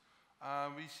regulations.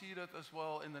 We see that as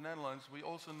well in the Netherlands. We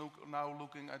also now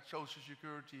looking at social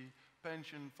security,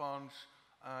 pension funds,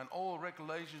 and all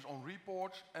regulations on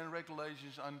reports and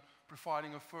regulations on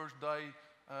providing a first day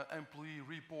employee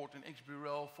report in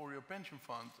XBRL for your pension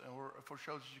fund or for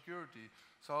social security.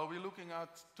 So we're looking at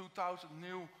 2,000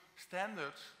 new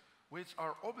standards which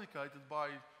are obligated by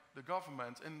the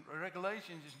government. And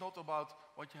regulations is not about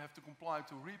what you have to comply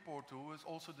to report to, it's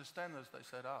also the standards they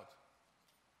set out.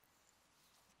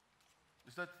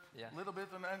 Is that a little bit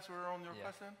an answer on your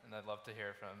question? And I'd love to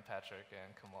hear from Patrick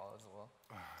and Kamal as well.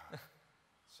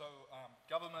 So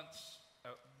governments,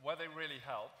 where they really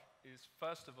help is,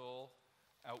 first of all,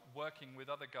 working with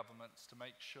other governments to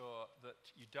make sure that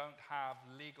you don't have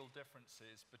legal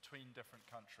differences between different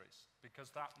countries, because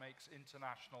that makes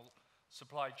international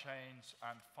supply chains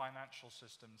and financial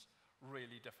systems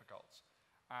really difficult.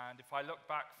 And if I look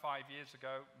back 5 years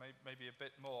ago, maybe a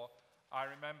bit more, I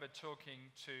remember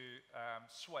talking to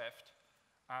Swift,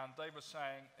 and they were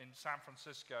saying in San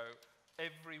Francisco,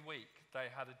 every week they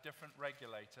had a different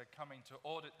regulator coming to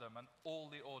audit them, and all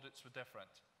the audits were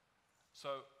different.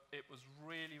 So it was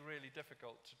really, really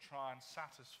difficult to try and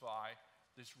satisfy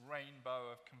this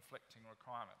rainbow of conflicting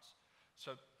requirements.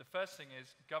 So the first thing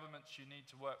is, governments, you need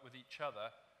to work with each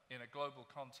other in a global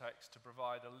context to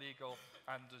provide a legal,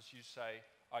 and as you say,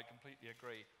 I completely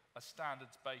agree, a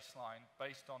standards baseline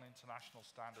based on international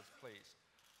standards, please.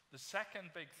 The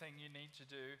second big thing you need to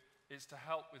do is to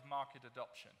help with market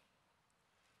adoption.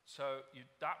 So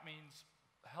that means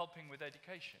helping with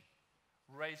education,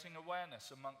 raising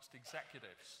awareness amongst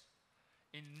executives.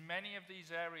 In many of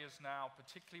these areas now,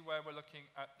 particularly where we're looking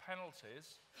at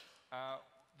penalties,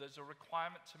 there's a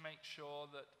requirement to make sure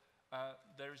that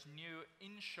there's new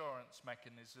insurance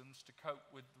mechanisms to cope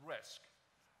with risk,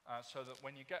 so that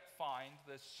when you get fined,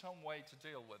 there's some way to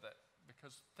deal with it,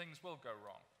 because things will go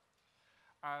wrong.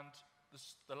 And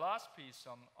the last piece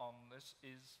on this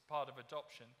is part of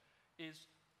adoption, is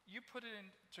you put it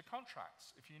into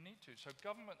contracts if you need to. So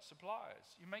government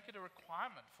suppliers, you make it a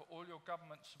requirement for all your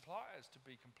government suppliers to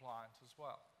be compliant as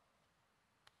well.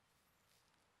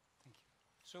 Thank you.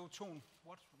 So Toon,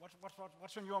 what's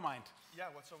on your mind? Yeah,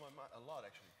 what's on my mind? A lot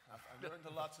actually. I've learned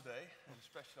a lot today, and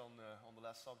especially on the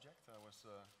last subject.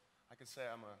 I can say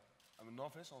I'm a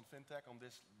novice on fintech on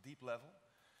this deep level.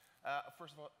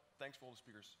 First of all, thanks for all the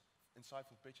speakers,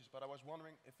 insightful pitches. But I was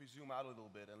wondering if we zoom out a little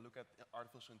bit and look at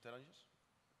artificial intelligence.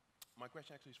 My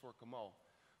question actually is for Kamal.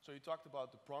 So you talked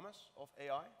about the promise of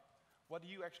AI. What do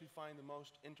you actually find the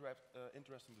most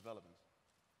interesting development?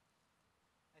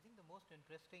 I think the most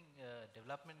interesting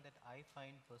development that I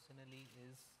find personally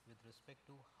is with respect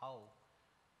to how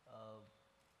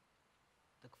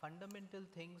the fundamental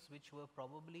things which were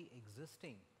probably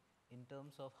existing in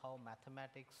terms of how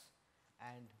mathematics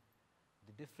and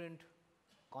the different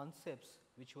concepts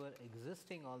which were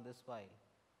existing all this while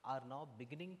are now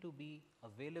beginning to be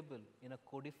available in a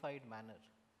codified manner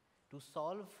to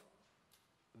solve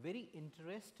very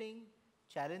interesting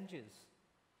challenges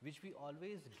which we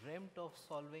always dreamt of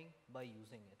solving by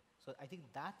using it. So I think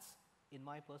that's, in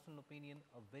my personal opinion,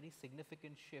 a very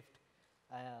significant shift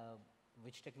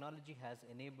which technology has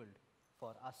enabled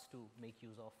for us to make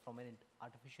use of from an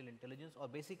artificial intelligence, or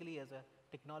basically as a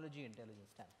technology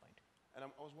intelligence standpoint. And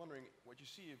I was wondering what you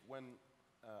see when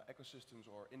ecosystems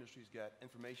or industries get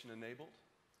information enabled,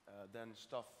 then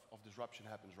stuff of disruption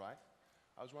happens, right?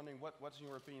 I was wondering what's in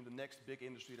your opinion the next big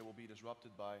industry that will be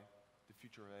disrupted by the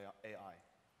future AI?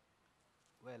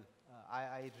 Well,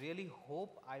 I really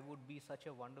hope I would be such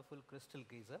a wonderful crystal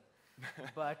gazer,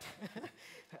 but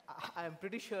I'm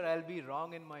pretty sure I'll be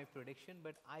wrong in my prediction.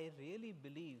 But I really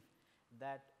believe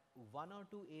that one or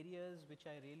two areas which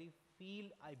I really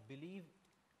feel, I believe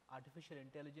artificial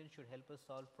intelligence should help us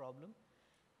solve problem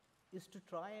is to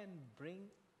try and bring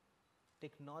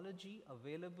technology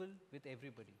available with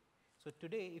everybody. So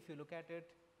today, if you look at it,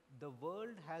 the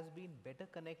world has been better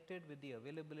connected with the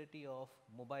availability of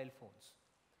mobile phones.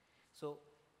 So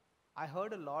I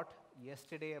heard a lot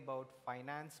yesterday about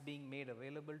finance being made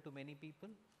available to many people.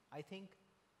 I think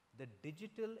the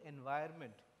digital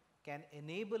environment can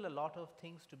enable a lot of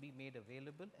things to be made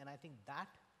available, and I think that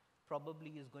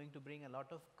probably is going to bring a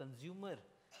lot of consumer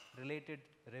related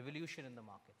revolution in the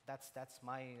market. That's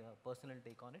my personal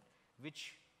take on it,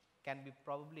 which can be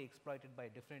probably exploited by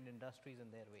different industries in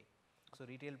their way. So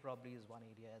retail probably is one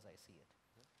area as I see it.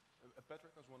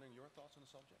 Patrick, I was wondering your thoughts on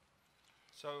the subject.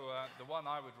 So the one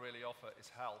I would really offer is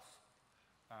health.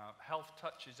 Health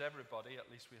touches everybody, at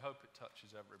least we hope it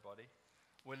touches everybody.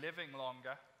 We're living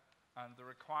longer, and the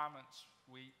requirements,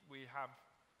 we have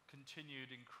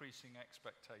continued increasing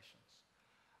expectations.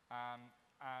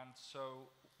 And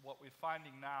so what we're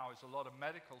finding now is a lot of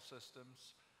medical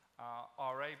systems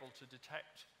are able to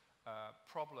detect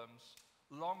problems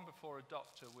long before a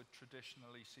doctor would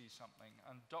traditionally see something,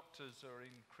 and doctors are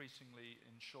increasingly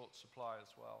in short supply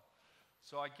as well.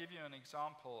 So I give you an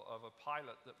example of a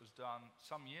pilot that was done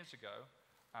some years ago,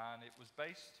 and it was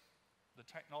based, the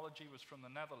technology was from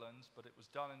the Netherlands, but it was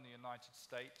done in the United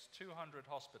States, 200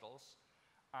 hospitals,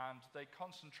 and they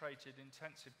concentrated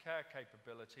intensive care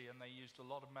capability, and they used a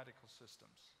lot of medical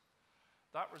systems.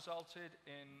 That resulted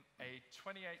in a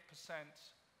 28%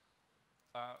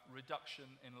 reduction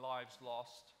in lives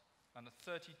lost and a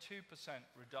 32%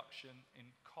 reduction in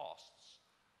costs.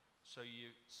 So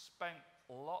you spent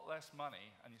a lot less money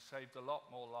and you saved a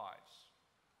lot more lives.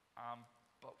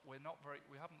 But we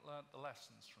haven't learned the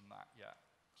lessons from that yet.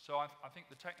 So I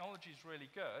think the technology is really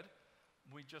good.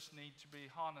 We just need to be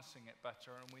harnessing it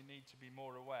better, and we need to be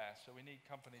more aware. So we need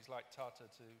companies like Tata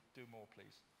to do more,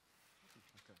 please.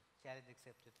 Okay. Challenge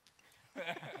accepted.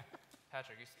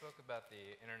 Patrick, you spoke about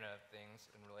the Internet of Things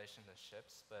in relation to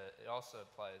ships, but it also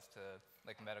applies to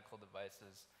like medical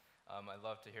devices. I'd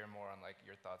love to hear more on like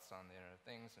your thoughts on the Internet of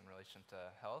Things in relation to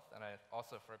health. And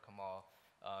also for Kamal,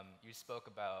 you spoke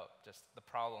about just the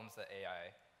problems that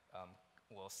AI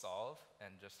will solve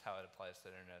and just how it applies to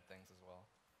the Internet of Things as well.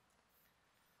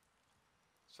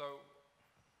 So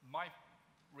my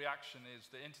reaction is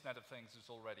the Internet of Things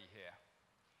is already here.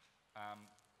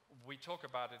 We talk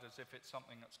about it as if it's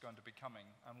something that's going to be coming,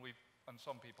 and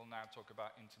some people now talk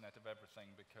about Internet of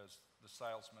Everything because the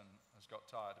salesman has got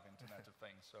tired of Internet of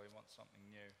Things, so he wants something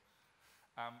new.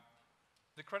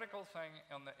 The critical thing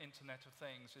on the Internet of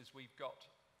Things is we've got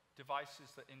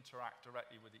devices that interact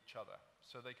directly with each other,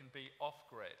 so they can be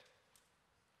off-grid.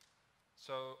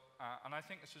 So, and I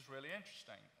think this is really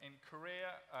interesting. In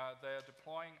Korea, they're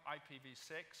deploying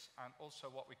IPv6 and also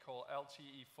what we call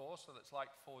LTE-4, so that's like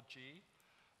 4G,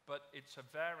 but it's a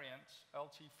variant,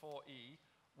 LTE-4E,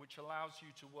 which allows you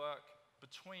to work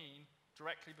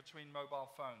directly between mobile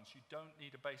phones. You don't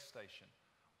need a base station,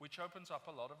 which opens up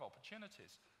a lot of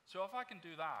opportunities. So if I can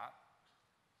do that,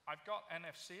 I've got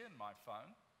NFC in my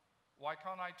phone. Why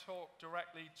can't I talk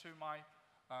directly to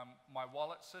my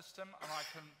wallet system, and I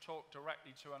can talk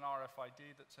directly to an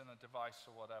RFID that's in a device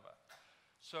or whatever?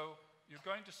 So you're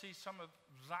going to see some of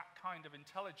that kind of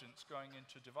intelligence going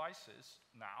into devices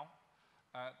now.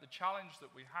 The challenge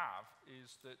that we have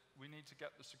is that we need to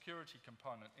get the security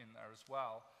component in there as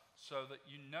well, so that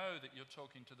you know that you're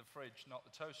talking to the fridge, not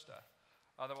the toaster.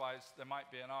 Otherwise, there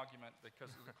might be an argument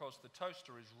because, of course, the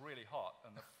toaster is really hot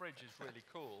and the fridge is really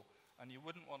cool, and you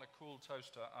wouldn't want a cool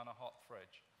toaster and a hot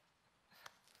fridge.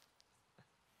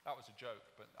 That was a joke,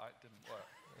 but it didn't work.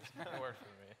 It's not work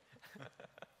for me.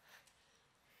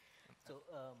 So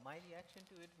my reaction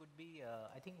to it would be,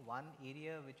 I think one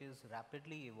area which is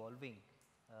rapidly evolving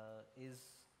is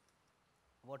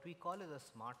what we call as a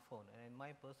smartphone. And in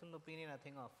my personal opinion, I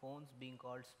think our phones being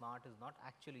called smart is not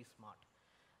actually smart.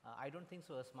 I don't think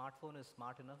so. A smartphone is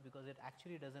smart enough because it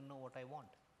actually doesn't know what I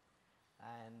want.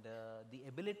 And the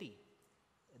ability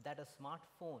that a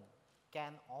smartphone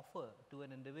can offer to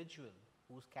an individual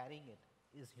who's carrying it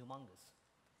is humongous.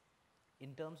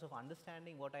 In terms of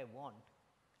understanding what I want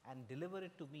and deliver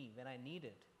it to me when I need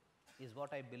it is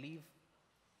what I believe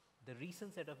the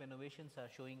recent set of innovations are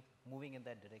showing, moving in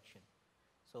that direction.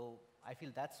 So I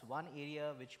feel that's one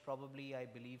area which probably I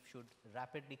believe should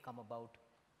rapidly come about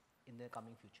in the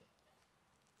coming future.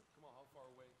 Come on, how far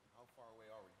away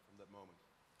are we from that moment?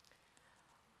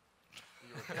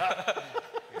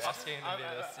 You're asking him to do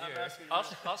this here.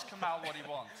 Ask Kamal what he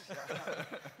wants.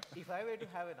 If I were to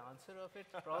have an answer of it,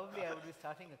 probably I would be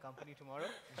starting a company tomorrow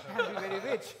and be very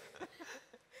rich.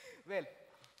 Well,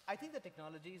 I think the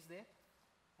technology is there,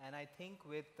 and I think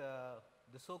with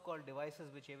the so-called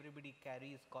devices which everybody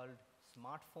carries called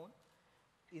smartphone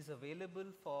is available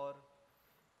for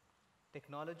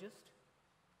technologists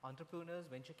entrepreneurs,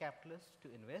 venture capitalists to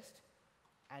invest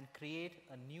and create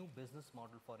a new business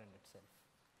model for in itself.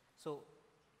 So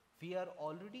we are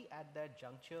already at that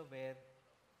juncture where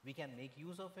we can make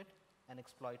use of it and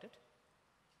exploit it.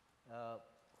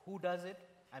 Who does it?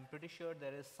 I'm pretty sure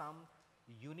there is some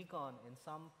unicorn in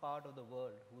some part of the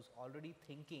world who's already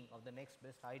thinking of the next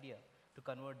best idea to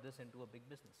convert this into a big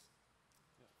business.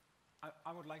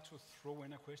 I would like to throw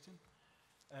in a question.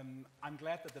 I'm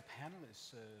glad that the panel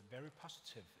is very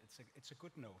positive. It's a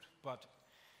good note. But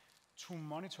to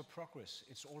monitor progress,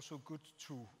 it's also good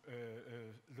to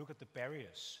look at the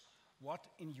barriers. What,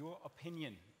 in your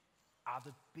opinion, are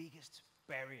the biggest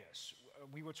barriers?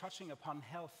 We were touching upon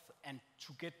health, and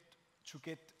to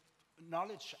get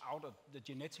knowledge out of the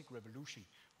genetic revolution,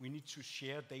 we need to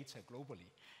share data globally.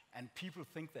 And people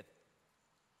think that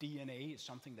DNA is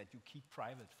something that you keep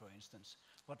private, for instance.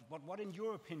 But what, in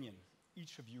your opinion,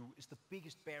 each of you, is the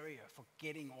biggest barrier for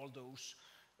getting all those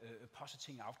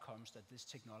positive outcomes that this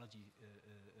technology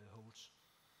holds?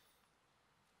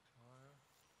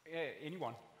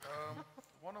 Anyone?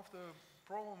 One of the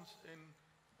problems in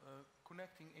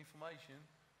connecting information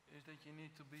is that you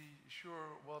need to be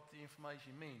sure what the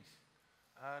information means.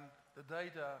 And the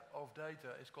data of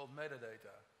data is called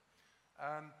metadata.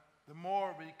 And the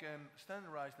more we can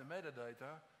standardize the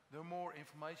metadata, the more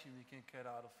information we can get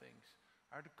out of things.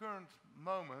 At the current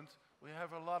moment, we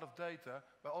have a lot of data,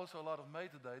 but also a lot of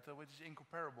metadata, which is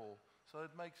incomparable. So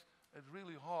it makes it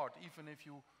really hard, even if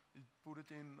you put it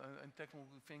in technical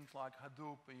things like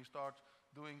Hadoop, and you start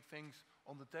doing things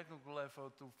on the technical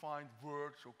level to find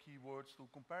words or keywords to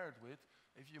compare it with.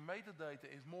 If your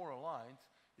metadata is more aligned,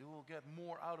 you will get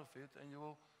more out of it, and you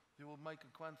will make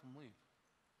a quantum leap.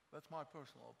 That's my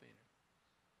personal opinion.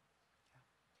 Yeah,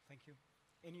 thank you.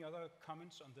 Any other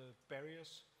comments on the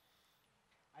barriers?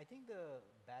 I think the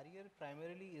barrier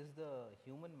primarily is the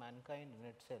human mankind in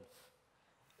itself.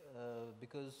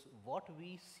 Because what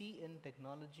we see in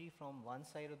technology from one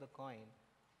side of the coin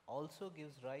also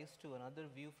gives rise to another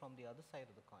view from the other side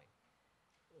of the coin,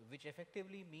 which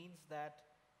effectively means that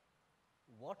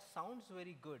what sounds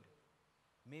very good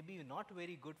may be not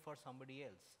very good for somebody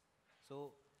else.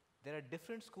 So there are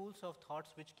different schools of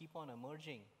thoughts which keep on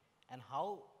emerging, and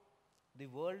how the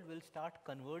world will start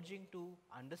converging to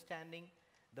understanding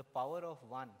the power of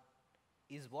one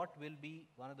is what will be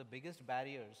one of the biggest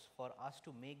barriers for us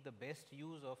to make the best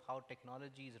use of how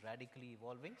technology is radically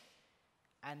evolving,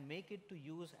 and make it to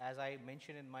use, as I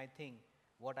mentioned in my thing,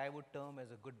 what I would term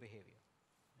as a good behavior.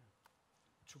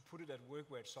 To put it at work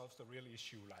where it solves the real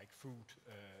issue, like food,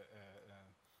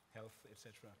 health,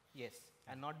 etc. Yes,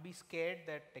 and not be scared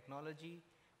that technology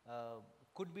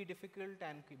could be difficult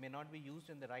and may not be used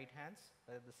in the right hands,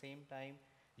 but at the same time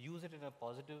use it in a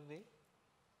positive way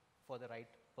for the right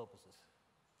purposes.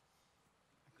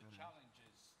 The challenge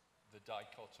is the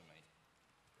dichotomy.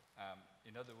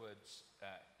 In other words,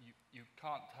 you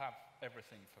can't have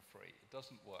everything for free. It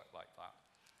doesn't work like that.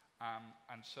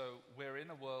 And so we're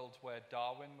in a world where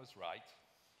Darwin was right,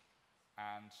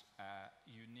 and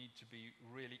you need to be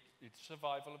really, it's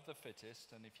survival of the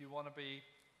fittest, and if you want to be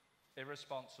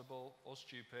irresponsible or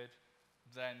stupid,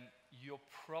 then you're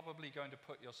probably going to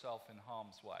put yourself in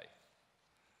harm's way.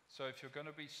 So if you're going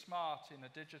to be smart in a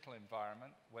digital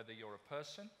environment, whether you're a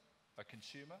person, a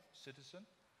consumer, citizen,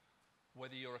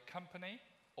 whether you're a company,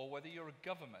 or whether you're a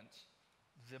government,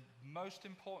 the most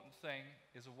important thing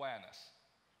is awareness.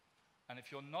 And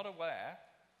if you're not aware,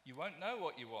 you won't know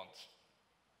what you want.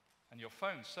 And your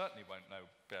phone certainly won't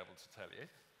be able to tell you.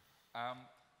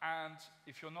 And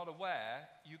if you're not aware,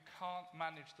 you can't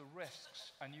manage the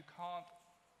risks, and you can't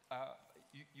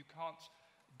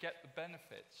get the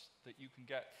benefits that you can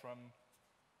get from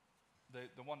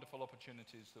the wonderful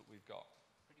opportunities that we've got.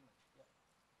 Pretty much, yeah.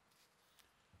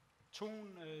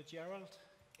 Toon, Gerald,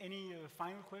 any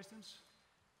final questions?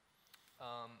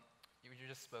 You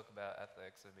just spoke about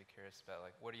ethics. I'd be curious about,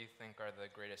 like, what do you think are the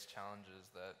greatest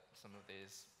challenges that some of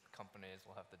these companies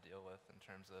will have to deal with in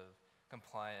terms of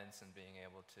compliance and being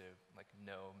able to, like,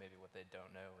 know maybe what they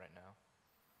don't know right now?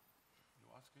 You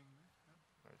asking me?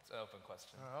 Yeah. Or it's an open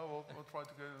question. We'll try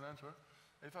to get an answer.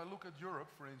 If I look at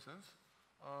Europe, for instance,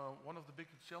 one of the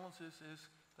biggest challenges is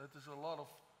that there's a lot of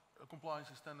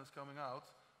compliance standards coming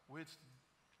out, which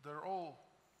they're all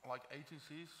like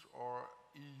agencies or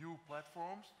EU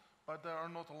platforms, but they are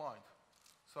not aligned.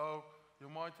 So you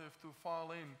might have to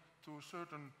file in to a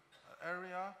certain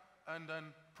area, and then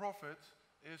profit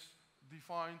is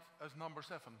defined as number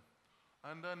 7.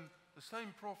 And then the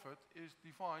same profit is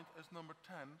defined as number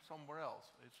 10 somewhere else.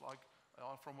 It's like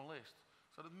from a list.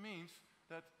 So that means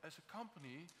that as a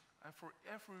company, And for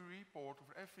every report,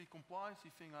 for every compliance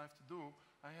thing I have to do,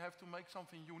 I have to make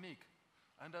something unique.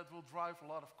 And that will drive a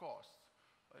lot of costs.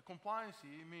 Compliance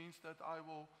means that I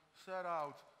will set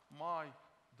out my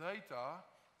data,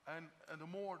 and the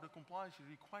more the compliance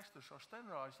requesters are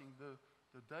standardizing the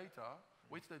data,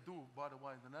 which they do, by the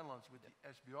way, in the Netherlands with the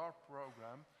SBR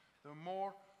program, the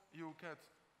more you get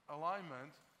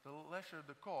alignment, the lesser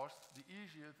the cost, the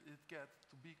easier it gets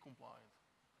to be compliant.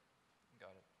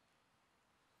 Got it.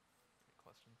 Any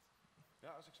questions?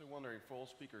 Yeah, I was actually wondering for all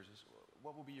speakers,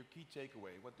 what will be your key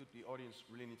takeaway? What did the audience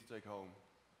really need to take home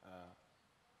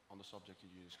on the subject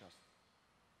that you discussed?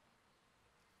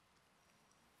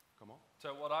 Come on.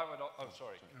 So what I would,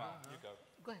 sorry, you go.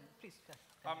 Go ahead, please.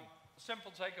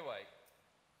 Simple takeaway.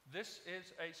 This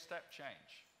is a step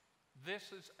change.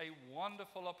 This is a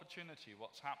wonderful opportunity,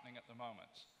 what's happening at the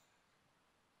moment.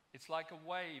 It's like a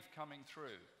wave coming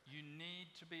through. You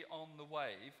need to be on the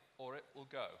wave or it will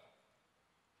go.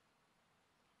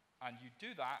 And you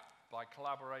do that by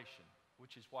collaboration,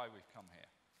 which is why we've come here.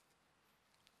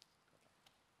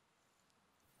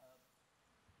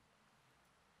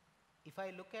 If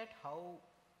I look at how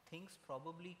things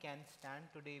probably can stand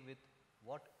today with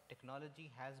what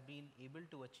technology has been able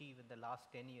to achieve in the last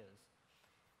 10 years,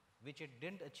 which it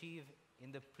didn't achieve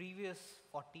in the previous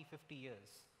 40, 50 years,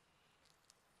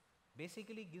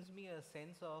 basically gives me a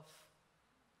sense of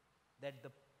that the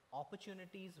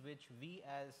opportunities which we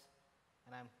as,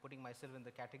 and I'm putting myself in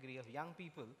the category of young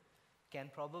people, can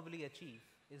probably achieve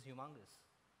is humongous.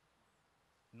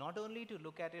 Not only to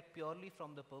look at it purely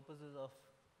from the purposes of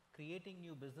creating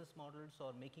new business models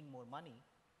or making more money,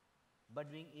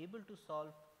 but being able to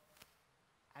solve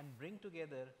and bring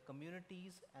together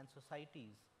communities and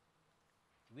societies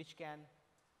which can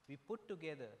be put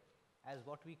together as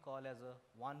what we call as a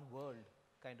one world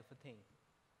kind of a thing,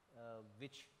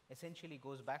 which essentially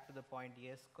goes back to the point,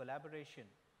 yes, collaboration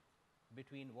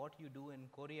between what you do in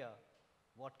Korea,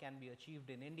 what can be achieved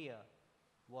in India,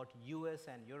 what US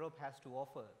and Europe has to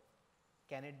offer,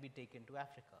 can it be taken to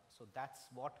Africa? So that's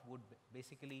what would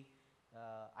basically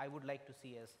I would like to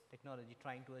see as technology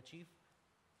trying to achieve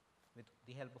with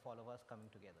the help of all of us coming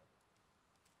together.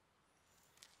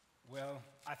 Well,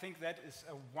 I think that is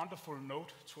a wonderful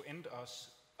note to end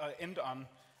on,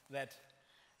 that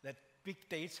big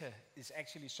data is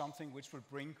actually something which will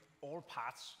bring all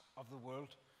parts of the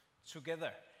world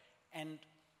together. And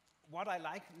what I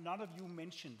like, none of you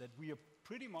mentioned that we are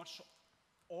pretty much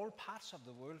all parts of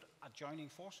the world are joining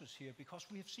forces here, because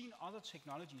we have seen other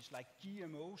technologies like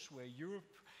GMOs where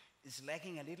Europe is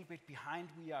lagging a little bit behind.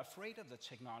 We are afraid of the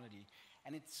technology.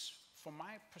 And it's, from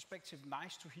my perspective,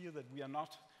 nice to hear that we are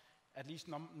not, at least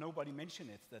nobody mentioned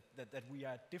it, that we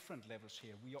are at different levels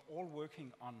here. We are all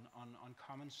working on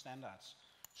common standards.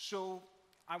 So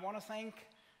I want to thank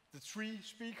the 3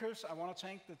 speakers. I want to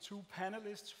thank the 2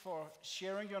 panelists for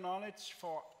sharing your knowledge,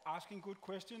 for asking good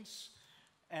questions.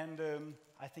 And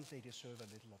I think they deserve a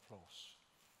little applause.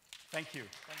 Thank you.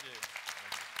 Thank you.